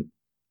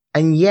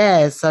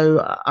yeah,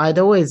 so I'd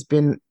always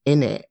been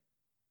in it,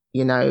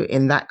 you know,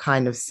 in that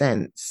kind of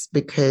sense,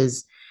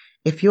 because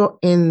if you're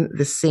in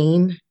the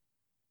scene,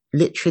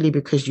 literally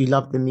because you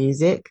love the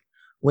music,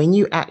 when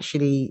you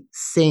actually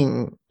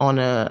sing on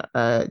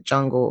a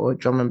jungle or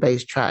drum and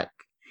bass track,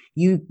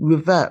 you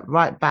revert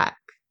right back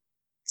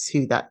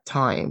to that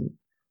time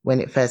when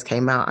it first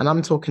came out. And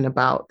I'm talking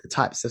about the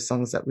types of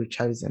songs that we've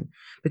chosen,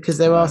 because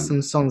there are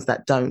some songs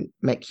that don't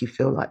make you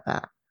feel like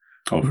that.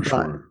 Oh, for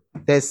sure.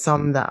 There's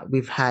some that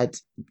we've had,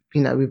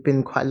 you know, we've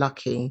been quite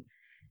lucky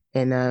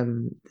in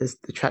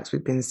the tracks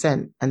we've been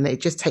sent, and they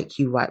just take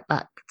you right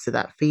back to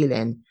that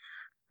feeling.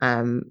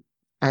 And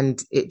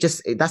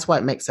that's why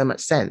it makes so much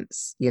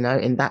sense, you know,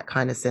 in that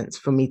kind of sense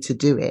for me to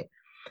do it.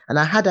 And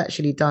I had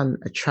actually done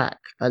a track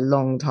a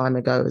long time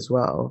ago as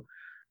well.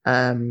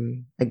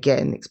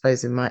 Again,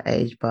 exposing my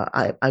age, but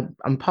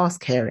I'm past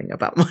caring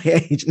about my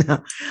age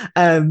now.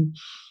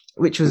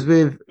 Which was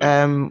with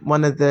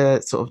one of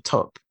the sort of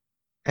top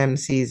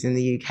MCs in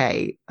the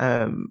UK,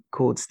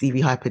 called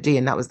Stevie Hyper D,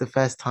 and that was the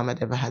first time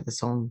I'd ever had the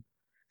song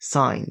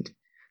signed.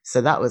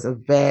 So that was a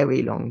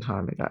very long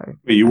time ago.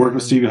 Wait, you worked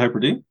with Stevie Hyper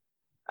D?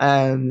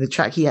 The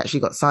track he actually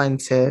got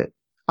signed to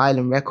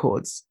Island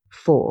Records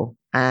for,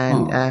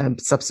 and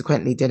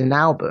subsequently did an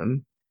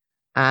album.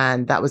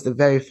 And that was the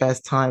very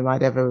first time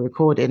I'd ever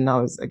recorded. And I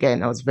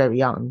was very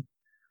young.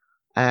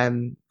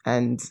 And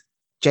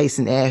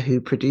Jason Eyre, who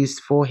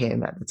produced for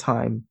him at the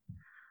time,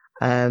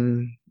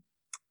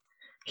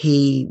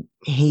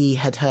 he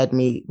had heard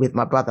me with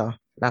my brother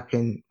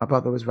rapping. My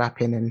brother was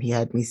rapping and he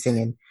heard me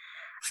singing.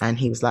 And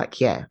he was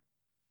like, yeah,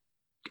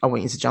 I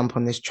want you to jump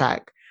on this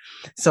track.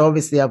 So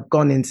obviously I've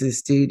gone into the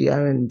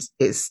studio and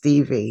it's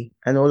Stevie.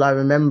 And all I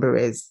remember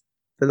is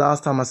the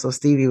last time I saw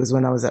Stevie was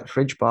when I was at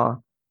Fridge Bar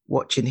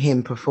watching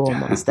him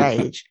perform on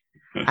stage,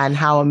 and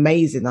how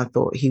amazing I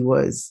thought he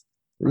was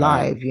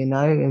live, you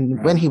know,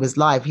 and when he was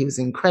live, he was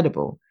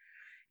incredible,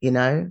 you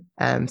know?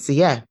 So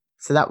yeah,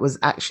 so that was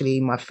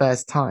actually my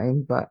first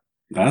time, but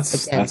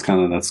that's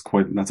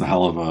a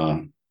hell of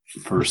a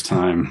first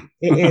time.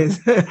 It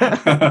is.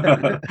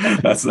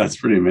 That's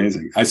pretty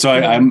amazing.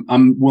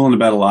 I'm willing to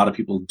bet a lot of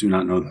people do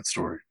not know that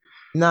story.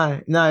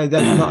 No,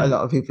 there's not a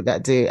lot of people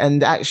that do.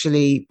 And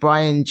actually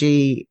Brian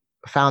G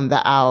found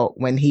that out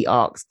when he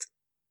asked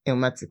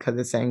Illmatica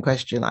the same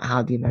question, like,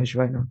 how do you know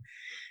Sharona?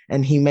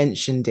 And he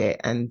mentioned it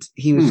and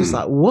he was just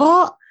like,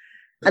 what?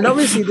 And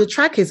obviously the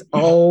track is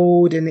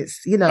old and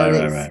it's, you know,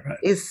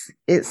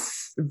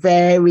 it's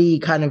very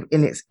kind of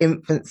in its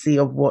infancy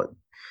of what,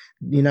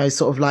 you know,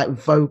 sort of like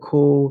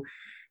vocal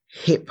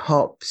hip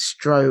hop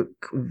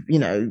stroke, you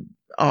know,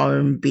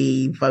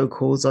 R&B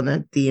vocals on a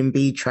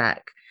D&B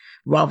track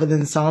rather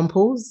than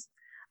samples.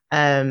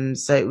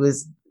 So it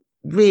was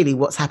really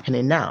what's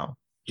happening now.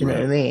 Do you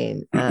know what I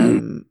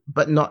mean?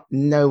 But not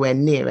nowhere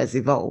near as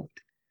evolved.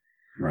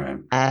 Right.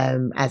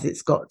 As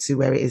it's got to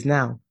where it is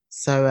now.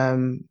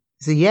 So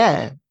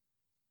yeah,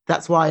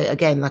 that's why,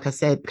 again, like I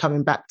said,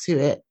 coming back to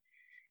it,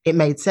 it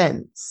made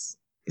sense.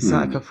 It's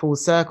like a full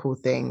circle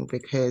thing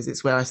because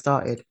it's where I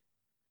started.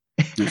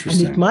 And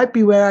it might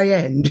be where I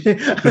end. I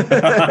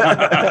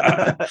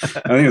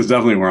think it's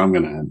definitely where I'm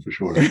going to end for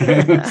sure.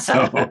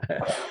 So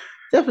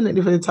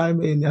definitely for the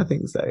time being, I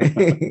think so.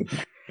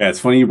 Yeah, it's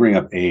funny you bring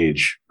up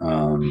age.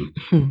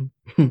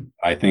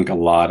 I think there's a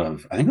lot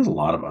of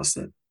us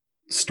that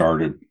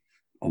started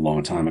a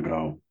long time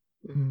ago,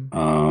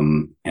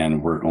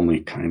 and we're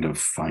only kind of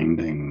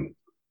finding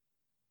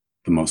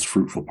the most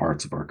fruitful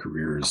parts of our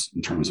careers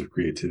in terms of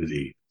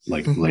creativity,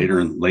 like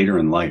later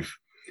in life.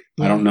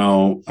 Yeah. I don't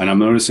know, and I'm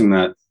noticing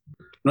that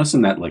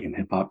like in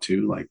hip hop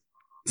too. Like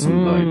some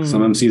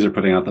MCs are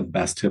putting out the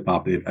best hip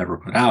hop they've ever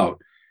put out.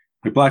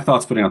 Like Black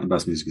Thought's putting out the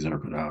best music he's ever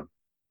put out.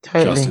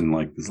 Totally. Just in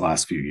like these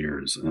last few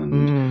years,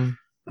 and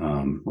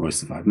Royce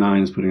the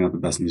 5'9" is putting out the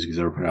best music he's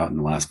ever put out in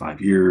the last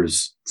 5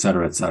 years, et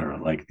cetera, et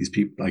cetera. Like these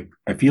people, like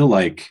I feel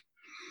like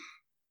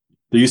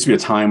there used to be a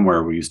time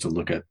where we used to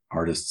look at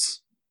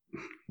artists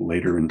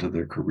later into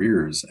their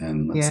careers,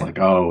 and it's like,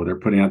 oh, they're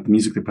putting out the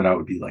music they put out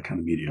would be like kind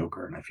of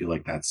mediocre, and I feel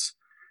like that's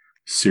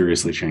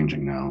seriously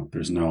changing now. I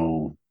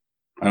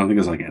don't think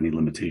there's like any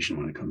limitation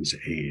when it comes to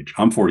age.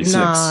 I'm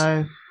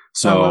 46,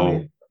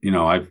 so. You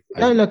know,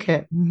 don't look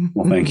it.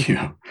 Well, thank you.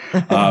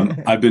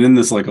 I've been in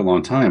this like a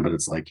long time, but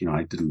it's like, you know,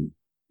 I didn't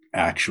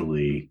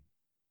actually,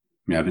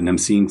 I've been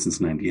emceeing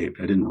since 98.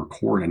 I didn't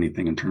record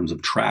anything in terms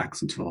of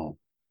tracks until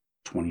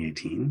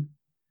 2018.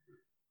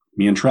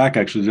 Me and Track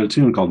actually did a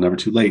tune called Never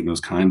Too Late, and it was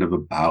kind of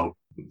about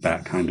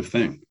that kind of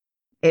thing.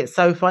 It's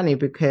so funny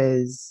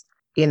because,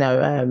 you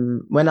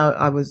know, when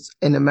I was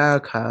in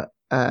America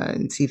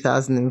in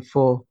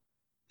 2004,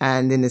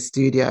 and in the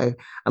studio,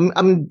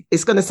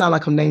 it's going to sound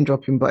like I'm name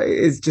dropping, but it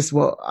is just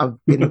what I've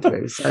been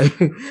through. So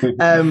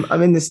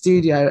I'm in the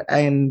studio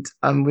and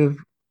I'm with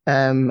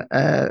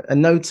a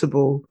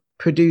notable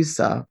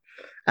producer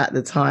at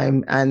the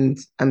time and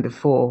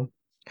before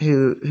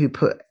who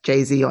put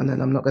Jay-Z on,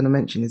 and I'm not going to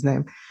mention his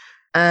name.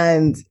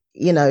 And,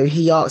 you know,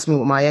 he asked me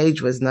what my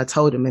age was, and I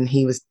told him, and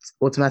he was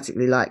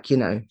automatically like, you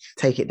know,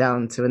 take it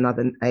down to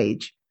another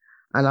age.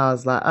 And I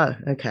was like, oh,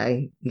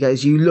 okay. He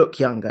goes, you look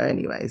younger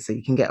anyway, so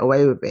you can get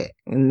away with it.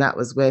 And that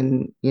was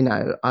when, you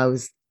know, I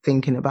was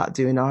thinking about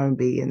doing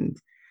R&B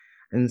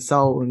and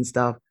soul and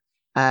stuff.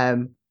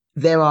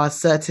 There are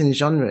certain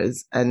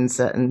genres and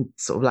certain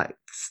sort of like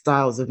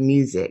styles of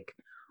music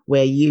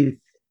where youth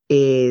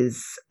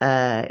is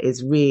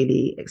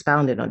really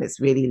expounded on. It's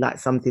really like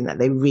something that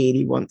they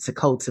really want to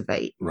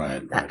cultivate.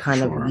 Right. That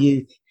kind of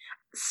youth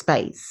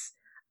space.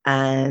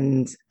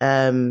 And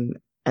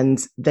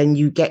then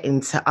you get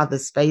into other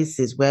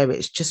spaces where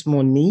it's just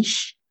more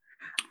niche.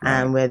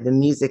 And where the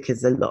music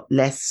is a lot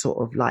less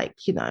sort of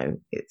like, you know,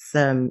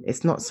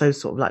 it's not so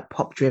sort of like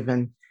pop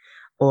driven,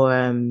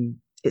 or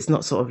it's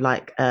not sort of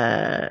like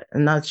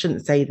and I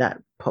shouldn't say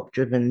that pop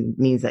driven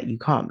means that you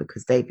can't,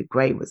 because David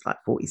Gray was like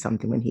 40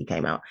 something when he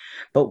came out.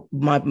 But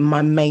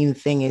my main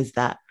thing is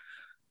that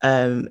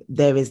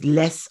there is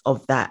less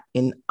of that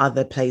in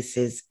other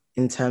places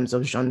in terms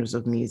of genres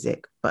of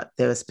music, but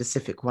there are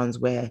specific ones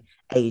where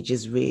age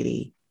is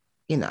really,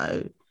 you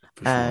know,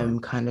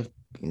 kind of,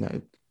 you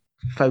know,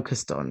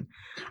 focused on.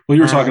 Well,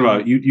 you were talking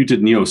about you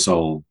did neo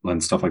soul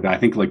and stuff like that. I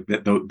think like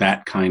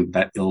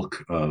that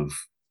ilk of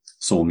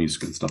soul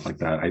music and stuff like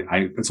that.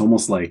 It's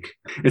almost like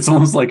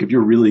if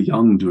you're really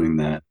young doing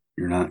that,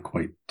 you're not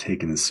quite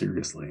taken as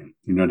seriously.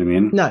 You know what I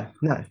mean? No,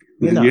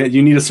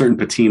 you need a certain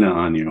patina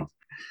on you.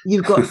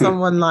 You've got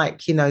someone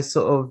like, you know,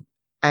 sort of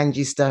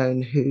Angie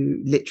Stone,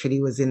 who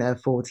literally was in her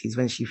 40s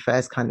when she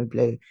first kind of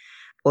blew,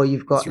 or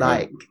you've got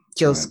like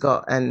Jill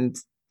Scott and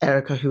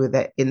Erica, who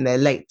were in their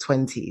late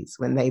 20s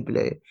when they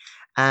blew.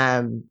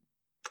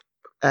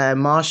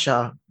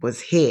 Marsha was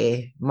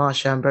here.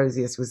 Marsha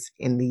Ambrosius was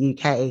in the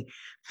UK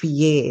for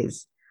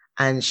years,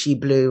 and she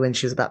blew when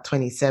she was about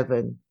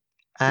 27.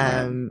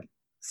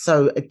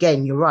 So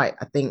again, you're right.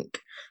 I think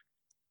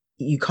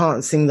you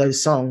can't sing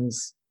those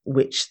songs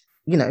which,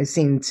 you know,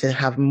 seem to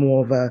have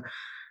more of a,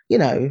 you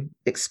know,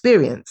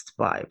 experienced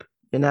vibe.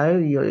 You know,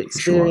 you're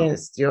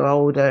experienced, you're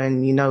older,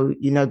 and you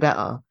know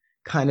better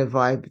kind of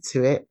vibe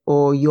to it.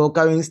 Or you're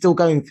still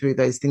going through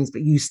those things,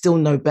 but you still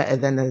know better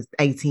than an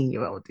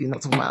 18-year-old. You're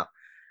not talking about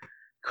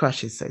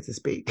crushes, so to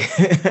speak.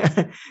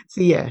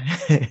 So yeah.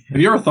 Have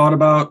you ever thought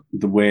about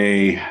the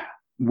way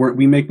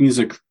we make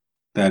music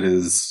that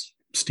is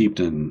steeped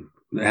in,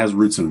 it has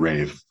roots in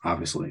rave,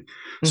 obviously.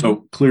 Mm-hmm.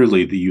 So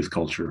clearly the youth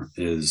culture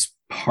is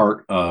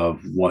part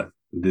of what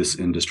this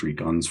industry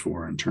guns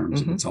for in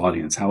terms of its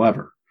audience.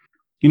 However,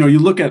 you know, you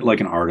look at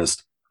an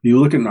artist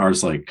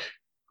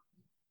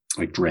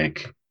like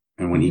Drake,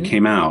 and when he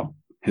came out,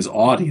 his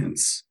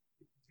audience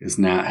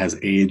has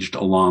aged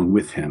along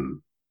with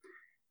him.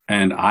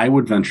 And I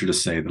would venture to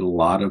say that a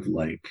lot of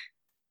like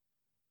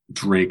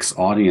Drake's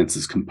audience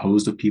is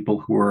composed of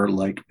people who are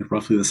like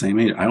roughly the same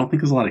age. I don't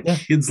think there's a lot of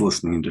kids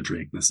listening to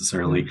Drake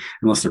necessarily,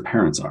 unless their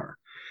parents are.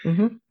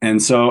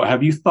 And so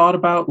have you ever thought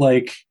about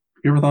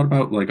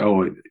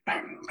oh,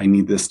 I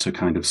need this to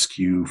kind of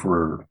skew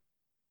for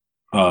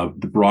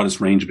the broadest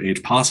range of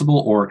age possible?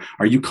 Or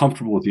are you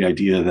comfortable with the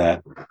idea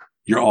that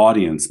your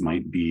audience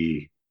might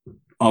be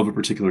of a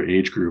particular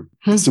age group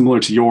similar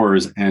to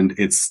yours, and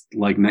it's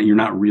like you're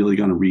not really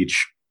going to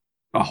reach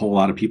a whole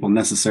lot of people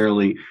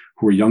necessarily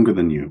who are younger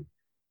than you?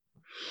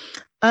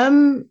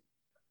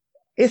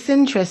 It's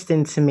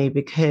interesting to me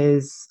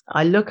because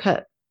I look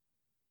at,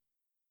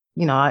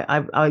 you know,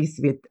 I used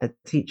to be a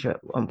teacher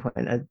at one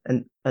point,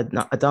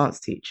 a dance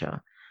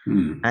teacher,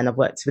 and I've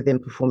worked within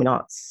performing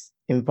arts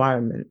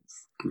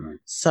environments.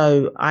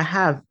 So I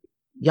have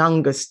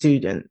younger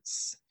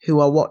students who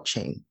are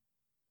watching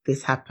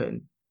this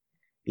happen.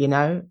 You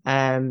know,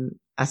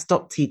 I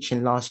stopped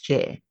teaching last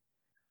year.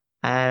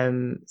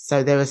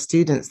 So there are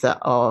students that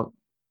are,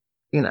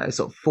 you know,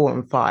 sort of 4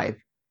 and 5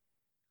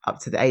 up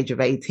to the age of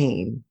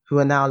 18 who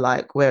are now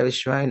like, where is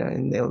Sharona?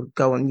 And they'll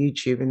go on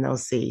YouTube and they'll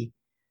see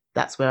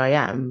that's where I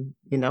am,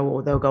 you know,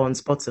 or they'll go on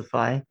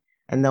Spotify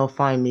and they'll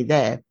find me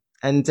there.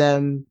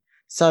 And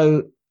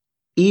so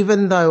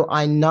even though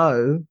I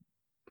know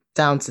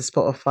down to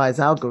Spotify's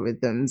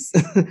algorithms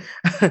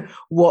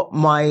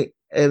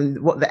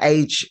what the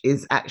age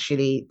is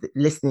actually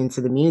listening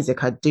to the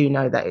music, I do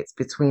know that it's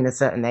between a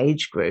certain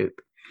age group.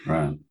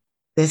 Right.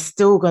 There's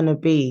still going to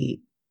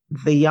be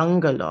the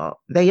younger lot.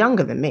 They're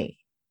younger than me,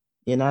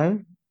 you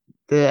know?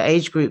 The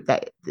age group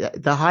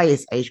the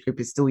highest age group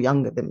is still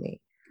younger than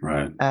me.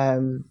 Right.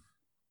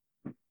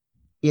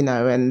 You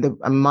know, and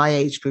my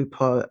age group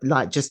are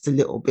like just a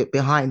little bit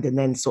behind, and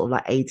then sort of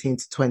like 18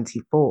 to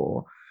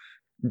 24,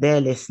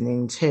 they're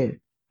listening too.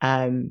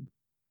 And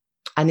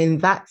in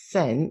that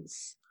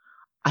sense,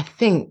 I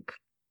think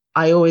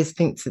I always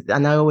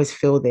and I always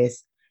feel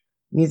this,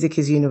 music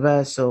is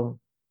universal.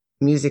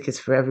 Music is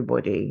for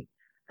everybody.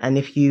 And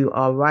if you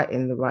are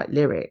writing the right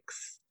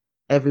lyrics,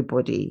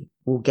 everybody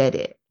will get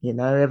it. You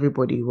know,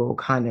 everybody will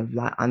kind of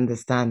like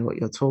understand what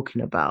you're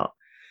talking about.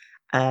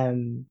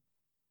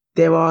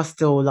 there are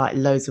still like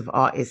loads of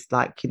artists,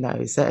 like, you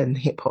know, certain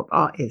hip hop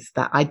artists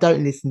that I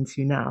don't listen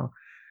to now.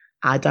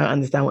 I don't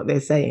understand what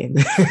they're saying.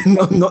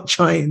 I'm not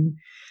trying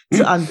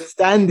to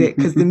understand it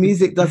because the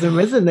music doesn't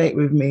resonate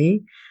with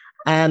me.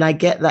 And I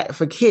get that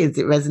for kids,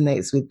 it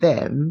resonates with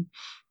them.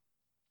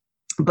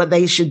 But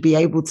they should be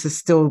able to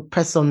still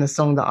press on the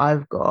song that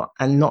I've got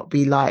and not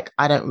be like,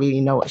 I don't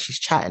really know what she's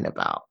chatting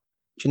about.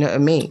 Do you know what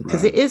I mean?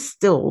 Because it is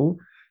still,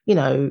 you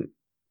know,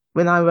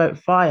 when I wrote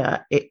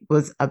Fire, it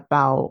was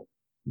about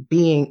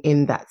being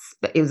in that,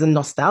 it was a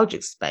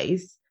nostalgic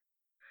space,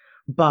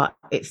 but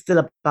it's still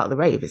about the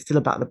rave. It's still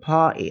about the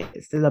party.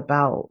 It's still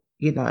about,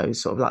 you know,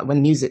 sort of like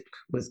when music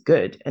was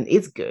good and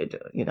is good,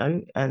 you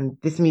know, and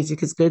this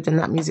music is good and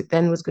that music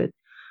then was good.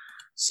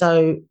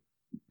 So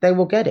they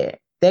will get it.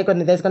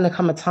 There's gonna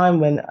come a time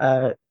when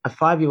a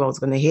 5-year-old's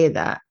gonna hear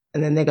that,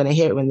 and then they're gonna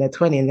hear it when they're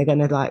 20, and they're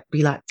gonna like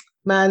be like,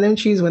 man, them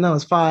tunes when I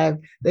was 5,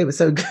 they were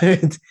so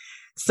good.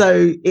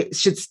 So it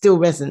should still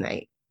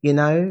resonate, you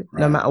know,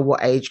 no matter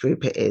what age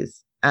group it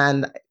is.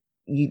 And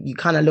you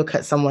kind of look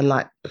at someone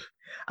like,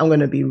 I'm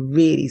gonna be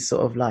really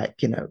sort of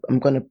like, you know, I'm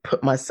gonna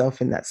put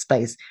myself in that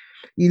space.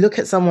 You look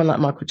at someone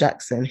like Michael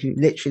Jackson, who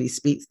literally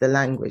speaks the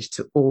language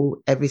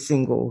to every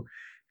single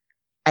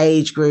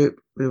age group,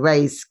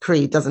 race,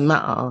 creed, doesn't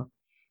matter.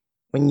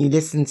 When you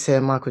listen to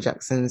Michael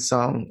Jackson's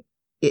song,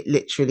 it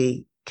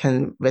literally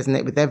can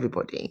resonate with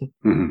everybody.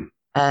 Mm-hmm.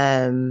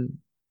 And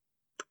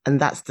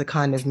that's the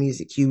kind of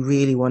music you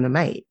really want to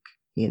make,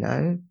 you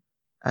know?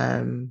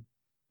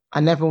 I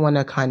never want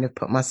to kind of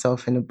put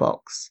myself in a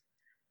box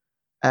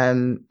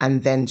and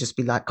then just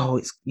be like, oh,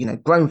 it's, you know,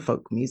 grown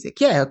folk music.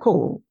 Yeah,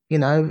 cool. You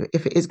know,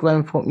 if it is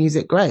grown folk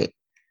music, great.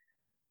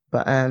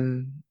 But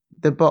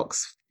the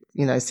box,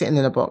 you know, sitting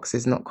in a box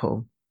is not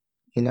cool,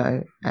 you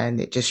know,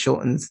 and it just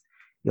shortens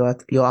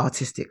your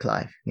artistic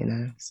life, you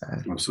know. So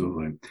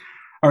absolutely.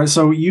 All right,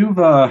 so you've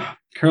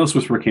Careless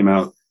Whisper came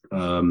out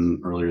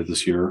earlier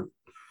this year.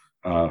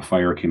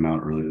 Fire came out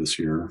earlier this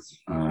year.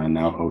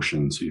 Now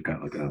Ocean. So you've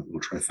got like a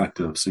little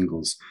trifecta of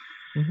singles.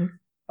 Mm-hmm.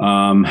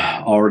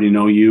 Already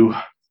Know You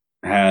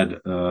had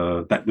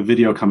the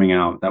video coming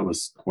out. That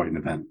was quite an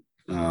event.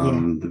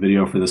 The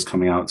video for this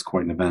coming out is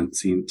quite an event.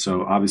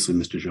 So obviously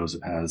Mr.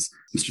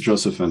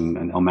 Joseph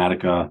and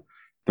Illmatica.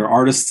 They're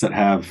artists that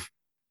have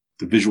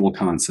the visual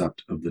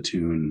concept of the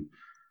tune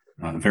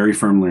very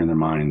firmly in their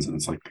minds, and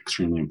it's like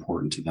extremely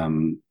important to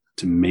them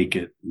to make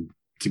it,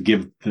 to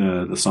give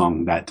the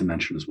song that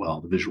dimension as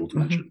well, the visual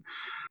dimension.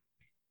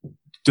 Mm-hmm.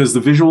 Does the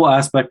visual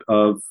aspect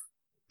of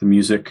the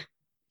music,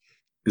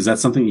 is that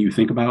something you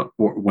think about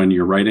when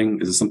you're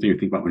writing? Is it something you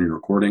think about when you're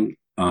recording?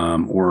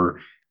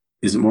 Or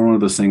is it more one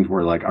of those things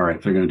where like, all right,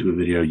 if they're going to do a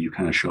video, you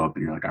kind of show up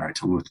and you're like, all right,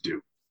 tell me what to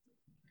do?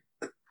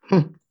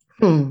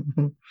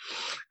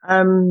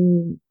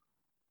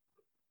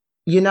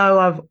 You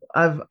know,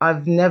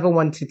 I've never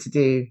wanted to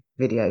do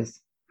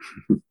videos,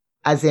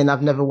 as in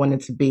I've never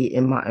wanted to be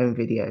in my own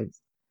videos.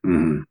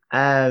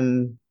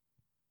 Mm-hmm.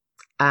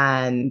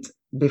 And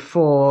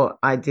before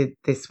I did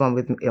this one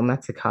with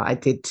Illmatica, I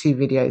did 2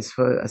 videos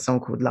for a song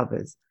called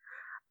Lovers.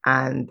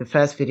 And the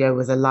first video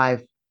was a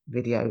live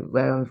video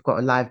where I've got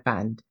a live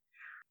band.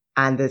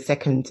 And the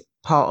second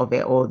part of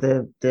it, or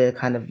the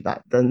kind of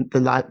like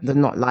the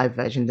not live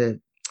version,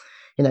 the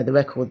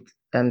record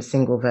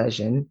single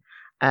version,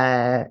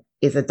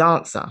 is a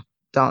dancer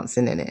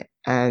dancing in it.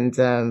 And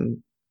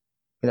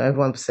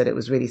everyone said it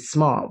was really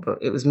smart, but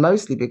it was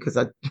mostly because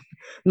I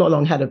not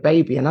long had a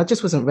baby and I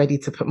just wasn't ready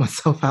to put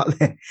myself out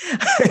there,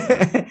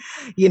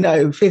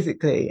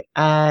 physically.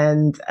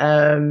 And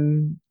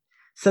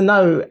so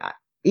no,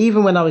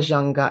 even when I was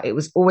younger, it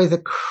was always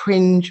a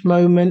cringe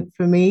moment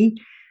for me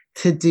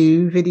to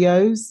do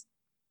videos.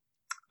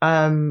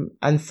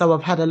 And so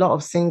I've had a lot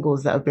of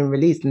singles that have been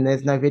released and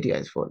there's no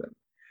videos for them.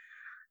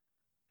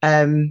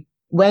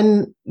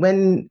 When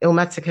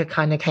Illmatica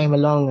kind of came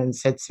along and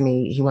said to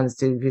me he wanted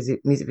to do a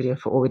music video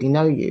for Already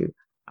Know You,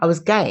 I was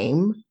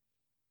game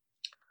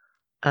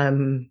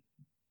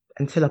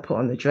until I put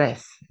on the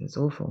dress. It was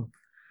awful.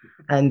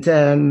 And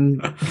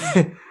and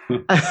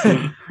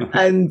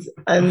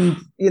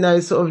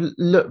sort of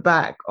look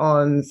back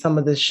on some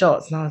of the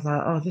shots and I was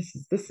like, oh,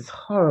 this is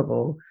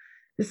horrible.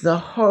 This is a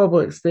horrible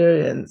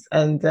experience.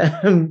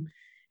 And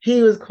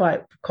he was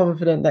quite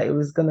confident that it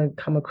was going to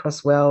come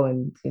across well,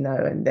 and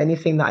and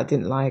anything that I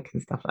didn't like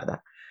and stuff like that.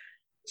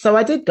 So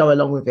I did go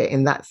along with it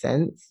in that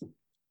sense.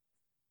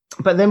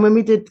 But then when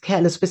we did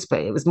Careless Whisper,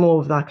 it was more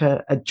of like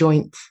a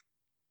joint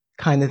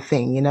kind of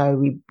thing.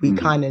 We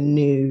kind of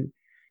knew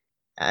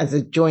as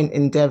a joint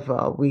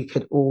endeavor, we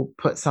could all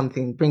bring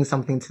something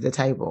to the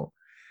table.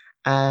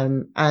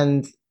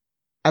 And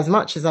as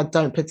much as I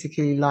don't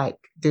particularly like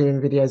doing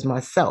videos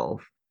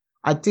myself,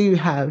 I do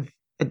have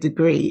a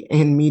degree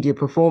in media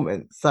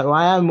performance. So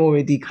I am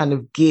already kind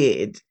of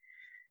geared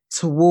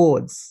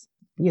towards,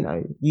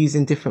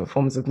 using different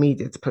forms of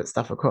media to put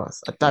stuff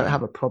across. I don't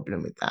have a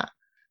problem with that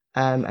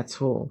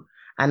at all.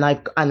 And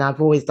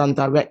I've always done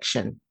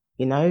direction,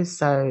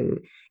 so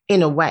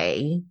in a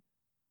way,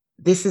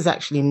 this is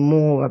actually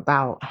more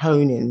about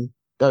honing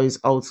those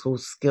old school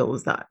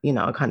skills that, you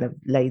know, are kind of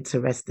laid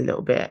to rest a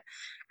little bit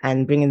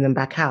and bringing them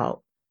back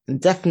out. And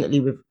definitely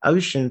with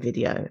Ocean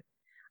Video,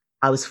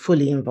 I was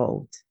fully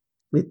involved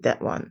with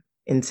that one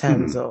in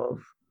terms of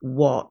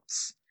what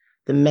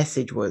the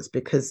message was,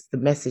 because the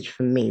message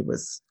for me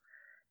was,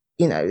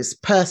 you know, it's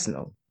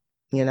personal,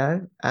 you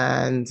know,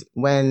 and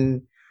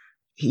when,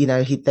 you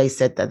know, they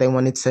said that they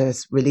wanted to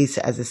release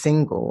it as a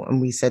single, and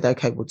we said,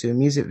 okay, we'll do a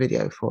music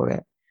video for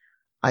it.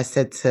 I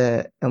said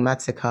to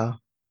Illmatic,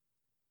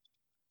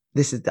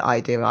 this is the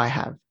idea I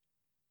have.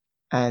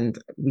 And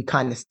we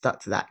kind of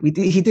stuck to that.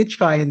 He did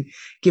try and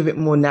give it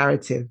more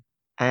narrative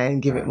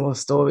and give it more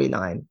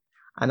storyline.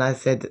 And I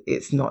said,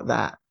 it's not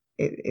that.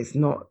 It's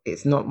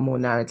not more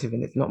narrative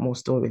and it's not more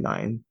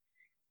storyline.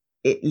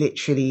 It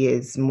literally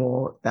is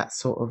more that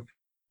sort of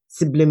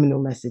subliminal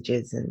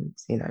messages, and,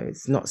 you know,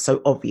 it's not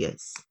so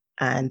obvious.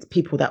 And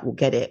people that will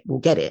get it,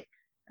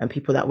 and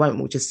people that won't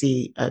will just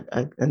see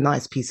a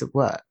nice piece of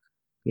work,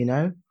 you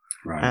know.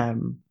 Right.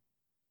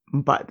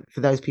 But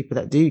for those people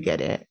that do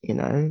get it, you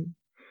know,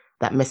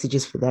 that message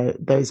is for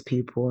those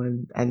people,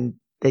 and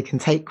they can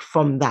take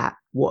from that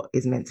what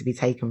is meant to be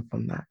taken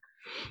from that,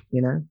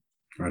 you know.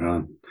 Right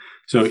on.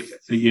 So,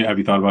 yeah, have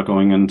you thought about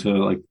going into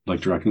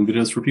like directing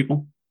videos for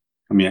people?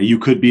 I mean, you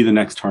could be the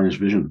next Tarnished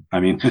Vision.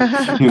 I mean, you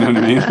know what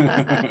I mean?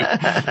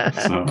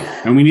 So,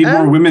 and we need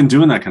more women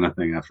doing that kind of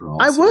thing after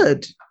all. I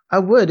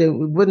would. It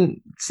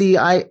wouldn't see.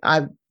 I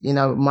you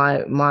know,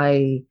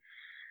 my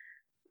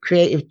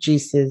creative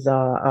juices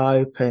are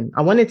open.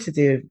 I wanted to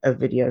do a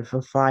video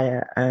for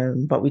Fire,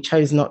 but we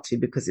chose not to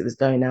because it was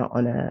going out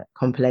on a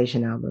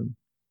compilation album.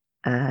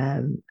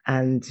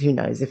 And who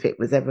knows, if it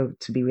was ever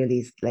to be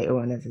released later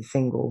on as a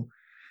single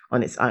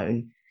on its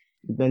own,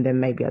 then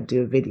maybe I'd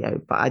do a video.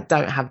 But I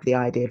don't have the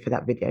idea for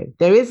that video.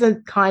 There is a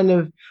kind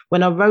of,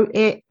 when I wrote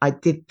it, I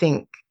did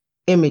think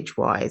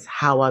image-wise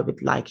how I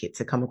would like it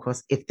to come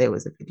across if there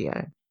was a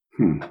video.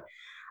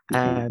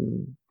 Okay.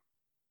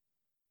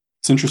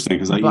 It's interesting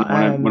because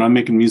when I'm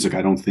making music,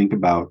 I don't think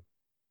about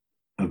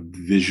a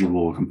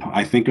visual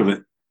I think of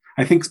it,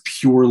 I think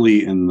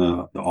purely in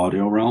the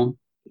audio realm.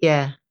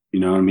 Yeah.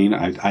 You know what I mean?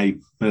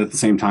 But at the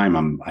same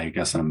time, I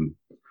guess I'm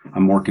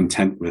more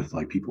content with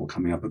like people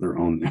coming up with their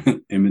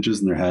own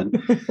images in their head.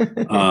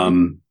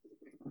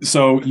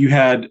 So you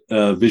had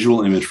a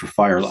visual image for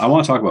Fire. I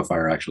want to talk about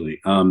Fire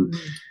actually. You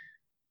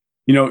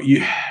know,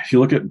 if you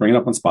look at, bring it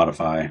up on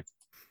Spotify,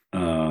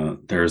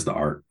 there's the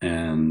art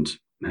and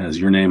it has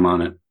your name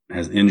on it,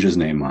 has Inja's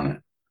name on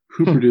it.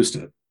 Who produced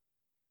it?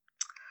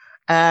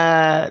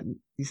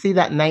 You see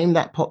that name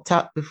that popped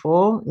up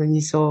before when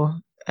you saw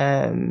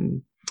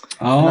when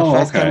I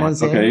first came on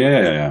Zoom? Okay,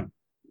 yeah.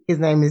 His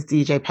name is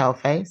DJ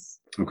Paleface.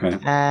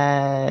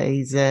 Okay.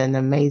 He's an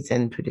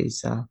amazing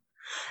producer.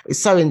 It's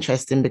so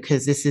interesting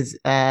because this is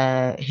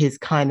his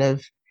kind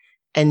of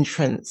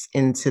entrance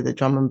into the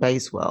drum and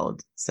bass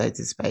world, so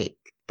to speak.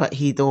 But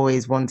he'd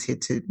always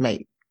wanted to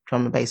make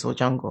drum and bass or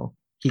jungle.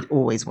 He'd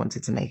always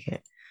wanted to make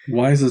it.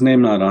 Why is his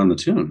name not on the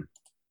tune?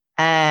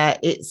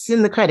 It's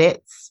in the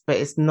credits, but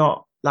it's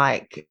not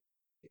like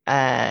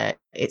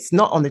it's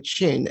not on the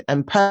tune,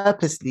 and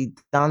purposely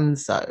done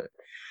so.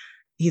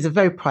 He's a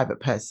very private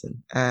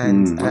person,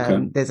 and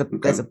there's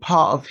a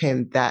part of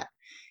him that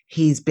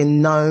he's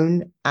been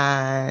known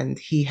and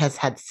he has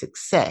had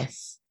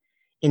success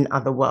in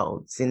other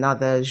worlds, in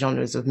other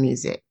genres of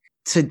music.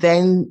 To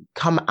then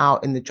come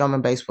out in the drum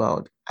and bass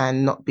world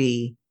and not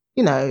be,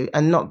 you know,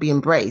 and not be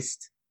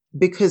embraced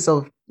because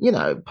of, you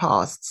know,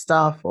 past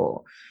stuff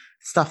or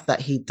stuff that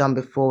he'd done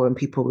before, and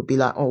people would be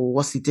like, oh,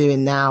 what's he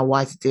doing now?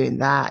 Why is he doing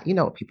that? You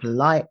know what people are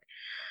like.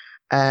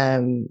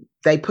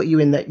 They put you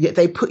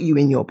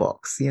in your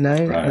box, you know?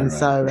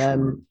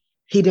 Sure.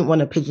 He didn't want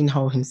to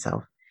pigeonhole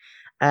himself.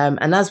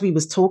 And as we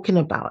was talking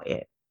about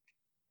it,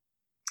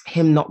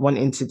 him not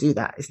wanting to do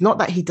that, it's not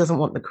that he doesn't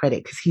want the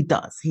credit, because he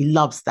does. He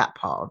loves that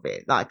part of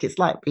it. Like, it's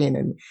like being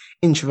an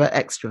introvert,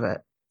 extrovert.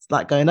 It's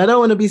like going, I don't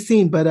want to be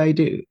seen, but I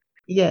do.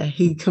 Yeah,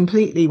 he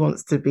completely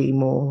wants to be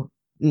more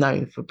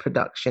known for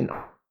production,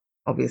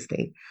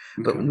 obviously.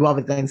 But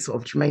rather than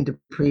sort of Jermaine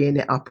Dupri-ing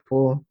it up,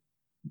 or,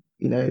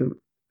 you know,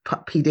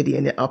 P.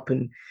 Diddy-ing it up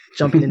and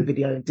jumping in the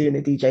video and doing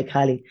a DJ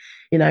Khaled,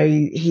 you know,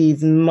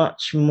 he's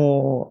much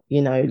more,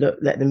 you know, look,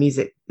 let the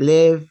music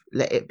live,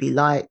 let it be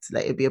liked,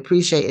 let it be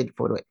appreciated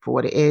for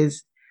what it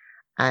is,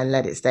 and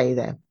let it stay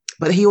there.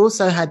 But he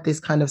also had this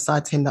kind of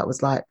side to him that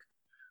was like,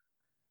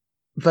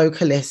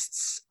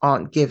 vocalists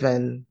aren't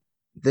given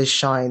the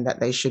shine that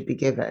they should be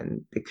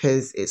given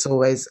because it's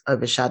always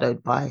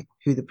overshadowed by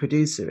who the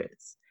producer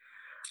is.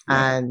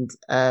 And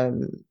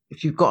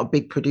if you've got a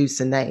big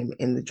producer name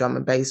in the drum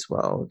and bass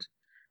world,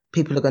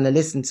 people are going to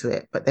listen to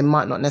it, but they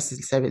might not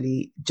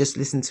necessarily just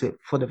listen to it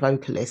for the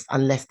vocalist,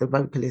 unless the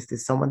vocalist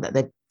is someone that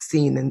they've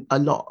seen a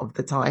lot of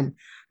the time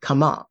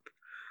come up.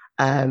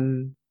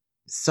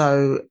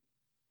 So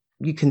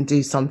you can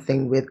do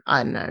something with,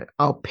 I don't know,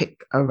 I'll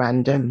pick a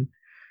random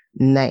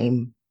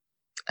name,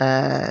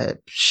 Shy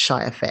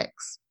FX,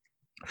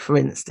 for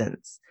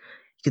instance.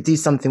 You could do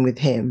something with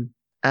him,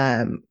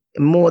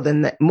 more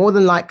than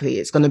likely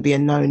it's going to be a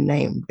known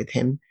name with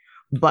him,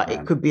 but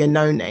it could be a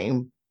no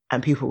name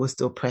and people will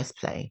still press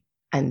play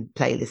and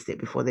playlist it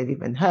before they've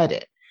even heard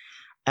it.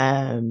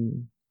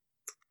 And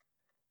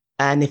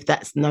if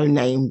that's no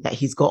name that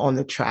he's got on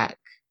the track,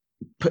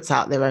 puts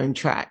out their own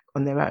track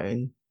on their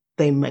own,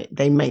 they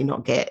may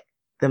not get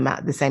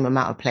the same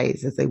amount of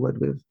plays as they would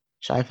with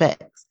Shy FX.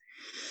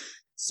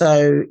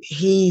 So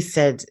he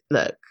said,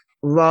 look,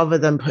 rather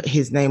than put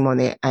his name on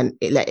it and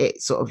let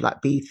it sort of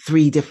like be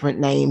 3 different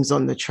names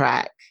on the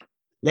track,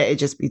 let it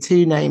just be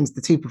 2 names,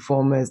 the 2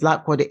 performers,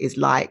 like what it is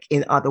like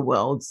in other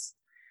worlds,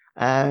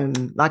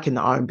 like in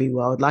the R&B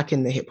world, like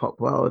in the hip hop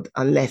world,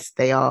 unless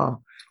they are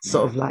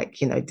sort of like,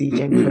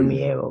 DJ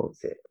Premier or,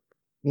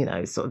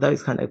 sort of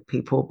those kind of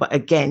people. But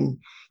again,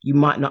 you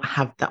might not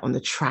have that on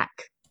the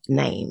track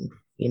name,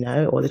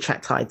 or the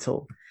track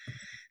title.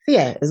 So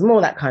yeah, it's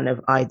more that kind of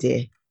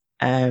idea.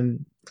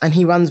 And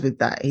he runs with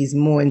that. He's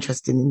more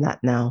interested in that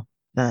now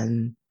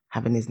than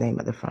having his name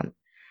at the front.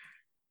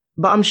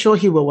 But I'm sure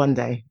he will one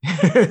day.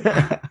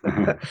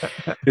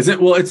 Is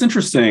it? Well, it's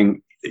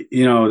interesting,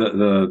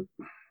 that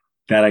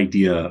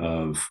idea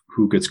of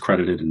who gets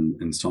credited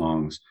in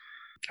songs.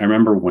 I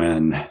remember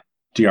when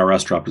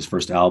DRS dropped his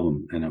first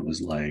album and it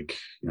was like,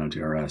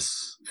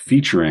 DRS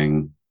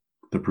featuring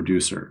the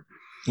producer.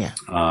 Yeah.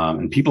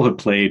 And people have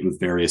played with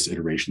various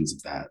iterations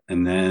of that.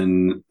 And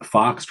then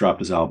Fox dropped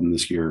his album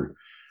this year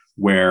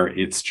where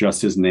it's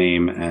just his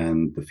name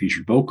and the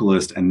featured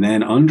vocalist. And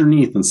then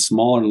underneath in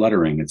smaller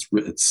lettering, it's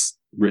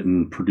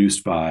written,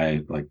 produced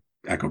by like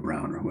Echo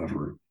Brown or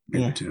whoever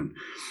made the tune.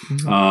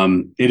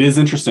 Mm-hmm. It is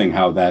interesting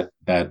how that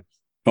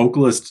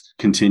vocalist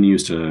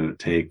continues to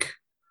take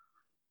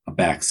a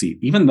back seat,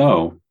 even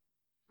though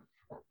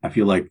I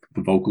feel like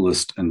the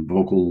vocalist and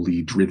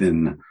vocally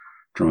driven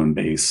drum and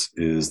bass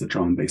is the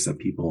drum and bass that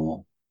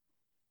people,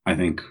 I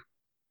think,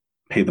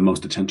 pay the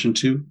most attention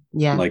to.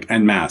 Yeah. Like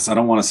en masse. I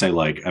don't want to say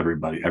like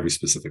everybody, every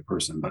specific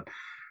person, but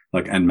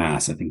like en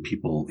masse, I think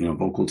people,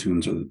 vocal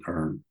tunes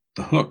are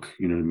the hook,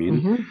 you know what I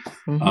mean?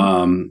 Mm-hmm.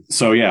 Mm-hmm.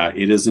 So yeah,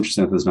 it is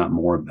interesting that there's not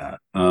more of that.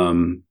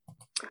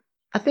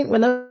 I think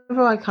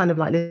whenever I kind of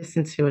like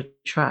listen to a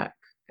track,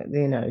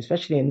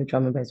 especially in the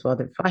drum and bass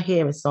world, if I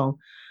hear a song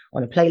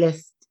on a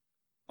playlist,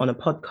 on a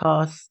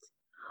podcast,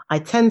 I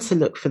tend to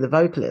look for the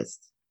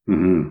vocalist.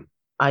 Mm-hmm.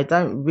 I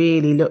don't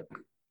really look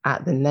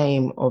at the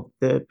name of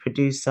the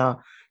producer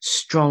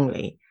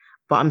strongly,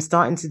 but I'm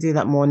starting to do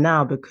that more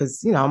now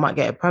because, I might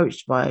get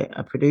approached by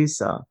a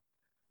producer.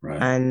 Right.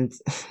 And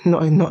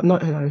not know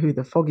who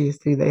the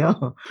foggiest who they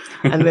are,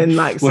 and then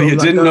like well, you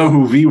didn't know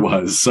who V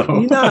was, so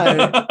and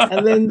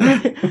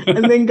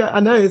then go.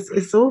 I know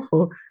it's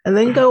awful, and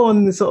then go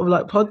on the sort of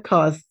like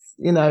podcasts,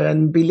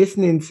 and be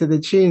listening to the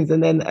tunes,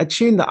 and then a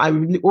tune that I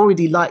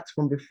already liked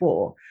from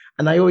before,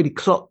 and I already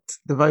clocked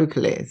the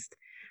vocalist.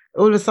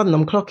 All of a sudden,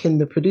 I'm clocking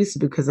the producer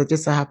because I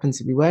just so happen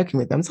to be working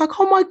with them. It's like,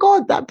 oh my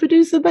God, that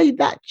producer made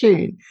that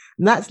tune.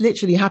 And that's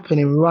literally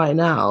happening right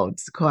now.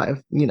 It's quite a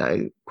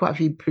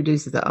few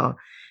producers that are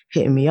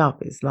hitting me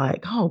up. It's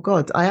like, oh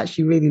God, I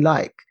actually really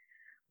like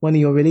one of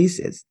your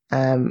releases.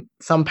 So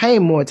I'm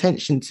paying more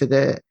attention to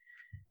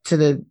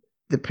the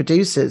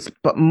producers,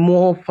 but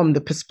more from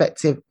the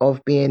perspective of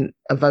being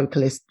a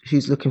vocalist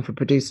who's looking for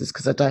producers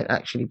because I don't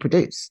actually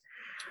produce.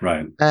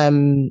 Right.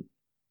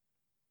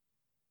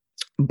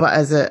 But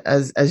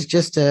as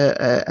just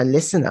a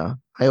listener,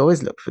 I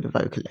always look for the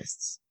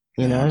vocalists,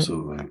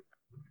 Absolutely.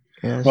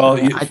 Yeah, well,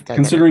 so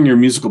considering your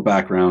musical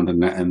background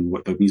and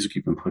what the music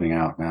you've been putting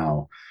out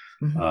now,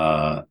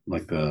 mm-hmm.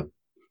 Like the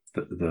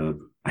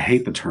I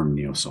hate the term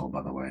neo soul,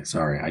 by the way.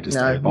 Sorry,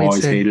 I've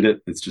always hated it.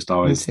 It's just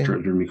always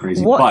driven me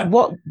crazy.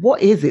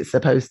 What is it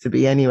supposed to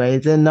be anyway?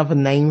 Is there another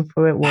name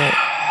for it? What?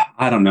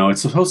 I don't know.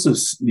 It's supposed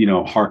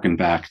to harken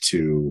back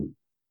to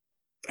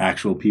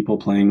actual people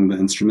playing the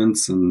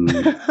instruments, and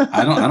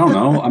I don't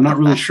know. I'm not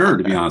really sure,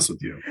 to be honest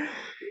with you.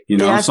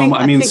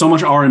 So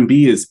much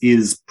R&B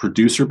is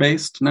producer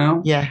based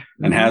now, yeah,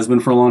 and has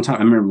been for a long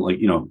time. I remember, like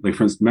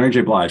for instance, Mary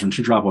J. Blige, when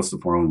she dropped "What's the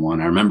 411,"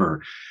 I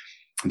remember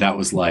that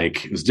was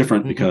like, it was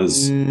different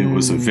because it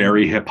was a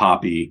very hip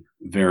hoppy,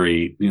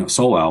 very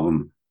soul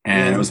album,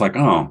 and it was like,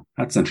 oh,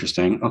 that's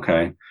interesting,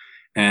 okay.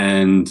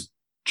 And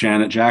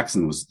Janet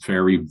Jackson was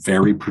very,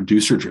 very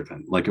producer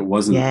driven. Like it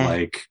wasn't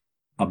like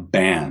a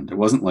band. It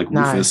wasn't like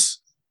Rufus.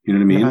 You know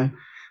what I mean? No.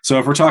 So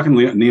if we're talking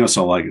neo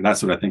soul, like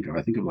that's what I think of.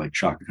 I think of like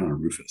Chaka Khan or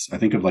Rufus. I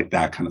think of like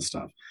that kind of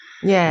stuff.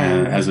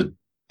 Yeah.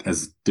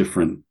 As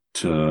different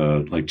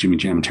to like Jimmy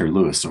Jam and Terry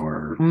Lewis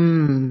or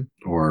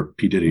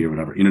P Diddy or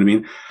whatever. You know what I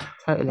mean?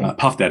 Totally.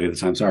 Puff Daddy at the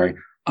time. Sorry.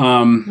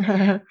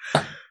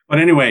 But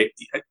anyway,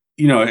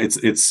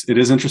 it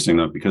is interesting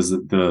though, because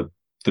the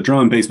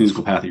drum and bass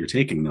musical path that you're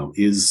taking though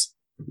is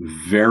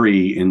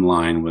very in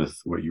line with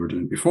what you were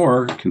doing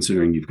before,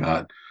 considering you've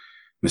got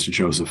Mr.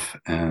 Joseph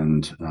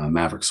and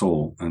Maverick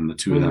Soul, and the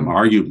two of them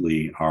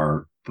arguably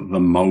are the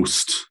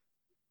most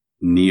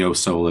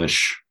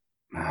neo-soulish,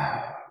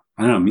 I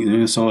don't know,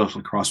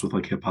 neo-soulish crossed with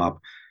like hip-hop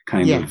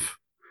kind of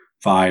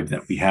vibe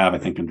that we have, I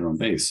think, in drum and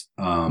bass.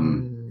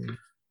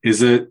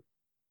 Is it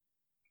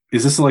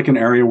is this like an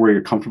area where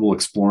you're comfortable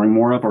exploring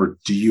more of, or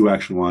do you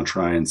actually want to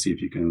try and see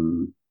if you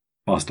can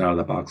bust out of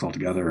that box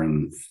altogether?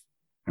 And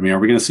I mean, are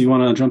we going to see you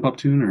on a jump up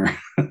tune or?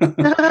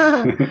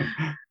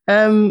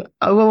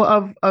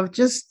 Well, I've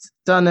just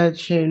done a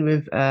tune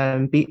with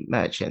Beat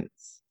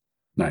Merchants.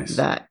 Nice.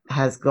 That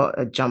has got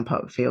a jump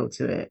up feel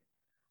to it.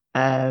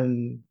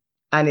 And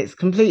it's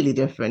completely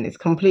different. It's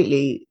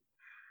completely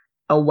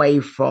away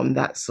from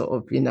that sort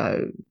of,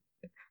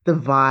 the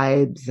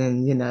vibes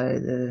and,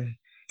 the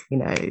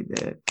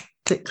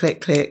click,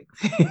 click, click,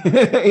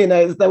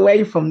 it's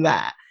away from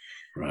that.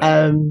 Right.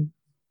 And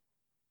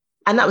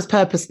that was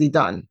purposely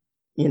done,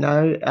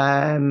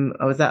 I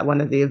was at one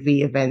of the AV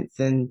events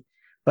and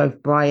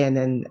both Brian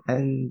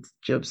and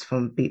Jubs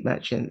from Beat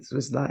Merchants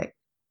was like,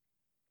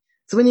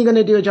 so when are you going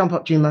to do a jump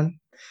up tune, man?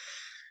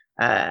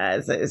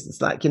 So it's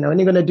just like, when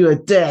you're going to do a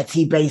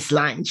dirty bass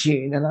line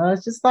tune. And I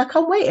was just like,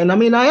 I'm waiting. I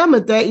mean, I am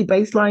a dirty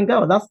bass line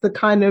girl. That's the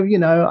kind of,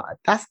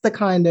 that's the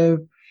kind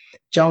of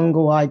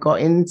jungle I got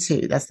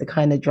into. That's the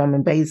kind of drum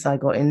and bass I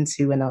got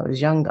into when I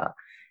was younger.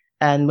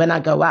 And when I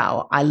go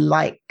out, I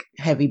like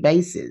heavy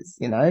basses,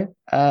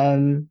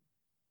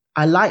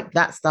 I like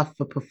that stuff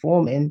for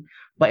performing.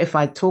 But if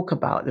I talk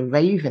about the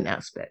raving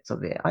aspects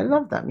of it, I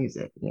love that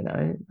music,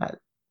 that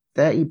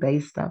dirty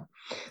bass stuff.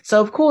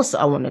 So of course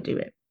I want to do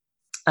it.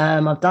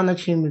 I've done a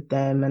tune with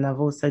them, and I've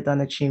also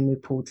done a tune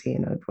with Paul T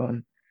and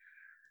Oberon,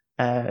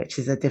 which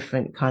is a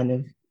different kind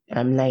of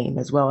lane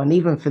as well. And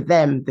even for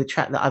them, the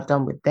track that I've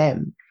done with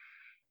them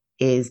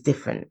is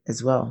different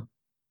as well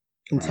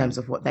in terms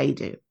of what they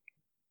do.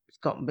 It's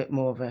got a bit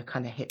more of a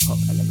kind of hip hop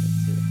element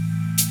to it.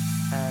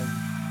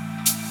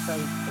 So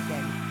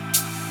again.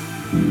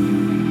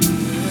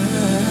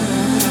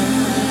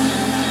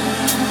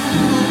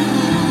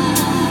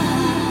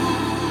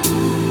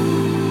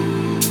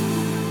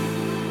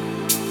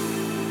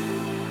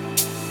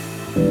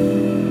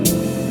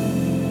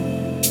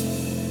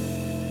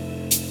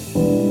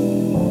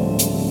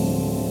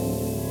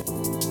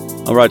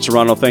 All right,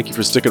 Toronto, thank you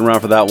for sticking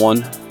around for that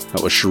one.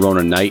 That was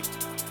Sharona Knight.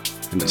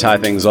 And to tie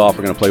things off,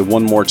 we're going to play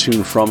one more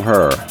tune from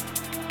her.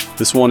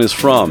 This one is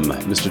from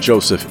Mr.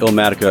 Joseph,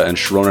 Illmatica, and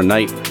Sharona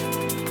Knight.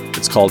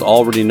 It's called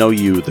Already Know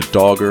You, the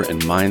Dogger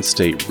and Mind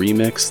State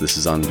remix. This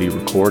is on V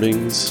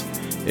Recordings.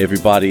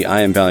 Everybody,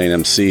 I am Valiant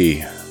MC.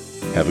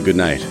 Have a good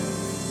night.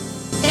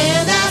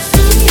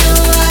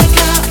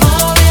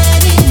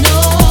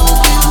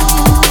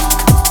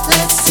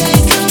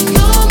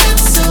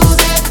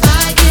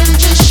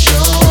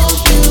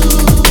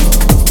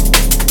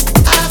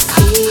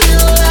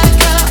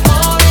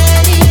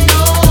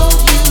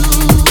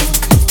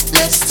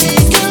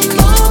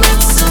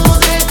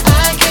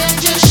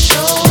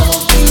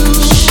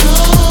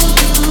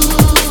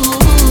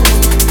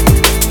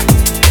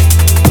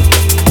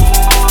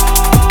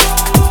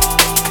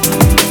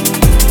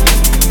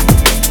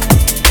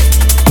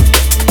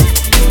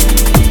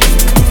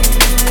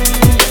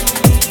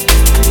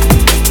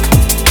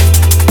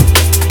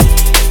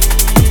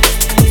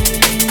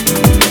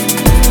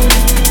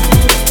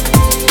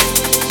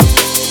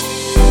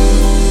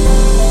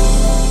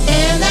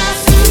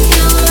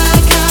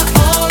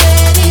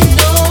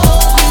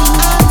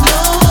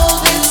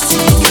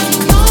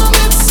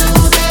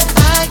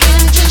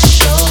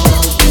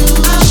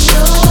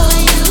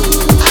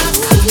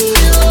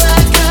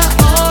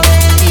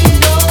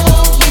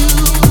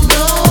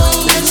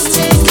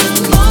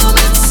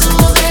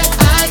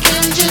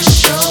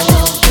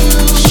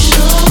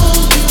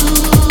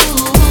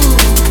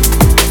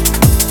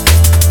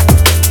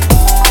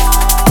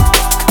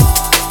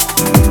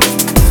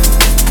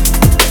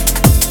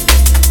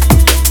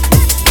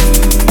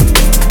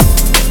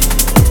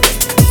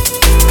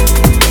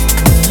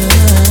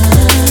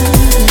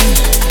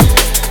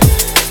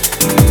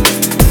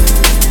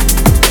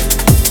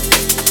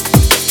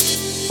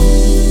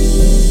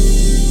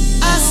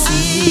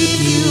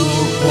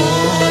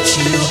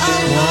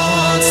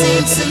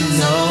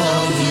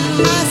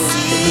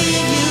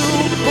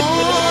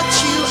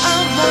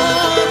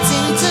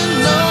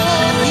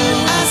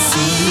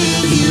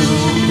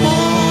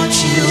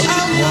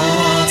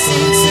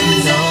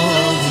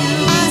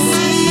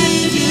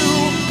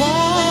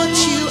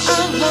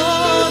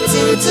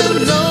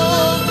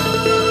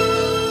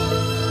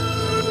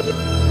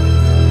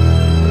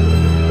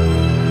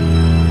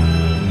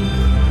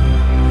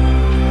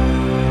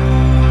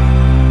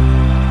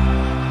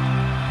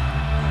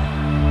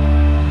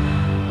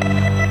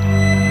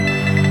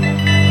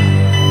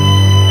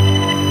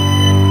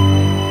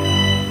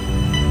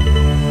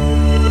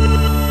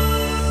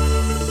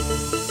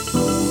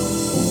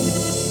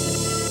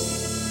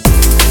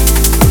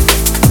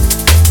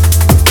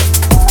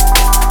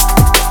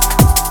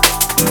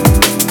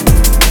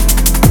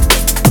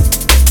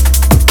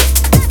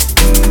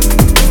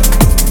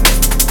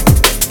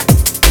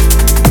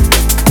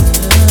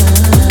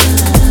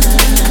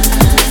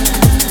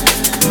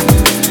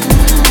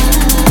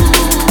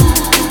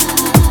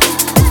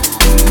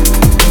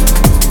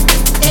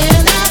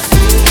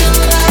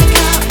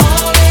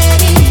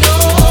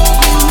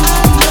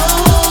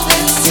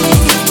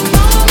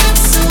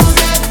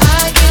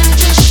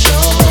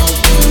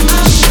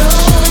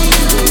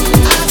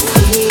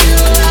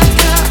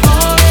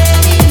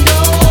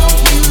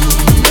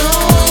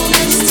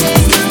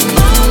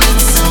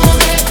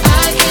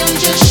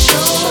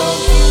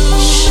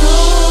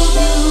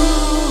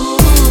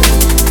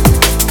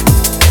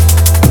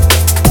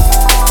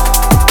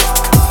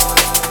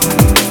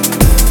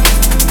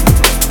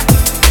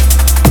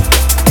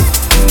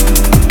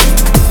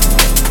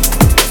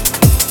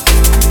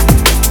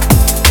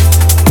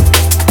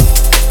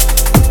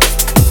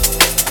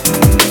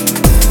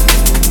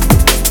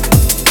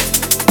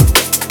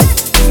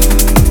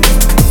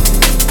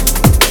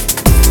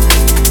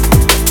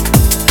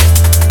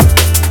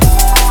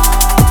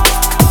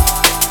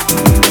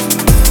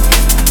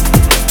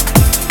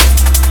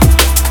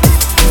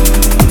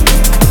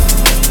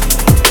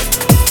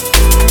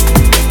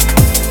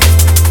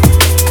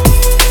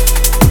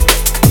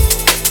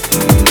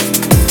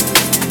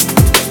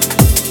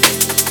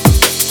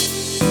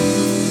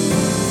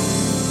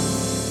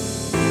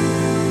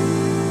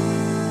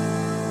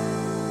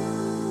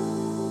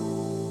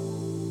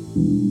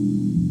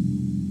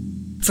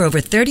 For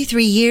over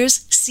 33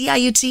 years,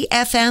 CIUT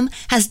FM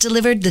has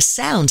delivered the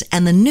sound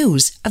and the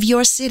news of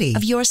your city,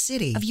 of your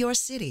city, of your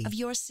city, of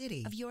your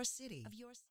city, of your city, of your city.